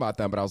was thinking about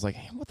them, but I was like,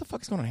 hey, what the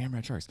fuck is going on with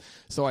hammerhead sharks?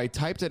 So I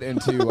typed it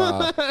into.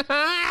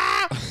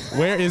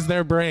 Where is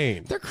their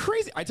brain? They're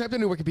crazy. I typed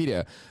into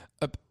Wikipedia.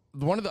 I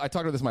talked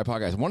about this in my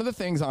podcast. One of the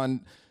things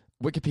on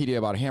Wikipedia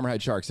about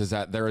hammerhead sharks is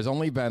that there has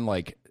only been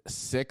like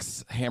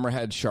 6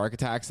 hammerhead shark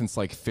attacks since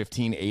like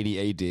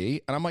 1580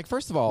 AD. And I'm like,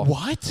 first of all,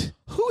 What?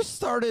 who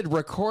started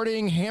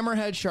recording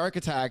hammerhead shark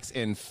attacks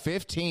in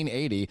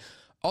 1580?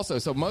 Also,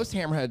 so most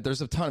hammerhead,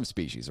 there's a ton of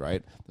species,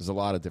 right? There's a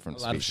lot of different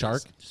A lot of species.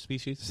 shark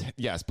species?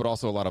 Yes, but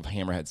also a lot of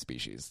hammerhead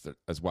species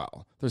as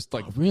well. There's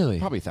like really?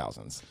 probably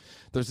thousands.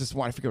 There's this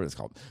one, I forget what it's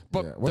called.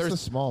 But Yeah. What's there's the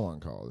small one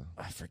called?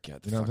 I forget.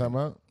 You know what I'm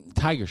talking about?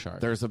 Tiger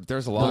shark. There's a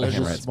lot of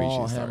There's hammerhead a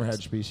small species.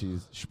 hammerhead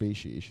species.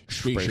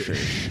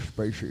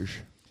 Species.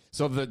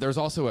 So there's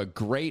also a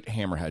great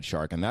hammerhead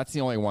shark, and that's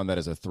the only one that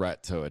is a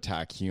threat to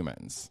attack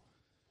humans.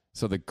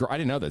 So I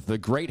didn't know this. The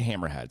great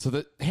hammerhead. So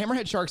the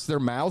hammerhead sharks, their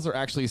mouths are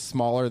actually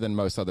smaller than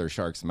most other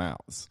sharks'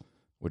 mouths,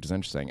 which is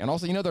interesting. And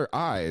also, their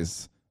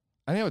eyes.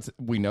 I know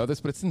we know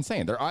this, but it's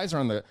insane. Their eyes are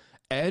on the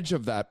edge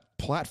of that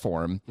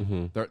platform.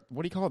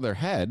 What do you call it? Their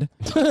head.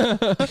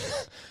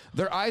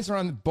 Their eyes are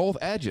on both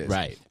edges.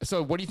 Right.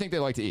 So what do you think they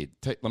like to eat?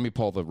 Let me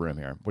pull the room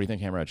here. What do you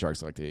think hammerhead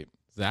sharks like to eat?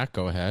 Zach,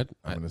 go ahead.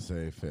 I'm going to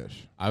say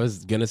fish. I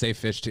was gonna say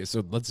fish too.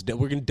 So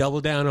we're gonna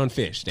double down on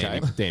fish, Danny.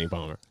 Okay. Danny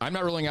Palmer. I'm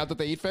not ruling out that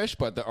they eat fish,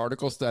 but the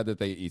article said that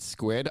they eat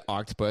squid,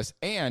 octopus,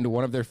 and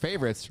one of their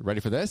favorites, ready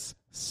for this?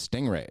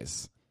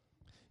 Stingrays.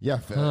 Yeah,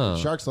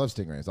 sharks love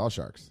stingrays. All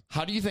sharks.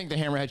 How do you think the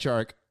hammerhead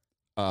shark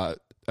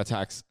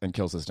attacks and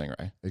kills the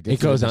stingray? It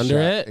goes under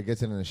it? It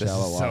gets in a This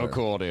shallow is water. so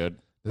cool, dude.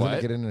 Doesn't What?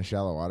 it get into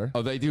shallow water?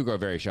 Oh, they do go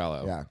very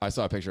shallow. Yeah. I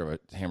saw a picture of a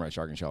hammerhead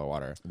shark in shallow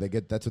water.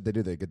 That's what they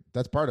do.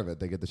 That's part of it.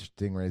 They get the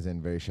stingrays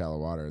in very shallow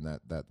water, and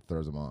that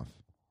throws them off.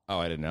 Oh,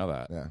 I didn't know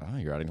that. Yeah. Oh,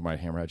 you're adding to my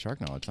hammerhead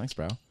shark knowledge. Thanks,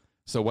 bro.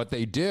 So what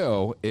they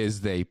do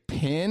is they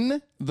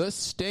pin the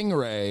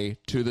stingray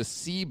to the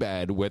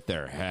seabed with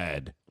their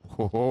head.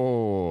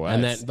 Oh,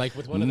 And that's then, like,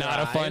 with one of not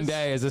their a fun eyes?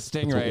 day as a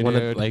stingray, one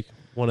dude. of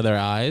one of their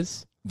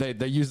eyes. They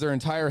use their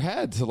entire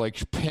head to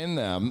like pin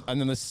them,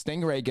 and then the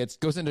stingray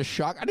goes into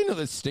shock. I didn't know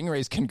that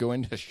stingrays can go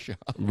into shock.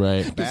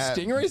 Right. Do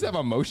stingrays have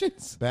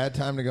emotions? Bad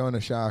time to go into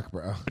shock,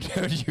 bro.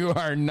 Dude, you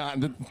are not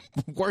the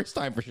worst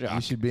time for shock.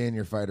 You should be in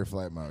your fight or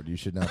flight mode. You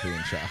should not be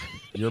in shock.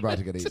 You're about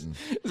to get eaten.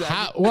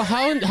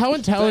 How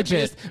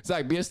intelligent?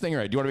 Zach, be a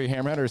stingray. Do you want to be a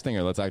hammerhead or a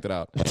stinger? Let's act it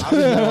out.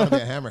 Obviously, I want to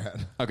be a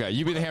hammerhead. Okay,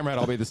 you be the hammerhead.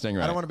 I'll be the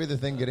stingray. I don't want to be the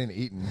thing getting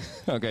eaten.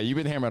 Okay, you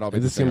be the hammerhead. I'll be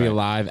Is the this gonna be a stingray.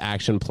 live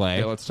action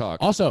play? Okay, let's talk.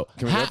 Also,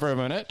 Can we go for a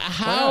minute?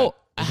 How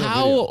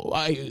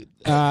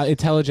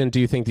intelligent do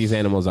you think these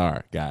animals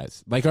are,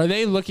 guys? Like, are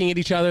they looking at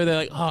each other? They're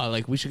like, oh,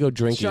 like we should go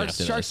drinking. Sharks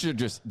after this. should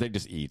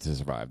just eat to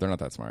survive. They're not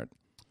that smart.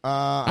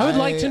 I would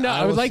like to know.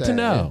 I would will like to say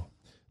know.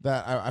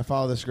 that I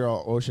follow this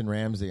girl, Ocean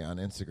Ramsey, on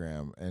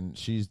Instagram, and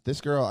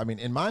this girl. I mean,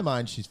 in my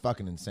mind, she's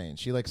fucking insane.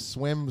 She like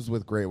swims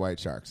with great white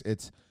sharks.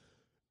 It's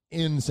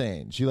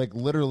insane. She like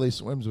literally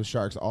swims with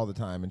sharks all the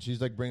time, and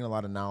she's like bringing a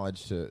lot of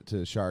knowledge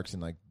to sharks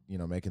and like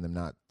making them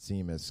not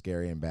seem as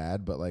scary and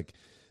bad. But like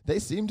they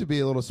seem to be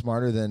a little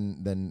smarter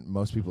than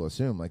most people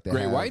assume. Like they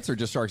Great have, whites or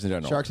just sharks in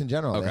general? Sharks in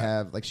general. Okay. They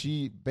have like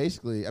she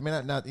basically. I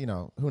mean, not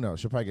who knows?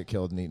 She'll probably get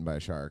killed and eaten by a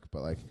shark,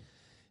 but like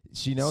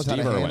she knows Steve how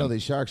to handle Irwin.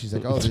 these sharks. She's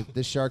like, oh,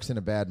 this shark's in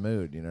a bad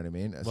mood. You know what I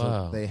mean? Wow.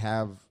 So they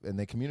have and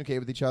they communicate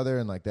with each other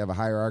and like they have a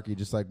hierarchy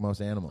just like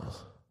most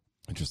animals.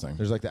 Interesting.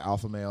 There's like the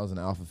alpha males and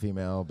alpha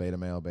female, beta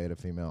male, beta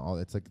female. All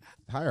it's like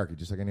hierarchy,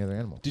 just like any other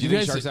animal. Do you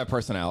think sharks have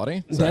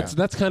personality?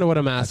 That's kind of what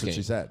I'm That's asking. what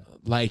she said.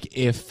 Like,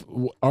 is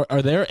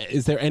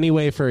there any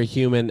way for a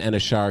human and a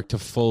shark to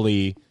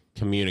fully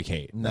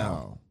communicate?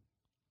 No.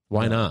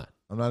 Why not?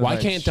 I'm not Why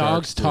inviting can't sharks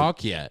dogs to-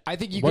 talk yet? I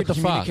think you What could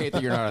the fuck? communicate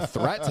that you're not a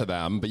threat to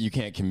them, but you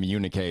can't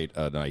communicate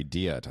an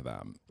idea to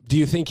them. Do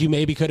you think you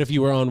maybe could if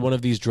you were on one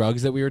of these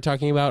drugs that we were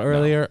talking about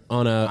earlier,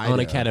 on a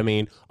do.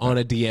 ketamine, on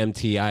a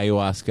DMT,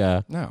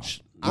 ayahuasca? No.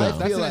 I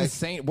That's feel an like-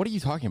 insane. What are you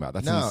talking about?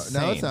 That's No,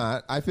 insane. no, it's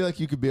not. I feel like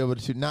you could be able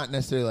to not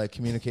necessarily like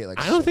communicate. Like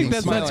I don't think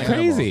speak that's to an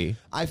crazy. animal.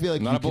 I feel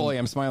like I'm not you a bully.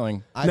 I'm smiling.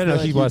 Can, I No, feel he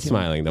like you was can-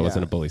 smiling. That yeah.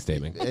 wasn't a bully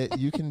statement.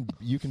 You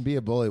can be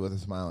a bully with a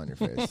smile on your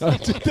face.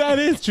 That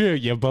is true,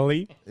 you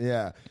bully.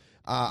 Yeah.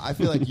 I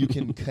feel like you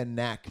can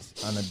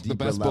connect on a deeper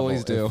best level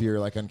bullies do. if you're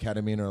like on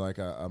ketamine or like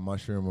a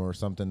mushroom or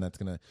something that's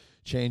gonna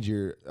change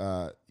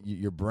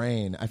your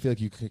brain. I feel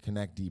like you could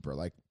connect deeper.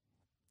 Like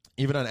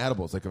even on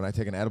edibles, like when I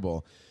take an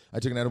edible, I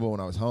took an edible when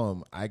I was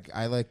home.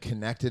 I like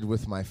connected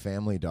with my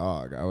family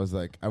dog. I was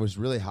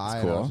really high.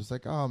 And I cool. was just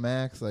like, oh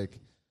Max, like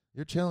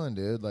you're chilling,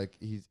 dude. Like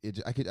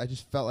I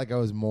just felt like I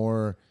was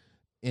more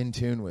in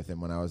tune with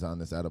him when I was on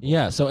this edible.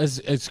 Yeah, so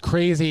as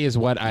crazy as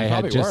what I had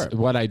probably just were.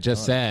 what I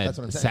just said that's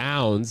what I'm saying.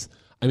 sounds,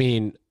 I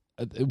mean,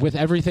 with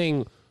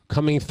everything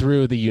coming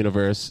through the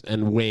universe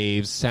and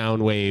waves,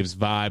 sound waves,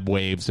 vibe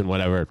waves, and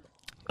whatever,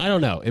 I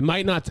don't know. It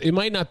might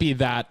not be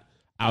that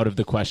out of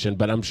the question,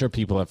 but I'm sure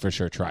people have for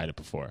sure tried it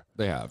before.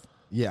 They have.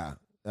 Yeah.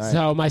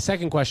 So my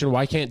second question: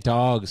 why can't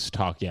dogs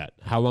talk yet?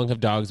 How long have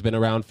dogs been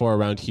around for,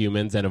 around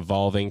humans, and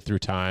evolving through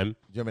time? Do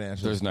you have an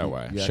answer? There's no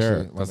way. You Sure.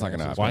 actually want That's me not to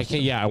gonna answer happen. Why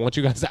can't? Yeah, I want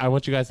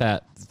you guys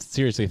to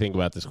seriously think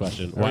about this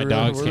question. Why We're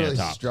dogs we're can't really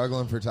talk?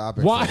 struggling for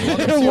topics. Why?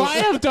 Why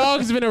have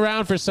dogs been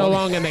around for so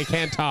long and they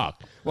can't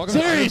talk? Welcome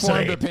to Uninformed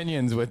Seriously.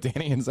 Opinions with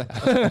Danny and Zach.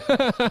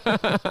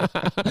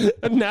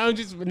 now I'm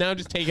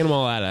just taking them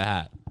all out of the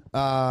hat.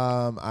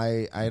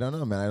 I don't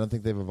know, man. I don't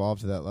think they've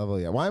evolved to that level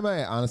yet. Why am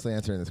I honestly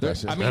answering this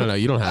question? I I mean, don't know.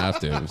 You don't have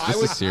to. It's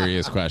just a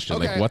serious question.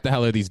 Okay. Like, what the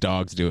hell are these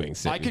dogs doing? I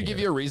sitting could give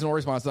here? you a reasonable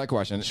response to that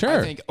question. Sure.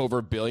 I think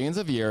over billions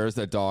of years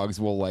that dogs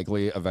will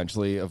likely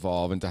eventually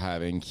evolve into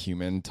having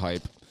human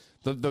type.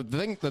 The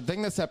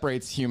thing that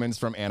separates humans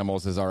from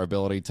animals is our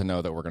ability to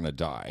know that we're going to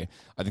die.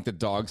 I think that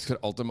dogs could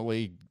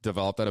ultimately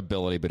develop that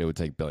ability, but it would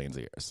take billions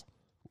of years.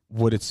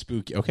 Would it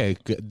spook you? Okay,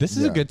 good. This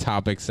is a Yeah. good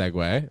topic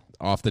segue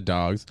off the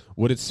dogs.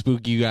 Would it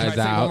spook you Can I guys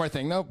say out? one more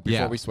thing though before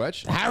Yeah. we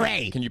switch?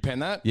 Hurry! Can you pin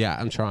that? Yeah,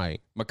 I'm trying.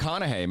 Matthew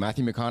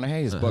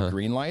McConaughey, his book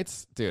Green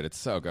Lights, dude, it's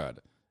so good.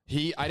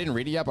 I didn't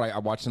read it yet, but I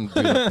watched him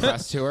do the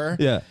press tour.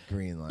 Yeah.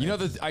 Green light. You know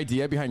the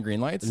idea behind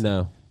Green Lights?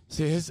 No.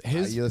 See his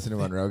you listen to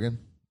him on Rogan?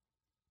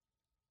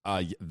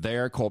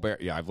 there Colbert.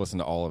 Yeah, I've listened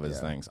to all of his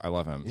things. I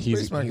love him. Pretty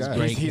smart guy.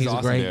 great. He's a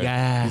awesome, great dude.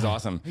 guy. He's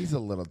awesome. He's a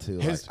little too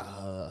His-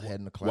 head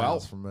in the Well,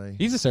 clouds for me.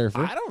 He's a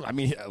surfer. I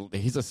mean,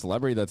 he's a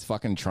celebrity that's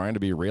fucking trying to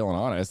be real and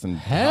honest and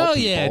Hell help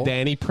yeah, people.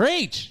 Danny,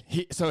 preach.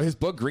 So his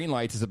book Green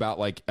Lights is about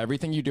like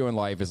everything you do in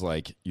life is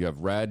like you have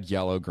red,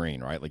 yellow,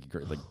 green, right? Like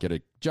you get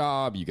a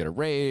job, you get a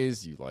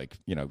raise, you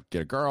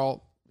get a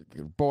girl,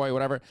 get a boy,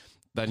 whatever.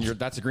 Then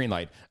that's a green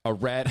light. A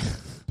red,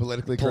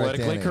 Politically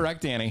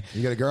correct, Danny.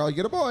 You get a girl, you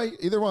get a boy,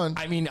 either one.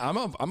 I mean, I'm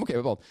okay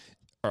with both.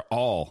 Or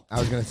all. I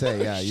was gonna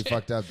say, yeah, you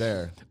fucked up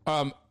there.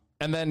 And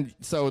then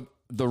so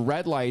the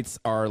red lights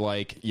are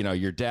like,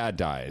 your dad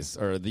dies,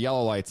 or the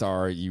yellow lights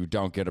are you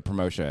don't get a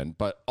promotion.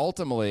 But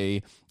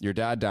ultimately, your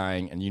dad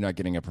dying and you not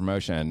getting a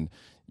promotion,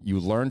 you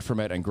learn from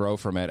it and grow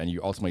from it, and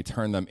you ultimately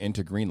turn them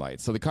into green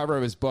lights. So the cover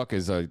of his book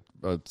is a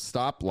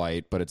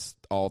stoplight, but it's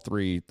all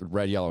three, the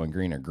red, yellow, and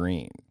green are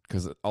green.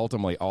 Because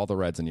ultimately, all the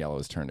reds and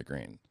yellows turn to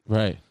green.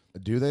 Right.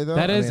 Do they though?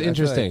 That I is mean, I feel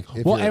interesting. like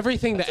if Well, you're-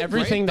 everything that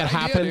great idea,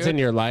 happens dude. in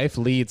your life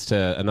leads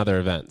to another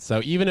event.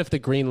 So even if the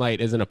green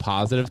light isn't a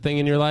positive thing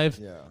in your life,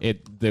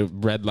 the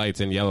red lights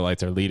and yellow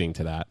lights are leading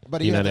to that.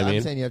 But you know have what to, I mean?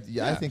 I'm saying you have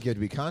to, I think you have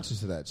to be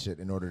conscious of that shit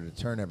in order to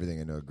turn everything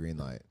into a green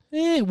light.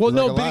 Well, Like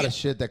no, a lot but of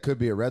shit that could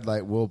be a red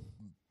light will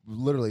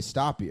literally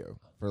stop you,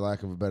 for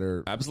lack of a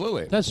better.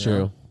 Absolutely. that's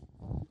true.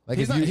 Like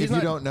He's if not- you he's if you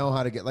not- don't know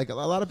how to get, like a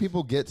lot of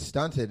people get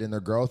stunted in their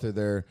growth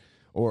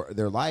or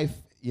their life.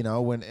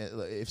 When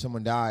if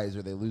someone dies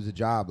or they lose a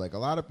job, like a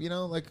lot of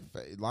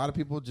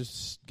people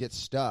just get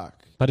stuck.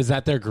 But is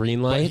that their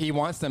green But light? he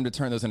wants them to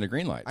turn those into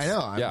green lights. I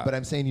know, Yeah. but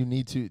I'm saying you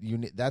need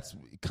that's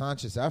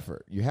conscious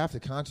effort. You have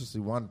to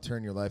consciously want to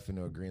turn your life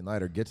into a green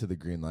light or get to the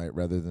green light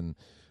rather than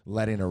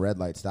letting a red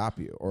light stop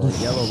you or a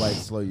yellow light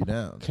slow you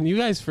down. Can you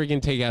guys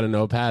freaking take out a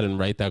notepad and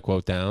write that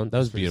quote down? That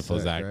was beautiful,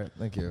 Sick, Zach. right?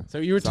 Thank you. So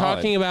you were Solid.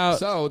 talking about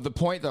So the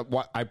point that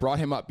I brought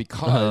him up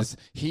because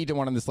he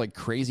went on this like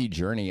crazy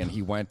journey and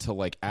he went to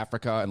like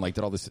Africa Africa and like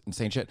did all this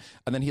insane shit.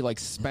 And then he like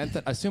spent,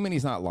 assuming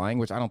he's not lying,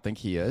 which I don't think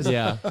he is.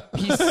 Yeah.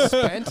 He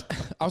spent,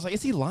 I was like,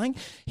 is he lying?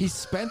 He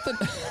spent the,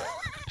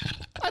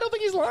 I don't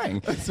think he's lying.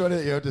 That's what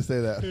you have to say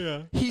that.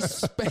 Yeah. He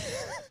spent,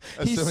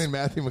 Assuming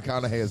Matthew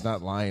McConaughey is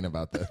not lying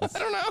about this. I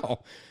don't know.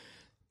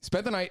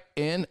 Spent the night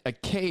in a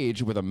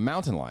cage with a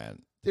mountain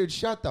lion. Dude,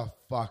 shut the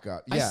fuck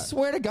up. I Yeah.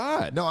 swear to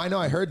God. No, I know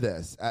I heard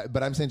this,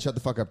 but I'm saying shut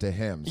the fuck up to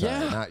him. Sorry,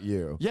 Yeah. not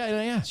you.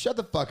 Yeah. Shut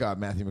the fuck up,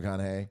 Matthew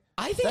McConaughey.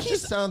 I think that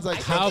just sounds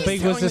like How he's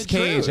big was telling this the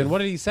cage, truth. and what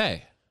did he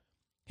say?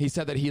 He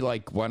said that he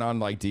like went on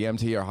like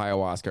DMT or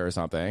ayahuasca or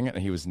something, and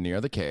he was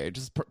near the cage.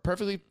 It's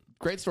perfectly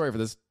great story for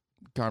this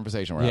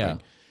conversation we're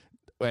having.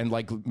 And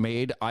like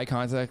made eye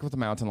contact with the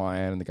mountain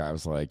lion, and the guy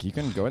was like, "You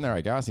can go in there,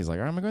 I guess." He's like,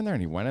 "All right, I'm gonna go in there,"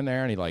 and he went in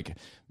there and he like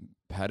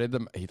petted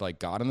them. He like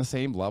got in the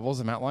same level as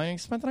the mountain lion. He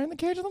spent the night in the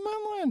cage with the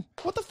mountain lion.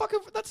 What the fuck?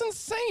 That's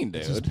insane, dude.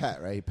 It's his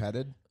pet, right? He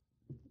petted.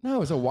 No, it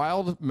was a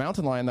wild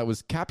mountain lion that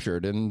was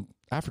captured in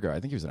Africa. I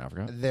think he was in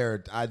Africa.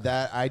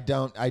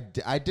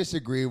 I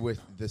disagree with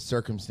the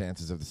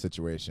circumstances of the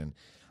situation.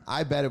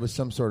 I bet it was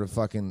some sort of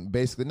fucking,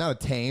 basically not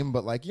a tame,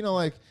 but like, you know,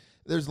 like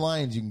there's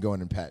lions you can go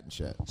in and pet and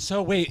shit.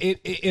 So wait,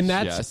 and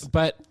that's Yes.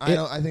 but I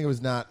think it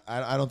was not.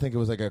 I don't think it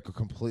was like a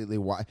completely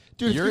wide.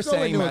 Dude, You're if you go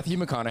saying into Matthew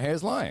McConaughey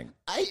is lying.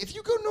 if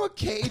you go into a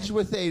cage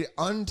with a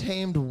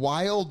untamed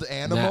wild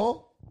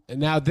animal,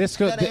 now this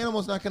goes. that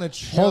animal's not going to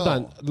chill. Hold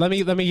on, let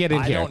me get in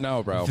I here. don't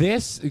know, bro.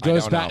 This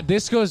goes don't back. know.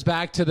 This goes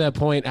back to the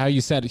point how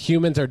you said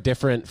humans are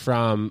different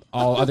from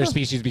all other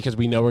species because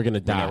we know we're going to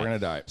die. know we're gonna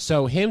die.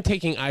 So him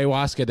taking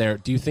ayahuasca there.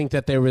 Do you think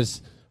that there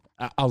was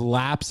a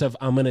lapse of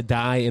I'm going to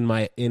die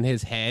in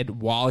his head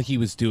while he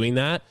was doing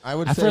that? I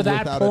would And say for that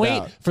without a point.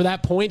 doubt. For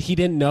that point, he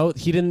didn't know.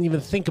 He didn't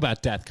even think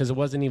about death because it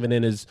wasn't even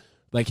in his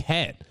like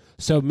head.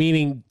 So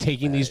meaning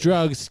taking these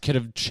drugs could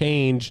have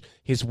changed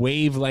his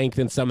wavelength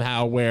and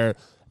somehow where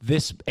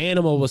this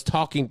animal was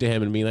talking to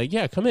him and being like,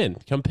 yeah, come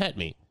pet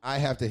me. I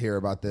have to hear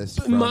about this.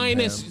 From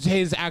Minus him.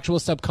 his actual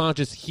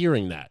subconscious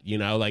hearing that, you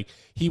know, like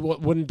he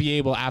wouldn't be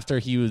able after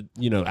he was,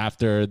 you know,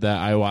 after the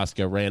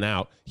ayahuasca ran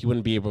out, he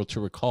wouldn't be able to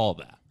recall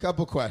that.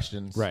 Couple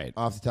questions, Right.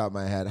 off the top of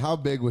my head. How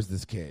big was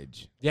this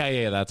cage?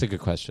 Yeah, that's a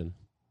good question.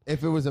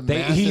 If it was a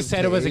massive He said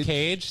cage, it was a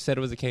cage. Said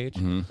it was a cage.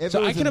 If So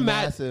it was I can a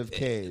imagine massive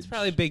cage, It's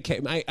probably a big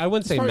cage. I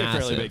wouldn't say probably a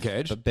massive, fairly big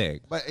cage. but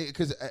big. but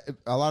because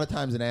a lot of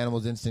times an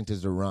animal's instinct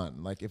is to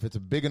run. Like if it's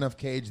a big enough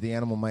cage, the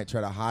animal might try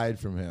to hide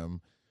from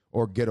him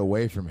or get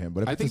away from him.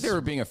 But if I it's think a they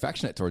were being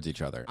affectionate towards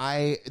each other.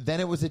 then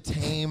it was a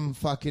tame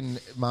fucking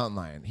mountain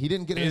lion. He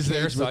didn't get in Is a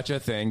there cage with such a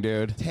thing,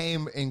 dude?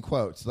 tame in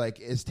quotes,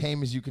 like as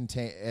tame as you can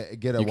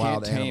get a You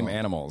wild can't tame animal.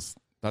 animals.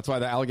 That's why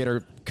the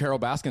alligator, Carol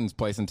Baskin's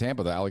place in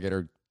Tampa, the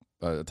alligator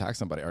attacked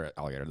somebody, or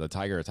the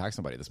tiger attacked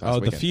somebody this past Oh,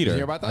 weekend. the feeder. Did you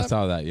hear about that? I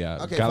saw that.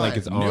 Yeah, Okay, got like fine.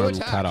 his New arm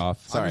attack. cut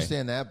off. I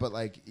understand that, but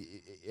like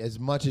as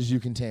much as you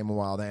can tame a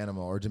wild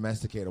animal or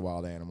domesticate a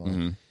wild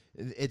animal,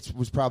 it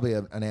was probably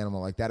an animal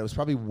like that. It was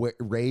probably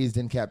raised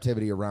in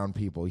captivity around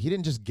people. He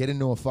didn't just get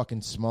into a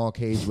fucking small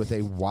cage with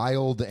a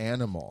wild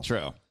animal.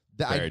 True.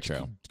 Very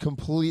true.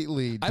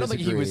 Completely. I don't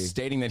think he was disagree.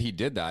 stating that he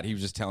did that. He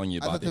was just telling you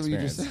I about thought the that's what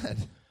you experience. just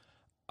said.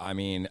 I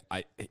mean,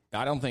 I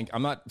don't think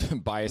I'm not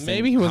biased.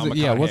 Maybe he wasn't.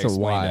 Yeah, it wasn't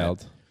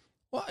wild.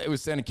 Well, it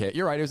was in a cage.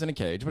 You're right. It was in a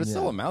cage, but it's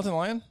still a mountain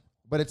lion.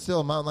 But it's still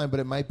a mountain lion.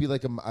 But it might be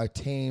like a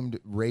tamed,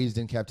 raised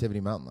in captivity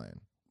mountain lion.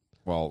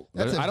 Well,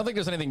 That's I don't think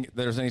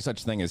there's any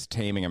such thing as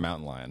taming a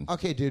mountain lion.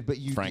 Okay, dude. But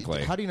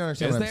Frankly, how do you not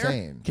understand Is what I'm there?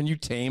 saying? Can you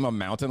tame a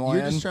mountain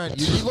lion? just trying-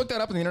 Did you look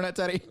that up on the internet,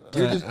 Teddy?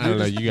 You're just, I don't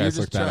know. You guys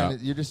looked that up.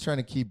 You're just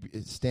trying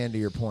to stand to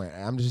your point.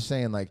 I'm just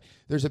saying, like,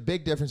 there's a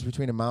big difference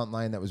between a mountain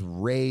lion that was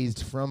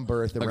raised from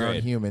birth around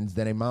Agreed. humans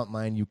than a mountain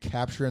lion you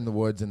capture in the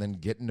woods and then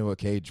get into a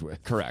cage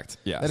with. Correct.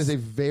 Yes. That is a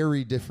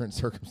very different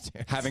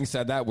circumstance. Having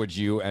said that, would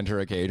you enter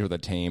a cage with a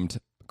tamed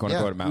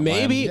quote-unquote Yeah. mountain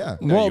Maybe. lion?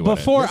 Yeah. No, Well, you wouldn't.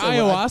 before Listen,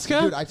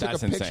 ayahuasca, dude, I took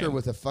That's a picture insane.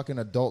 with a fucking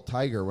adult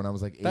tiger when I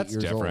was like 8 That's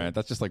years different. old.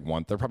 That's just like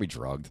one. They're probably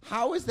drugged.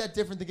 How is that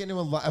different than getting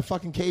into a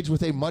fucking cage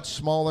with a much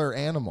smaller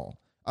animal?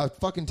 A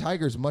fucking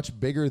tiger is much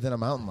bigger than a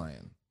mountain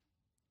lion.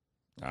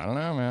 I don't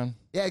know, man.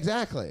 Yeah,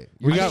 exactly.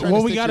 we got to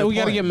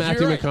get You're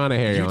Matthew right.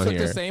 McConaughey You on took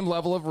here. the same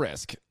level of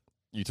risk.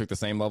 You took the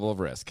same level of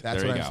risk.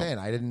 That's there what you I'm go. saying.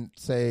 I didn't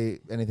say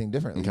anything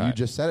differently. Okay. You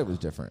just said it was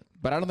different.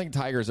 But I don't think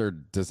tigers are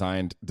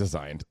designed.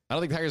 I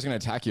don't think tigers are going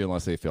to attack you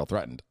unless they feel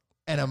threatened.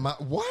 And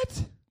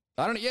what?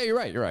 I don't. Yeah, you're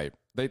right. You're right.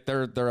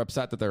 They're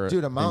upset that they're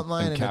Dude, a mountain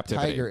lion in and a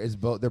captivity. tiger is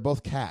both. They're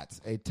both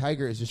cats. A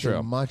tiger is just a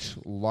True. much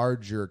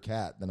larger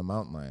cat than a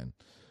mountain lion.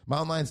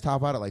 Mountain lions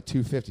top out at like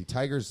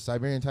 250.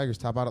 Siberian tigers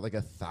top out at like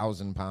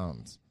 1,000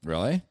 pounds.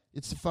 Really?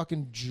 It's a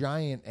fucking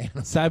giant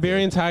animal.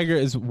 Siberian tiger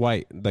is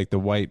white, like the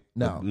white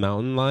No.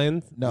 mountain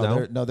lion.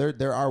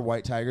 There are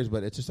white tigers,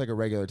 but it's just like a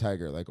regular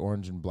tiger, like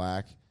orange and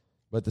black.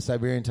 But the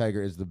Siberian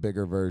tiger is the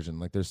bigger version.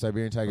 Like there's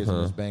Siberian tigers and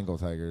there's Bengal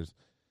tigers.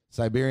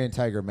 Siberian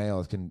tiger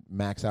males can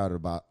max out at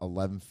about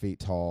 11 feet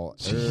tall,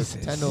 10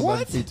 to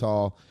 11 feet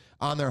tall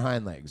on their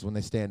hind legs when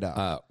they stand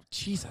up.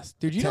 Jesus,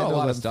 dude, you 10 know a to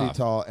lot 11 of stuff. feet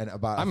tall and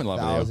about I'm in love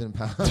with 1,000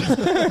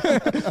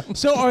 pounds.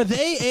 So are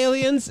they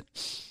aliens,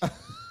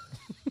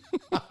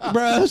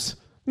 bros?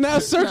 Now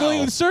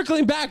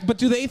circling back, but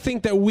do they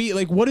think that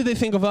what do they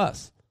think of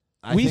us?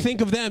 We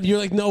think of them. You're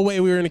like, no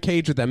way we were in a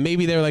cage with them.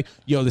 Maybe they're like,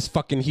 yo, this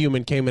fucking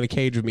human came in a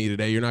cage with me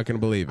today. You're not going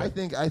to believe it.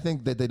 I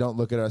think that they don't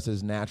look at us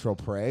as natural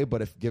prey,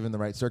 but if given the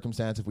right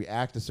circumstance, if we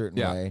act a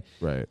certain way,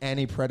 right,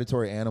 any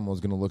predatory animal is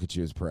going to look at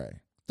you as prey.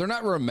 They're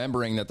not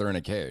remembering that they're in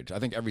a cage. I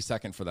think every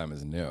second for them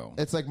is new.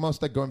 It's like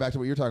going back to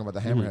what you're talking about,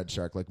 the hammerhead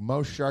shark. Like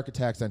most shark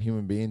attacks on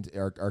human beings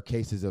are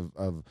cases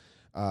of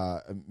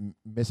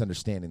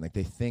misunderstanding. Like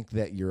they think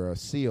that you're a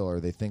seal or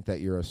they think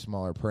that you're a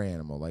smaller prey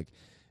animal. Like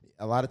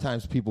a lot of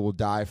times people will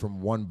die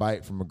from one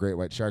bite from a great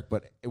white shark,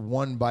 but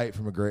one bite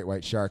from a great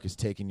white shark is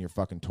taking your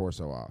fucking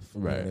torso off.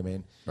 You know what I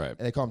mean? Right. And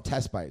they call them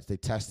test bites. They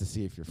test to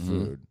see if you're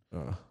food.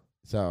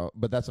 So,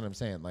 but that's what I'm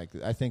saying. Like,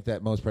 I think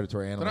that most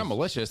predatory animals. They're not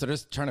malicious. They're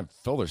just trying to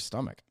fill their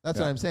stomach. That's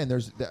what I'm saying.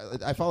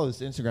 I follow this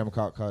Instagram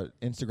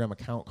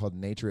account called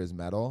Nature is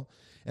Metal.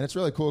 And it's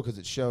really cool because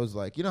it shows,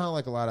 like, you know how,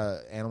 like, a lot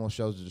of animal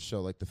shows just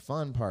show, like, the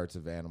fun parts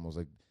of animals.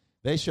 Like,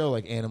 they show,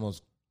 like,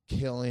 animals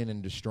killing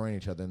and destroying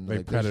each other. And,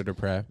 like, predator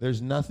prey.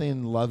 There's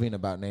nothing loving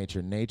about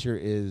nature. Nature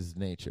is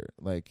nature.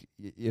 Like,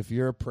 if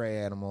you're a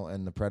prey animal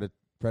and the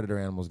predator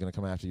animal is going to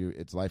come after you,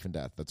 it's life and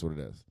death. That's what it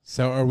is.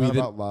 So are we not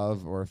about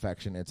love or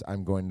affection. It's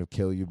I'm going to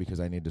kill you because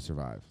I need to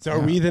survive. So are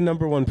we the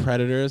number one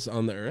predators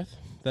on the earth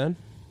then?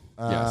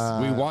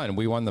 Yes, we won.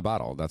 We won the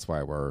battle. That's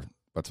why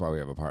we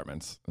have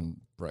apartments and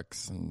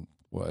bricks and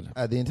wood.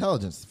 The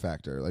intelligence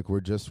factor. Like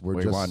we're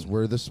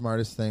the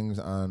smartest things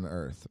on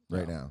Earth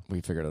right now.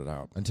 We figured it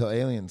out until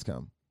aliens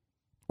come,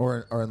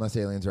 or unless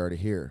aliens are already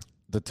here.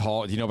 Do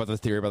you know about the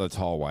theory about the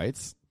tall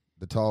whites?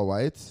 The tall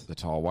whites? The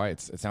tall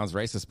whites. It sounds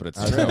racist, but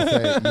it's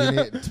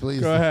true.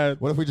 Please go ahead.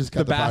 What if we just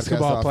cut the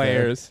basketball podcast off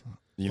players? There?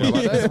 You know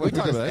about this? We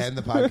can just end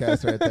the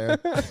podcast right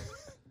there.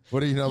 What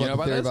do you know about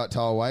the theory about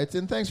tall whites?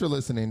 And thanks for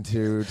listening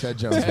to Ted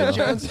Jones. Ted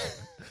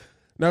Jones.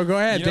 No, go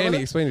ahead, Danny.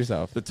 Explain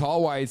yourself. The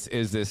tall whites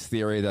is this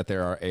theory that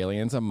there are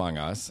aliens among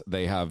us.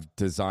 They have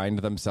designed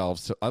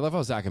themselves. I love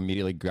how Zach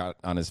immediately got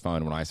on his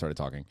phone when I started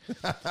talking.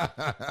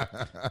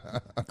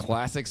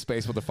 Classic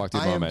space with the fuck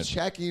dude moment. I am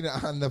checking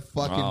on the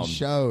fucking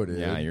show, dude.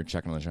 Yeah, you're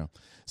checking on the show.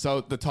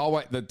 So the tall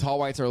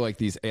whites are like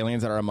these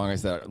aliens that are among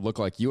us that look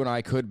like you and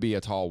I could be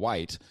a tall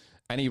white.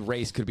 Any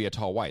race could be a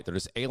tall white. They're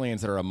just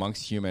aliens that are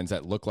amongst humans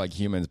that look like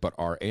humans but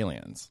are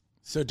aliens.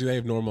 So do they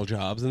have normal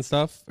jobs and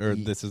stuff, or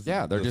this is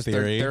they're just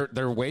theory?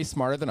 They're way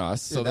smarter than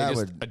us, so they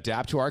just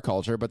adapt to our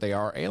culture. But they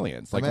are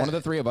aliens. Like one of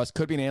the three of us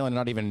could be an alien and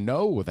not even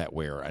know that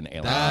we're an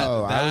alien.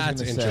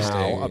 That's interesting.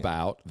 How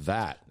about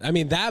that? I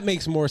mean, that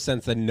makes more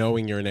sense than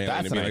knowing you're an alien.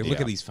 That's to be an like, idea.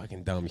 look at these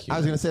fucking dumb humans. I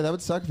was gonna say that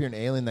would suck if you're an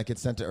alien that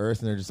gets sent to Earth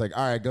and they're just like,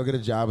 all right, go get a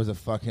job as a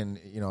fucking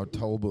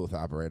toll booth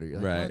operator. You're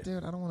like, right, what,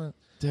 dude? I don't want to.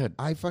 Dude,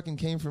 I fucking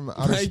came from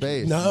outer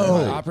space.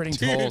 No, operating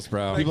tolls,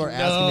 bro. People are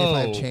asking me if I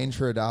have change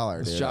for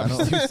 $1. This Dude. job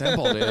is too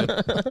simple, dude.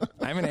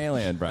 I'm an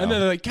alien, bro. And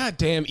then they're like, God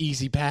damn,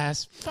 easy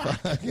pass.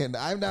 Fucking,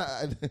 I'm not.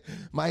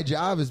 My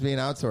job is being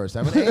outsourced.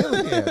 I'm an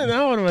alien.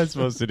 Now what am I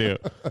supposed to do?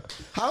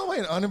 How am I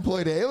an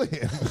unemployed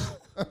alien?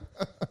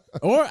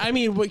 Or I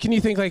mean, what can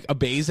you think? Like a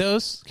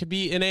Bezos could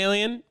be an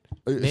alien,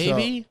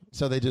 maybe.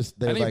 So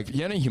they're like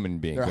any human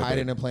being. They're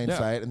hiding in plain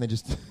sight, and they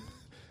just.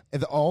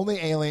 The only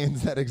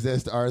aliens that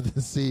exist are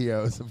the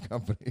CEOs of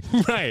companies.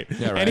 Right.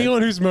 Yeah, right.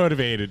 Anyone who's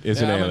motivated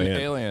is an I'm alien. An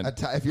alien.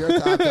 If you're a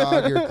top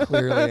dog, you're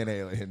clearly an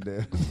alien,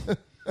 dude.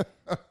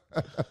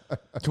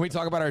 Can we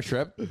talk about our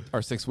trip,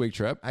 our 6-week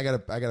trip? I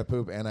gotta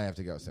poop, and I have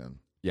to go soon.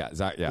 Yeah,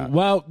 Zach. Yeah.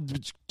 Well,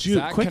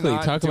 Zach quickly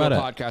cannot talk do about a it.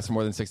 podcast for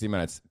more than 60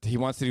 minutes. He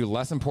wants to do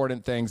less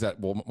important things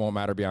that won't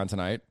matter beyond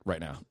tonight. Right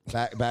now.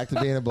 Back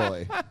to being a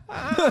bully.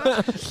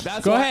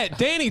 Go ahead,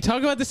 Danny.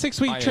 Talk about the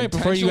 6-week trip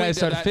before you guys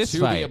start a fist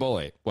to fight. Be a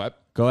bully. What?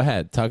 Go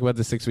ahead. Talk about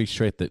the 6-week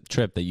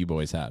trip that you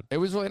boys had. It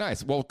was really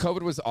nice. Well,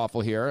 COVID was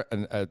awful here,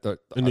 and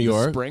in New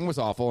York. The spring was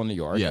awful in New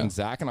York. Yeah. And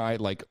Zach and I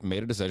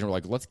made a decision. We're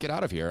like, let's get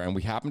out of here. And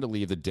we happened to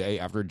leave the day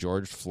after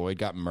George Floyd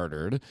got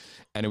murdered,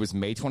 and it was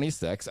May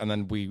 26th. And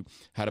then we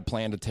had a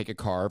plan to take a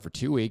car for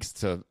 2 weeks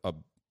to a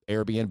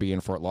Airbnb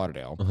in Fort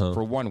Lauderdale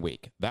for 1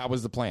 week. That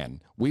was the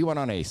plan. We went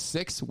on a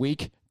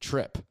 6-week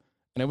trip,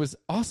 and it was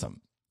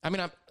awesome. I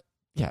mean,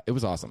 it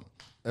was awesome.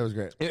 It was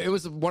great. It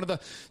was one of the.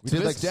 We to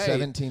did this like day,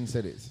 17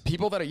 cities.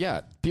 People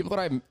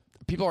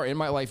are in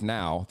my life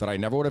now that I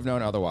never would have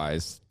known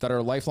otherwise. That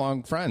are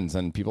lifelong friends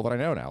and people that I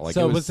know now. Like,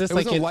 So it was this it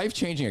like was a an-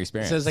 life-changing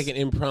experience? So it's like an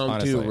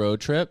impromptu honestly.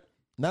 road trip,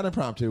 Not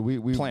impromptu. We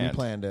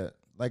planned it.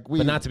 Like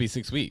but not to be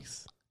 6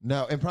 weeks.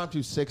 No, impromptu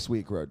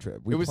 6-week road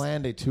trip. We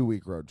planned a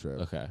 2-week road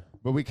trip. Okay.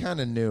 But we kind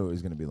of knew it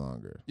was going to be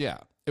longer. Yeah,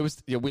 it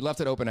was. Yeah, we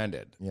left it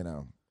open-ended.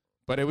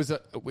 But it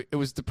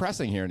was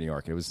depressing here in New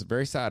York. It was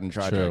very sad and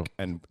tragic,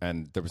 and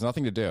there was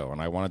nothing to do,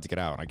 and I wanted to get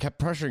out. And I kept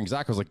pressuring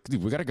Zach. I was like,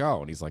 "Dude, we gotta go."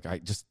 And he's like,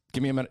 just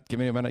give me a minute. I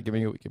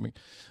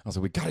was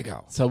like, "We gotta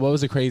go." So what was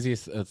the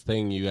craziest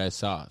thing you guys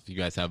saw? If you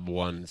guys have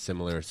one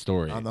similar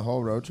story On the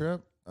whole road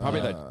trip?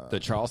 Probably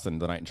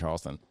the night in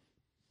Charleston.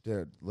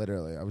 Dude,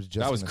 literally. I was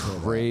just That was gonna say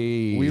that.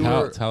 crazy.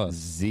 Tell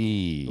us.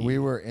 We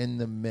were in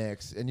the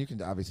mix, and you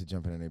can obviously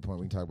jump in at any point.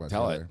 We can talk about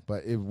Tell it.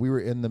 But we were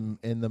in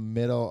the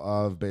middle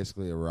of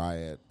basically a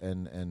riot,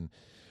 and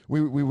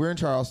we were in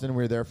Charleston.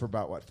 We were there for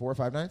about, what, 4 or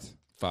 5 nights?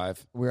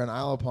 5. We were on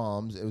Isle of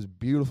Palms. It was a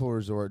beautiful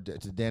resort.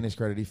 To Danny's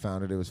credit, he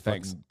found it. It was a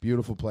Thanks. fucking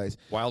beautiful place.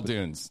 Wild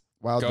Dunes.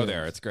 Wild go Dunes.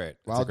 there. It's great. It's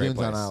Wild a great Dunes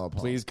place. on Isle of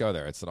Palms. Please go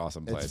there. It's an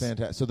awesome place. It's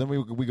fantastic. So then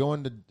we go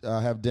in to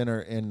have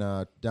dinner in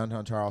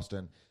downtown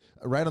Charleston,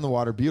 right on the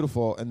water,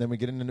 beautiful. And then we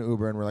get in an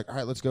Uber and we're like, all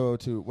right, let's go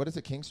to, what is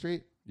it, King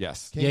Street?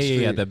 Yes. King Yeah,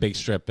 Street. the big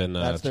strip in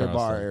That's their bar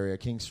Charleston. area,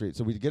 King Street.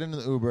 So we get into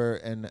the Uber,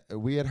 and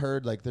we had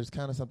heard, like, there's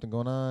kind of something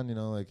going on, you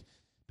know, like,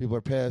 people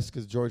are pissed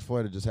because George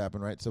Floyd had just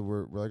happened, right? So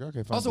we're like,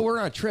 okay, fine. Also, we're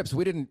on trips.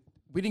 We didn't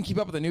keep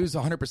up with the news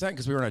 100%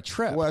 because we were on a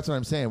trip. Well, that's what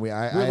I'm saying. I We were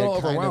a had little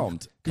kind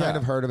overwhelmed. Kind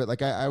of Yeah. heard of it.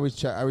 Like I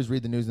always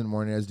read the news in the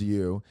morning, as do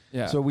you.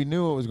 Yeah. So we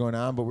knew what was going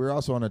on, but we were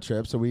also on a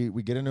trip. So we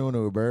get into an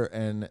Uber,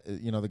 and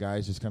the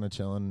guy's just kind of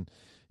chilling.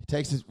 He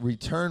takes we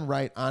turn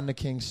right onto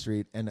King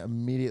Street, and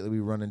immediately we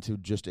run into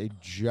just a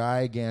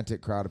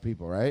gigantic crowd of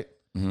people. Right.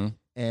 Mm-hmm.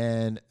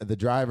 And the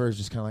driver is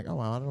just kind of like, oh,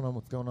 well, I don't know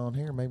what's going on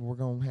here. Maybe we're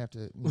going to have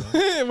to,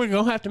 We're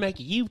going to have to make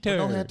a we're U-turn.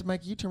 going to have to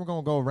make a U-turn. We're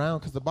going to go around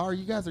because the bar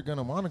you guys are going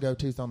to want to go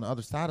to is on the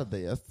other side of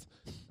this.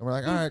 And we're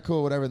like, all right,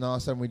 cool, whatever. And all of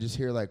a sudden we just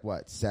hear like,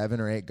 what, 7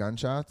 or 8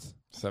 gunshots?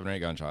 7 or 8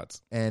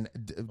 gunshots. And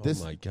Oh,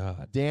 my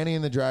God. Danny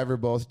and the driver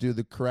both do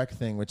the correct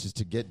thing, which is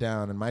to get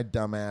down. And my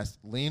dumbass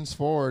leans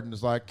forward and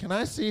is like, can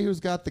I see who's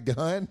got the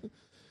gun?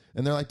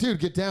 And they're like, dude,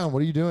 get down.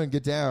 What are you doing?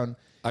 Get down.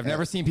 I've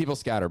never seen people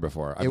scatter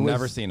before. I've It was-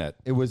 never seen it.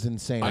 It was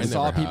insane. I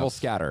saw people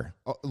scatter.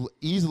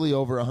 Easily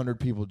over 100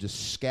 people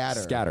just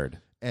scattered.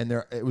 And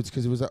it was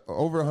because it was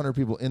over 100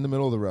 people in the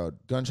middle of the road.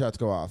 Gunshots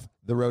go off.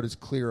 The road is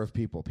clear of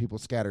people. People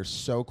scatter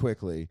so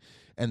quickly.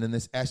 And then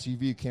this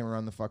SUV came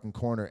around the fucking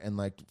corner and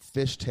like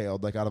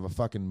fishtailed like out of a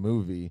fucking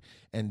movie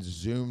and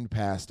zoomed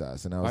past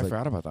us. And I was I like,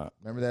 forgot about that.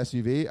 remember the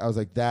SUV? I was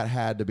like, that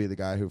had to be the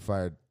guy who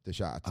fired the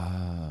shots.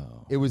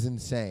 Oh. It was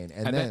insane.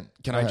 And then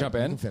can go I ahead. jump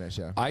You in? can finish,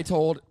 yeah. I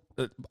told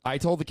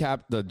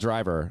the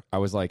driver, I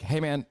was like, hey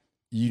man,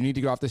 you need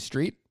to go off the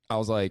street. I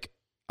was like,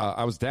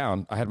 I was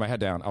down. I had my head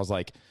down. I was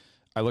like,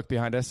 I looked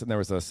behind us and there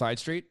was a side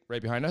street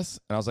right behind us.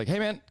 And I was like, hey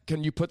man,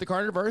 can you put the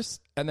car in reverse?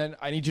 And then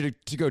I need you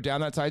to go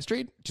down that side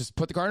street. Just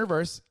put the car in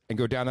reverse and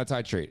go down that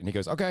side street. And he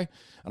goes, okay.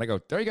 And I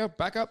go, there you go.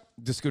 Back up.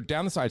 Just go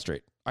down the side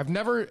street. I've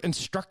never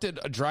instructed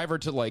a driver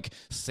to like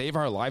save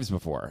our lives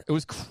before. It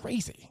was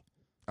crazy.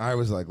 I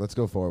was like, let's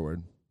go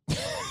forward.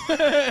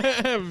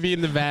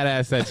 Being the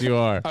badass that you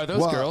are. Are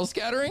those girls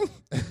scattering?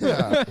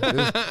 Yeah,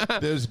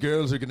 those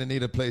girls are going to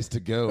need a place to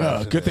go.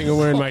 after Good thing this. I'm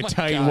wearing my my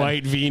tight God.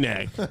 white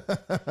V-neck.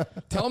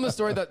 Tell them the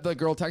story that the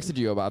girl texted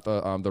you about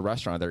the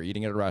restaurant. They're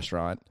eating at a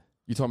restaurant.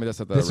 You told me this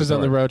at the This was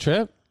on the resort. road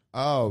trip?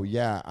 Oh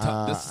yeah,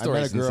 this I story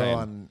met a is girl insane.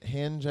 on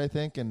Hinge, I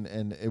think, and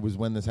it was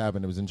when this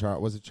happened. It was in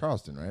was it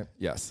Charleston, right?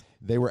 Yes.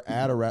 They were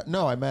at a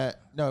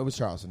it was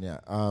Charleston. Yeah,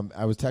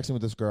 I was texting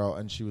with this girl,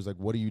 and she was like,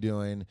 "What are you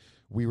doing?"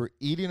 We were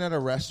eating at a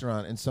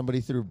restaurant, and somebody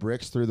threw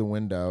bricks through the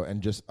window,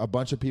 and just a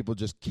bunch of people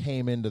just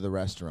came into the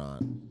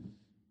restaurant,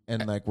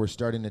 and like we're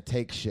starting to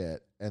take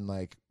shit and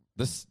like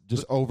This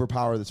just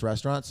overpower this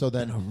restaurant. So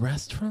then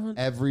Restaurant?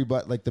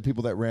 everybody, like the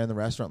people that ran the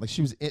restaurant, like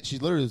she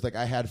literally was like,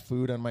 I had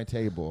food on my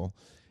table,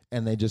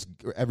 and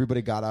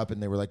everybody got up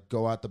and they were like,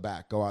 go out the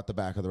back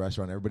of the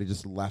restaurant. Everybody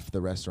just left the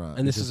restaurant.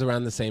 And this is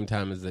around the same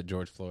time as the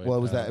George Floyd. Well,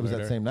 it was that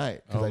murder? same night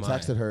because Oh, I my.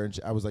 texted her and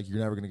I was like, "You're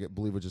never gonna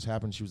believe what just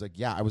happened." She was like,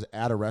 "Yeah, I was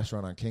at a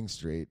restaurant on King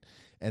Street,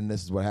 and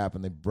this is what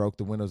happened. They broke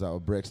the windows out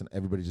with bricks, and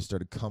everybody just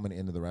started coming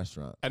into the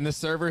restaurant. and the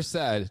server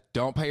said,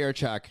 "Don't pay your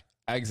check.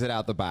 Exit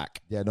out the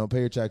back." Yeah, don't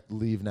pay your check.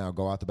 Leave now.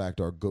 Go out the back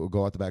door.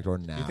 Go out the back door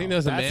now." You think that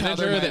was the That's how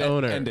manager their or the night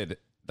owner? ended.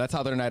 That's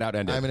how their night out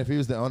ended. I mean, if he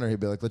was the owner, he'd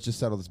be like, "Let's just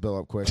settle this bill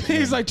up quick."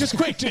 He's like, just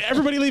quick,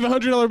 everybody leave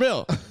 $100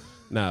 bill.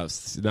 No,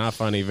 it's not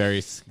funny.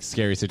 Very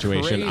scary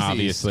situation, Crazy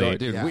obviously. story.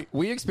 Dude, Yeah.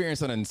 we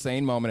experienced an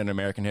insane moment in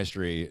American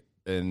history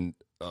in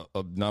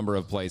a number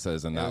of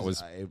places, and it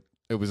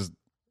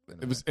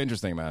was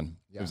interesting, man.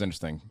 It was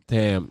interesting,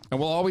 Damn. and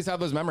we'll always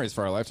have those memories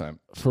for our lifetime.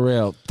 For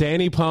real.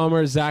 Danny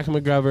Palmer, Zach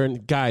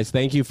McGovern. Guys,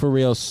 thank you for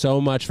real so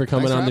much for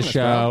coming Thanks for on the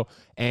having us, show.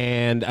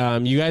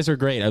 And you guys are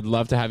great. I'd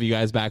love to have you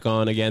guys back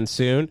on again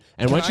soon.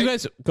 And why don't you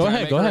guys go can I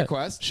ahead, make go a ahead.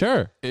 request?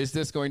 Sure. Is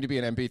this going to be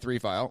an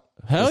MP3 file?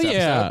 Hell this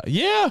yeah. episode?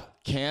 Yeah.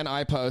 Can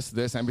I post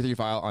this MP3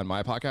 file on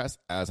my podcast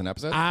as an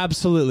episode?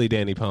 Absolutely,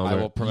 Danny Palmer. I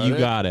will promote you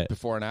got it.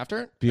 before and after.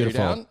 Are you Beautiful.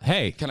 down?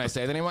 Hey. Can I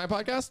say the name of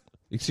my podcast?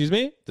 Excuse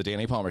me? The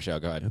Danny Palmer Show.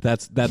 Go ahead.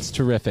 That's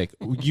terrific.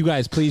 You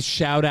guys, please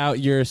shout out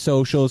your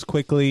socials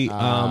quickly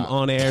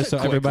on air so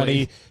quickly.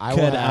 everybody I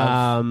will could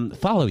have-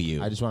 follow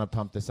you. I just want to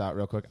pump this out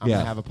real quick. I'm Yeah.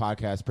 gonna have a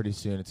podcast pretty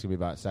soon. It's gonna be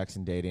about sex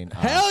and dating.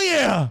 Hell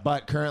yeah!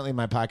 But currently,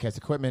 my podcast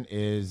equipment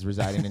is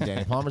residing in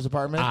Danny Palmer's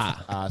apartment,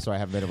 so I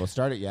haven't been able to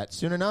start it yet.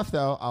 Soon enough,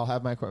 though, I'll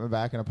have my equipment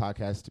back and a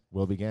podcast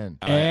will begin.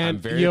 And I'm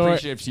very your-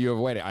 appreciative to you of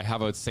waiting. I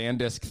have a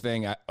SanDisk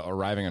thing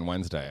arriving on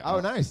Wednesday. Oh,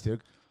 nice,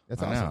 dude.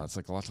 That's I awesome. know. It's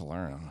like a lot to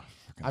learn.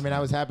 I mean, I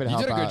was happy to You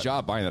help did a good out.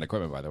 job buying that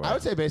equipment, by the way. I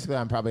would say basically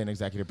I'm probably an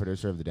executive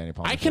producer of the Danny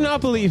Palmer I Show cannot at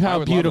this believe point. I how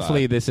would love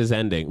beautifully that. this is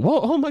ending. Whoa,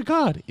 oh my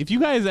God. If you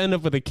guys end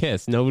up with a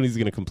kiss, nobody's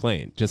going to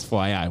complain. Just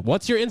FYI.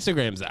 What's your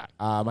Instagram, Zach?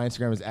 My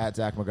Instagram is at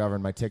Zach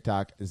McGovern. My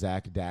TikTok is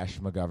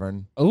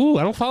Zach-McGovern. Oh,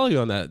 I don't follow you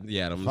on that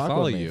yet. I'm going Fuck to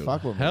follow with me. you.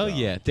 Fuck with me, Hell dog.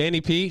 yeah.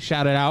 Danny P,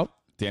 shout it out.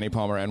 Danny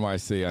Palmer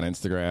NYC on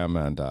Instagram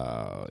and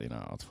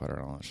Twitter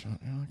and all that shit.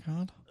 Oh my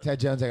God. Ted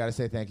Jones, I got to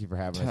say thank you for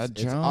having us. Ted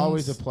It's Jones.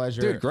 always a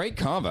pleasure. Dude, great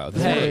combo. This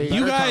is Hey, one of the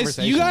you better guys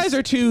conversations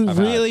are two I've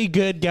had. really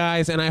good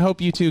guys, and I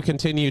hope you two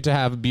continue to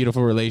have a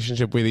beautiful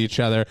relationship with each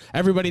other.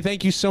 Everybody,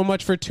 thank you so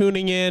much for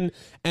tuning in,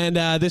 and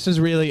this is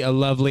really a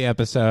lovely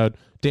episode.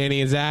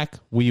 Danny and Zach,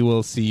 we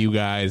will see you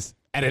guys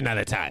at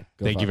another time.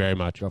 Thank you very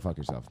much. Go fuck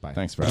yourself. Bye.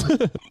 Thanks, bro.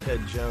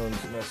 Ted Jones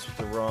messed with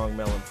the wrong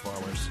melon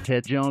farmers.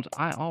 Ted Jones,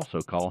 I also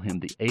call him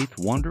the eighth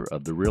wonder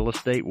of the real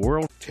estate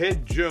world.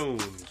 Ted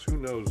Jones. Who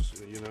knows?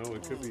 You know,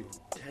 it could be.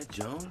 Ted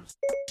Jones?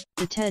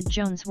 The Ted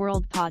Jones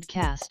World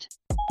Podcast.